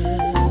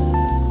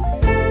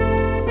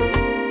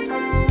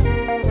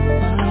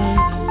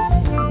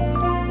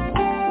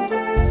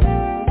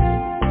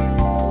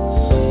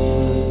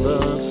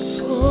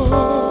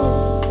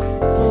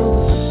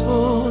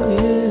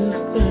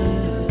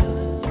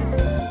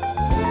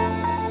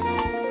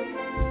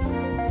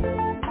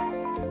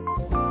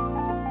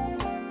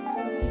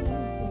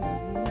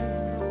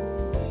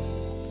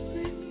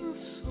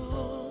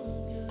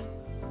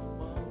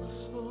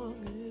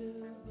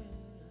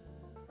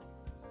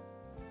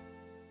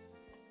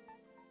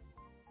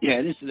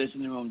 Yeah, this is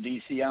Listening Room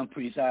DC. I'm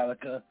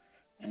Priestilika,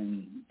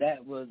 and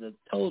that was a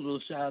total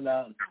shout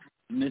out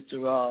to Mr.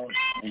 Ross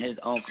and his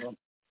uncle.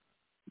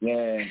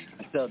 Yeah,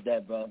 I felt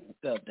that, bro. I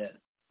felt that.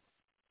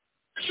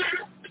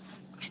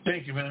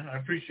 Thank you, man. I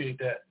appreciate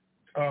that.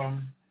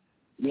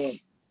 Yeah,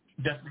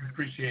 definitely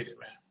appreciate it,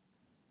 man.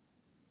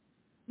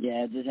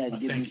 Yeah, I just had to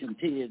give me some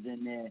tears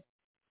in there.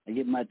 I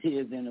get my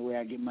tears in the way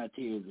I get my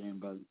tears in,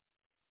 brother.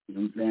 You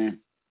know what I'm saying?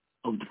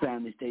 Hope the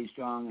family stays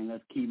strong and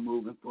let's keep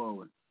moving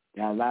forward.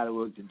 Got a lot of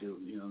work to do,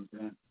 you know what I'm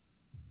saying?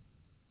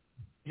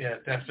 Yeah,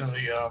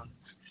 definitely.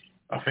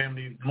 Our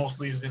family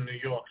mostly is in New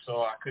York,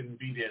 so I couldn't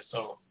be there.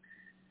 So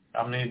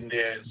I'm in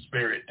there in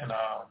spirit, and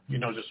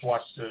just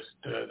watch the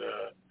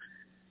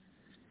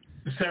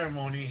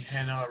ceremony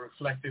and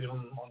reflected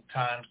on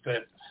times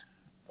that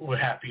were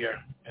happier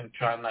and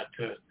try not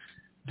to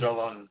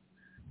dwell on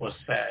what's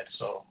sad.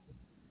 So,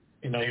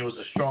 he was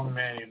a strong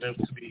man. He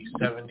lived to be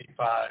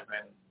 75,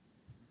 and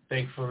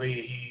thankfully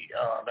he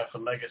left a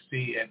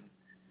legacy, and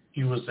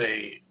he was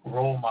a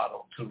role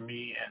model to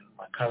me and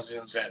my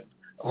cousins and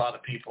a lot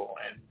of people.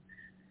 And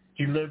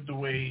he lived the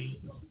way,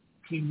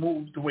 he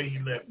moved the way he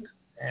lived,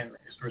 and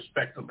is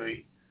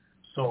respectably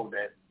so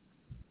that,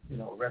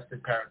 rest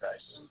in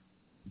paradise.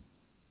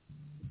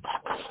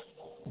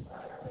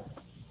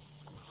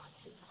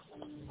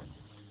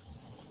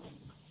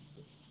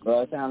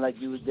 Well, it sounded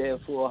like you was there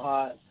full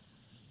heart.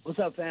 What's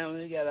up,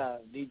 family? We got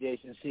DJ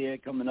Sincere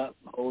coming up,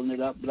 holding it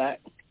up, Black.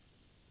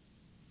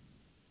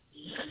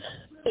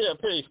 Yeah,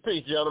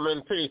 peace,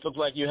 gentlemen. Peace. Looks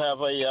like you have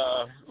a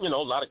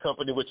lot of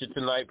company with you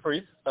tonight,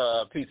 Priest.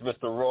 Peace,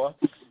 Mr. Roy. All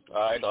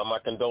right, my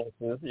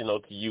condolences,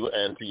 to you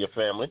and to your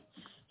family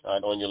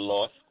on your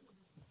loss.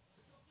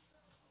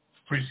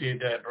 Appreciate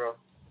that, bro.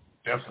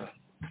 Definitely.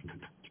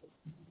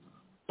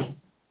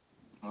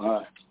 All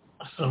right.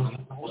 So,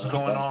 what's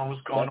going on?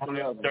 What's going on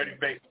in Dirty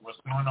Basement? What's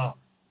going on?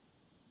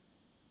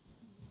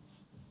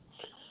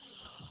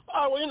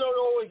 Well, we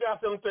always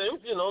got them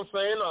things,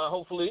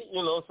 hopefully,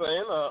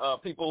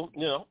 people,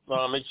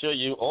 make sure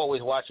you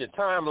always watch your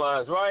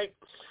timelines, right?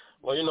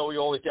 Well, we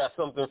always got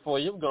something for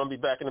you. We're going to be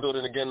back in the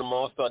building again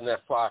tomorrow starting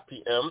at 5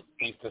 p.m.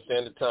 Eastern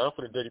Standard Time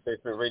for the Dirty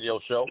Basement Radio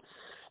Show.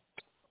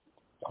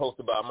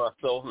 hosted by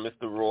myself,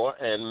 Mr. Raw,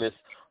 and Miss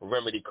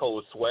Remedy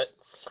Cold Sweat.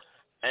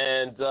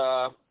 And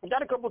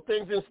got a couple of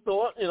things in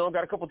store,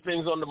 got a couple of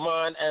things on the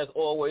mind, as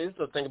always,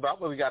 to think about.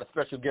 But we got a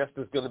special guest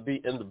that's going to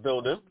be in the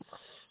building.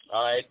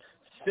 All right,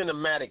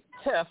 Cinematic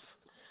Tef,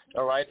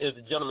 all right, is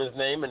the gentleman's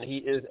name, and he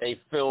is a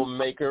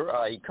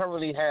filmmaker. He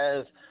currently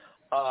has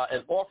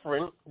an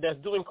offering that's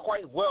doing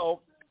quite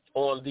well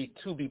on the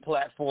Tubi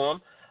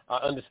platform. I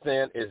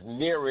understand is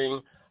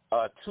nearing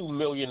 2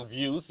 million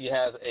views. He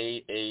has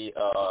a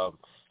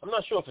I'm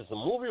not sure if it's a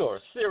movie or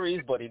a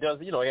series, but he does,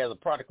 he has a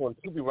project on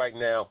Tubi right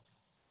now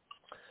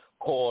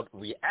called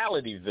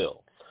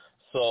Realityville.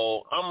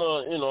 So I'm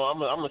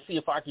gonna see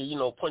if I can,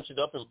 punch it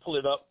up and pull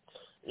it up,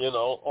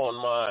 on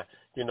my,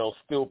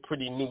 still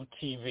pretty new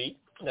TV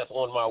that's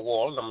on my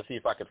wall, and I'm gonna see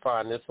if I can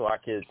find this so I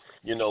could,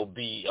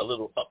 be a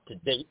little up to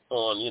date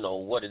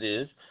on, what it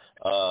is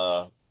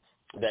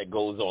that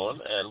goes on.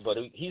 But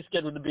he's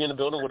scheduled to be in the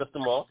building with us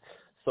tomorrow.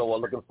 So we're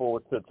looking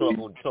forward to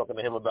talking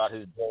to him about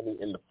his journey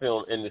in the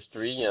film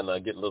industry and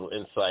get a little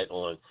insight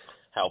on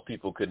how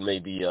people could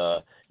maybe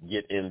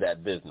get in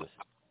that business.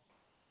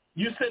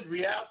 You said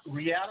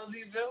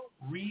Realityville?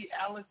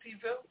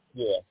 Realityville?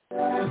 Yeah.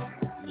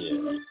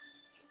 You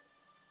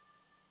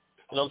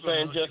know what I'm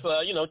saying? Just,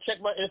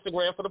 check my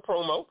Instagram for the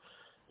promo.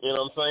 You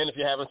know what I'm saying, if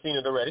you haven't seen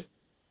it already.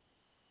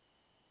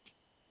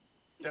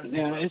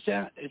 Now, it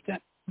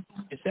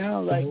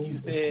sounds like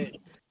you said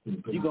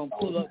you're going to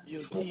pull up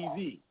your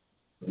TV,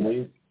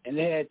 and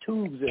they had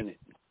tubes in it.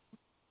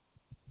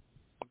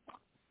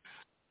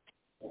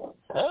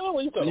 Oh, what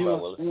are you talking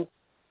about, Willis?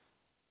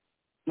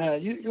 Now,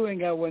 you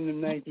ain't got one of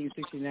them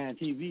 1969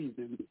 TVs,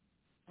 do you?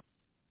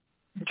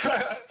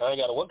 I ain't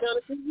got a what kind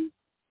of TV?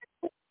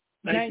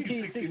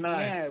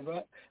 1969,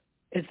 bro.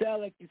 It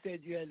sounded like you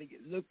said you had to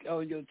look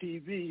on your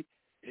TV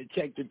and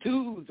check the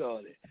tubes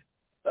on it.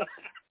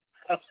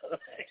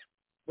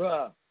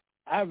 Bro,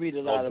 I read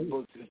a lot of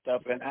books and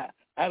stuff, and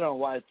I don't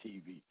watch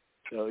TV.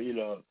 So, if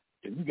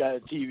you got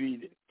a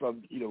TV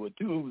from, with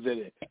tubes in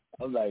it,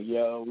 I'm like,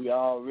 yo, we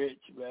all rich,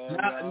 man.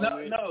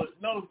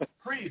 No,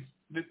 Priest.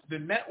 The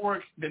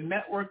network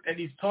that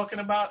he's talking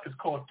about is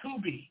called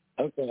Tubi.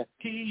 Okay.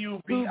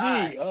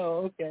 Tubi.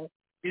 Oh, okay.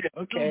 Yeah,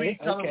 okay.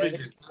 Tubi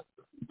television.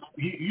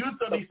 You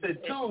thought he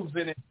said tubes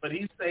in it, but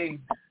he's saying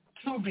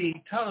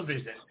Tubi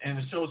television, and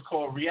the show's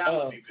called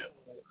Realityville.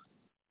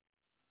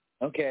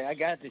 Okay, I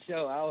got the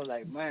show. I was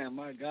like, man,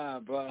 my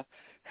God, bro,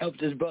 help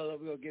this brother.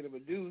 We're gonna get him a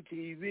new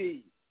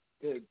TV.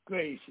 Good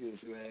gracious,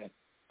 man.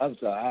 I'm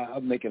sorry.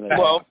 I'm making a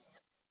well.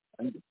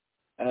 Okay.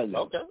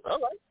 All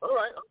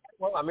right.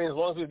 Well, I mean, as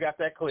long as we got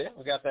that clear.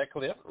 All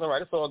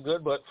right, it's all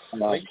good. But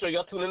make sure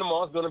y'all tune in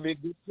tomorrow. It's going to be a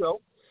good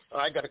show. All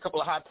right, got a couple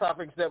of hot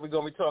topics that we're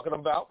going to be talking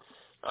about.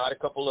 All right, a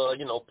couple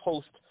of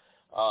post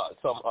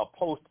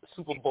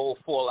Super Bowl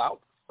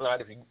fallout. All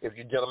right, if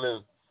you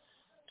gentlemen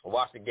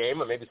watch the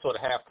game or maybe sort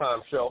of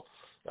halftime show,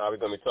 we're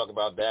going to be talking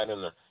about that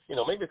and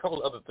maybe a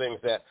couple of other things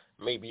that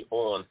may be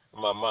on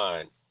my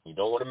mind. You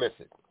don't want to miss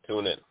it.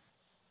 Tune in.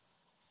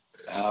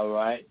 All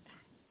right.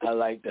 I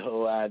like the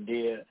whole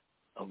idea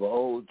of an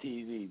old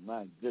TV.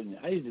 My goodness.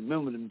 I used to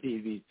remember them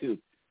TVs, too.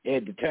 They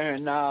had the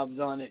turn knobs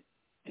on it,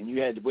 and you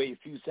had to wait a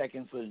few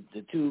seconds for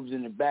the tubes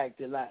in the back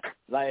to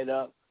light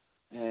up,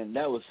 and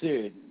that was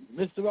serious.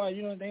 Mr. Roy,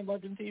 you know anything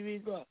about them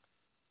TVs, bro?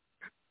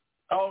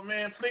 Oh,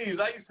 man, please.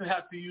 I used to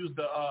have to use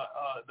the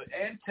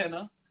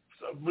antenna,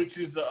 which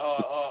is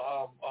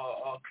a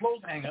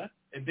clothes hanger,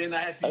 and then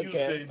I had to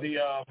use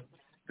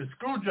the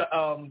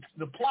screwdriver,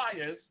 the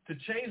pliers to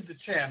change the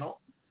channel.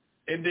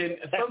 And then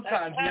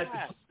sometimes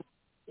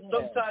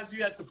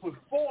you have to put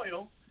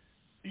foil.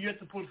 You have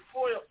to put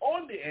foil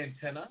on the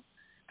antenna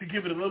to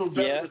give it a little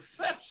better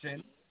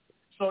reception.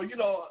 So and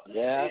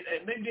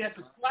then you have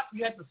to slap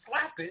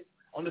it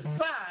on the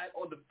side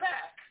or the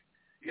back.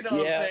 You know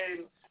what I'm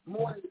saying?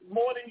 More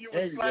than you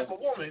would slap a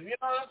woman. You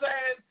know what I'm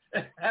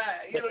saying?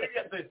 you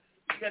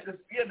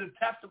have to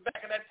tap the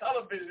back of that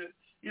television.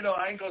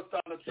 I ain't gonna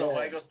start no trouble.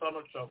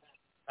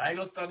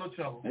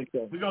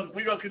 Okay. We're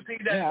gonna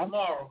continue that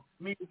tomorrow.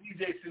 Me and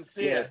DJ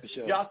Sincere. For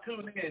sure. Y'all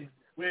tune in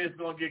where it's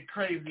gonna get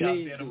crazy out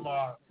there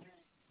tomorrow.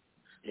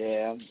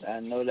 Yeah, I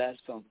know that's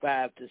from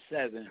 5 to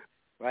 7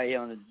 right here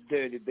on the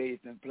Dirty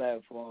Basement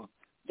platform.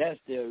 That's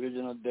the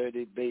original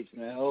Dirty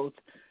Basement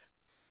host.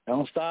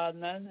 Don't start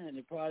nothing, and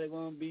it probably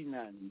won't be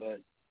nothing,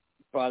 but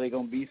probably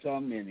gonna be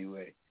something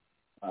anyway.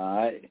 All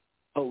right.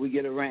 Hope we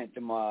get a rant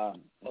tomorrow.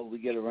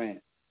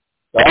 Listen.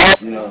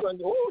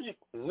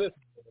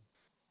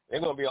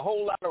 There's going to be a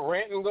whole lot of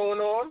ranting going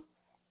on.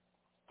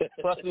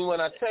 Trust me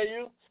when I tell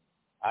you,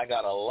 I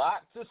got a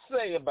lot to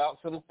say about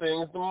some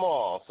things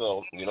tomorrow,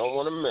 so you don't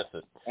want to miss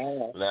it.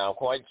 Now, I'm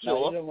quite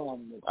sure. All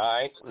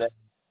right.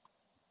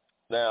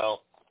 Now,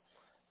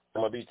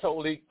 I'm going to be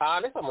totally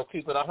honest. I'm going to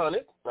keep it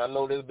 100. I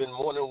know there's been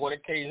more than one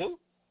occasion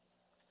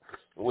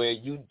where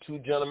you two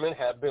gentlemen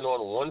have been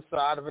on one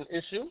side of an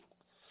issue,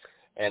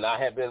 and I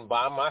have been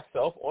by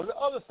myself on the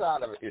other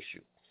side of an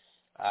issue.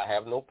 I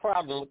have no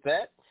problem with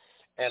that.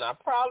 And I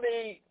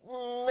probably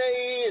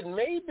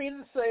may be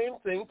the same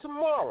thing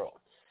tomorrow.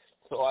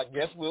 So I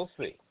guess we'll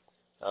see.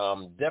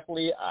 I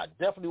definitely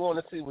want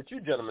to see what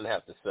you gentlemen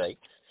have to say,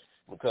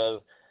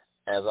 because,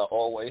 as I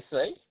always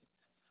say,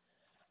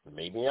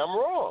 maybe I'm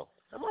wrong.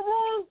 Am I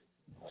wrong?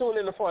 Tune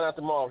in to find out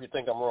tomorrow if you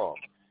think I'm wrong.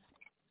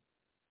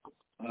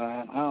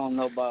 I don't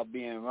know about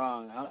being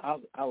wrong.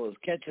 I was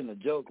catching a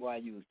joke while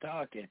you was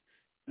talking,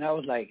 and I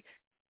was like,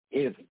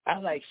 if I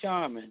like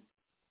Charmin,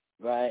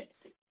 right,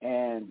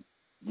 and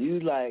you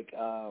like,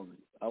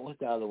 what's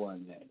the other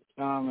one then?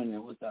 Charmin,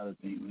 and what's the other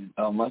thing, man?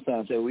 Oh, my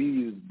son said, we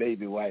use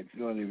baby wipes.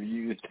 You don't even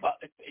use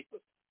toilet paper.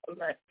 I was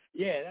like,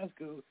 yeah, that's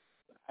cool.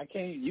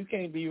 You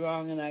can't be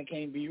wrong and I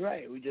can't be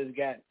right. We just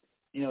got,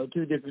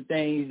 two different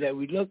things that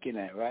we're looking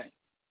at, right?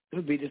 It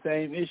would be the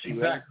same issue,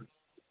 exactly. Right?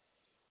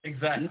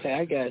 Exactly. Okay,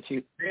 I got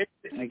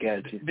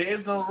you.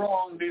 There's no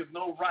wrong, there's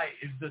no right.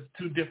 It's just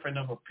two different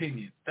of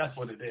opinions. That's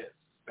what it is.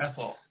 That's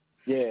all.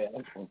 Yeah,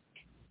 that's all.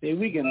 See,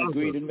 we can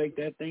agree to make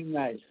that thing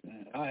nice,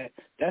 man. All right.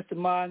 That's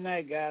tomorrow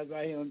night, guys,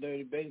 right here on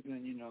Dirty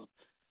Basement.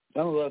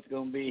 Some of us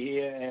going to be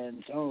here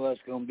and some of us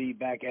going to be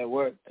back at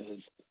work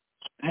because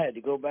I had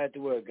to go back to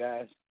work,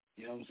 guys.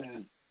 You know what I'm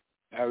saying?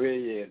 I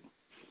really did.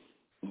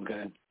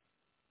 Okay.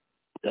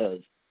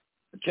 Because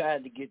I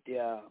tried to get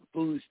the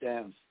food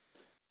stamps.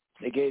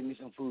 They gave me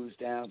some food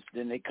stamps.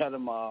 Then they cut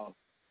them off.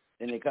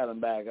 Then they cut them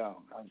back on.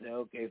 I said,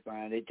 okay,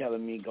 fine. They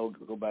telling me go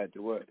back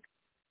to work.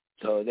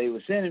 So they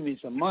were sending me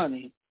some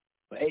money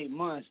for 8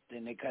 months.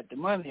 Then they cut the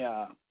money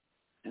off.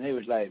 And they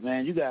was like,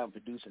 man, you got to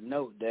produce a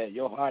note that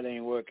your heart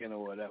ain't working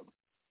or whatever.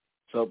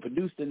 So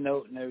produced the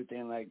note and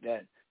everything like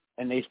that.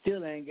 And they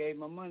still ain't gave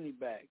my money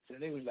back. So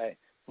they was like,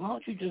 why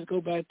don't you just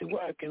go back to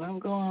work? And I'm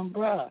going,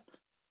 bruh,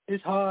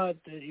 it's hard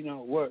to,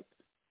 work.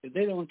 If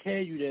they don't tell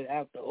you that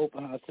after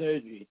open heart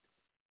surgery,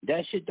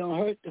 that shit don't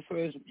hurt the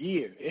first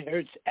year. It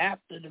hurts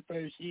after the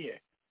first year.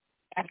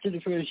 After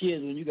the first year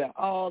is when you got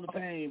all the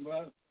pain,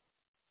 bro.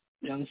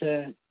 You know what I'm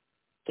saying?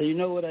 So you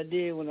know what I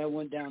did when I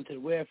went down to the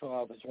welfare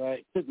office,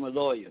 right? Took my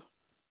lawyer.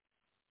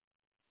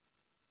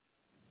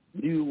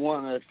 You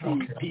want to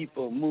see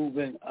people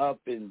moving up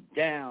and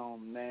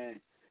down, man.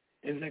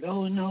 It was like,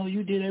 oh, no,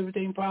 you did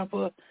everything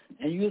proper,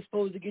 and you were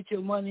supposed to get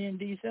your money in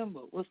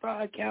December. Well,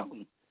 start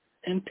accounting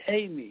and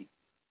pay me,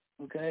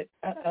 okay?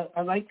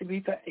 I like to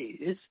be paid.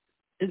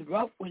 It's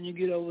rough when you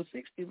get over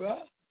 60, bro.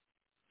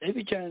 They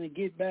be trying to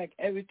get back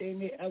everything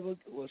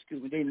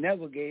they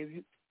never gave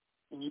you.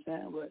 You know what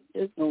I'm saying? But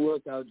it's going to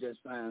work out just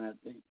fine, I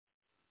think.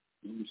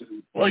 You know what I'm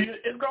saying? Well,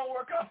 it's going to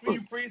work out for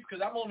you, Priest,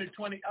 because I'm only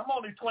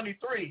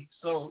 23,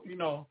 so,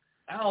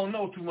 I don't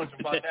know too much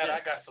about that.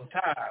 I got some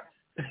time.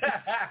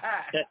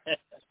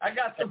 I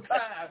got some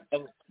time.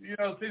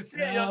 Since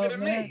you're younger than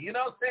me, you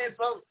know what I'm saying?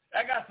 So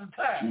I got some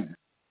time.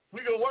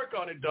 We're going to work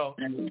on it, though.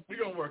 We're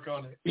going to work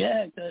on it.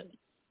 Yeah, because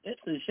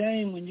it's a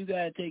shame when you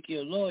got to take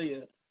your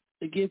lawyer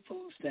to get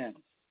food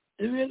stamps.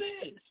 It really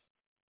is.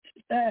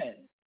 It's sad.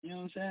 You know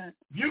what I'm saying?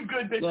 You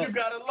good that you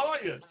got a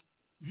lawyer.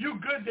 You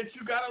good that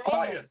you got a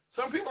lawyer.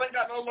 Some people ain't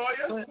got no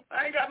lawyer.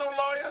 I ain't got no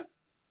lawyer.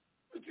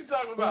 What you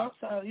talking about?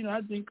 Well,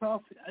 I drink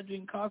coffee. I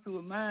drink coffee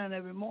with mine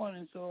every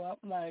morning, so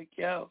I'm like,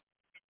 yo.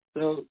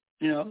 So,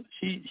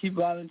 she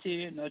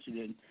volunteered. No, she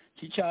didn't.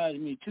 She charged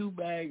me 2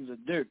 bags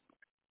of dirt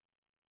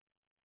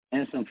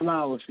and some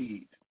flower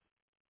seeds.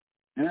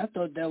 And I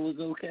thought that was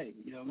okay,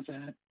 you know what I'm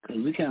saying?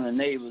 Because we kind of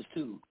neighbors,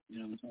 too, you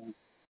know what I'm saying?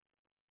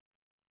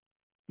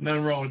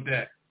 Nothing wrong with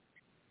that.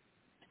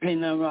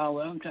 Ain't nothing wrong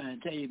with it. I'm trying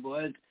to tell you,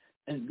 boy,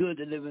 it's good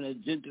to live in a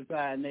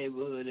gentrified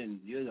neighborhood and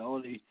you're the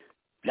only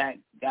black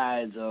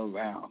guys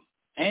around.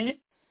 Ain't it?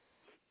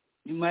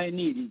 You might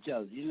need each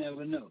other. You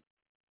never know.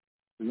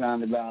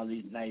 Surrounded by all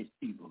these nice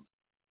people.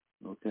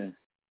 Okay.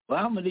 Well,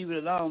 I'm going to leave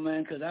it alone,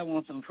 man, because I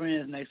want some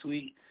friends next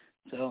week.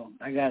 So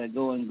I got to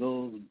go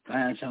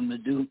find something to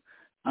do.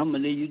 I'm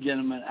going to leave you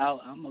gentlemen out.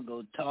 I'm going to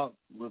go talk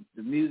with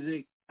the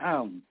music.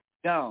 I'm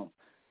gone.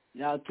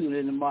 Y'all tune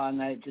in tomorrow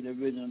night to the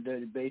original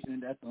Dirty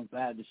Basement. That's on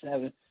 5 to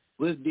 7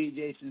 with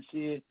DJ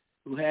Sincere,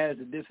 who has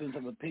a difference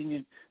of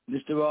opinion.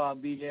 Mr. Raw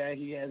BJ,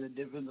 he has a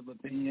difference of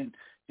opinion.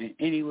 And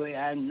anyway,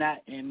 I'm not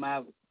in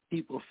my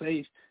people's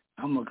face.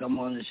 I'm going to come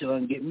on the show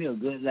and get me a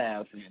good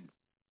laugh in.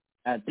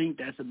 I think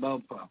that's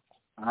about proper.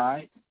 All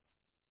right?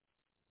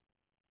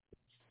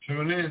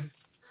 Tune in.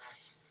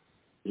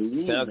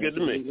 Sounds good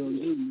to me.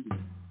 When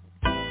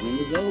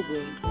it's over,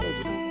 it's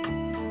over.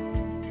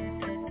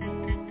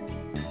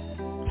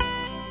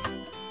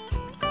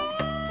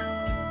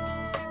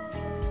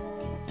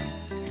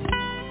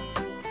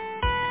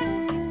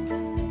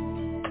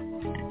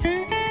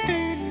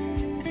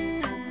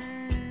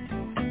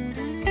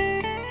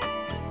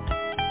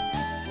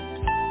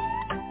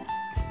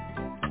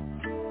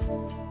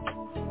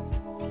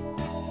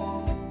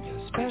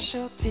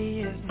 Specialty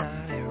is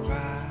not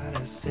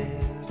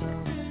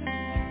eroticism.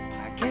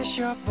 I guess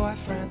your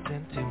boyfriend's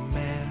into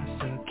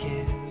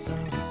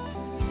masochism.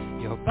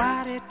 Your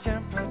body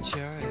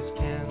temperature is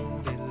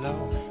 10 below.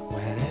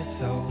 When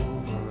it's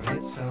over,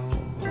 it's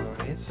over,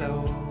 it's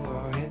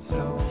over, it's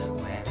over.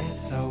 When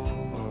it's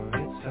over,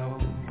 it's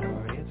over,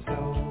 it's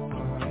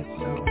over,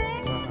 it's over.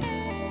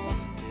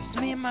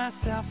 This me,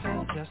 myself,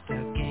 is just a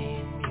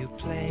game you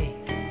play.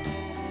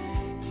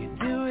 You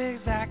do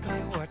exactly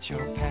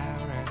your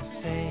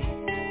parents say.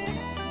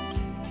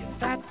 If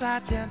that's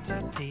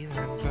identity,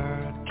 then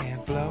bird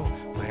can't blow.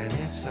 When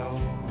it's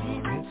over,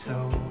 it's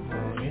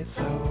over, it's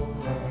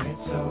over,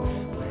 it's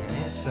over. When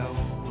it's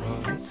over,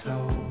 it's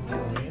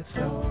over, it's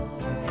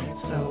over,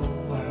 it's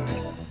over.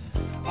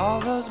 All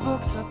those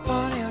books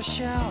upon your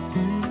shelf,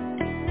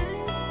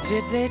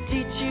 did they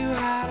teach you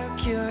how to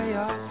cure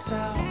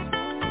yourself?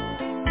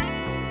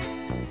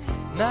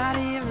 Not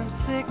even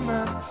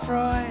Sigmund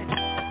Freud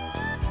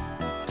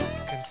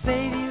can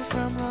save you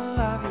from the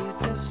love you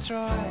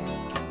destroyed.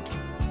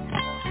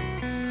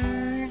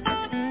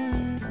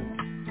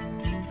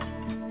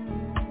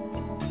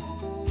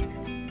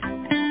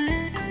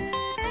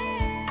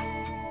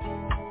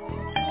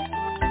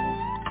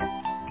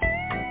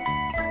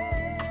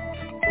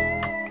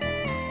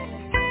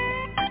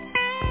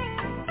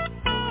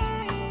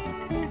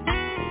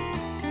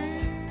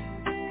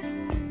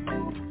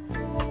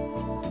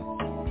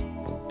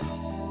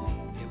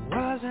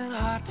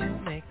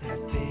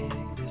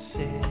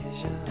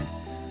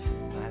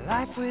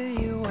 With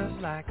you was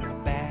like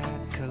a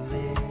bad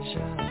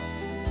collision,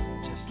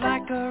 just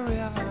like a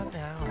river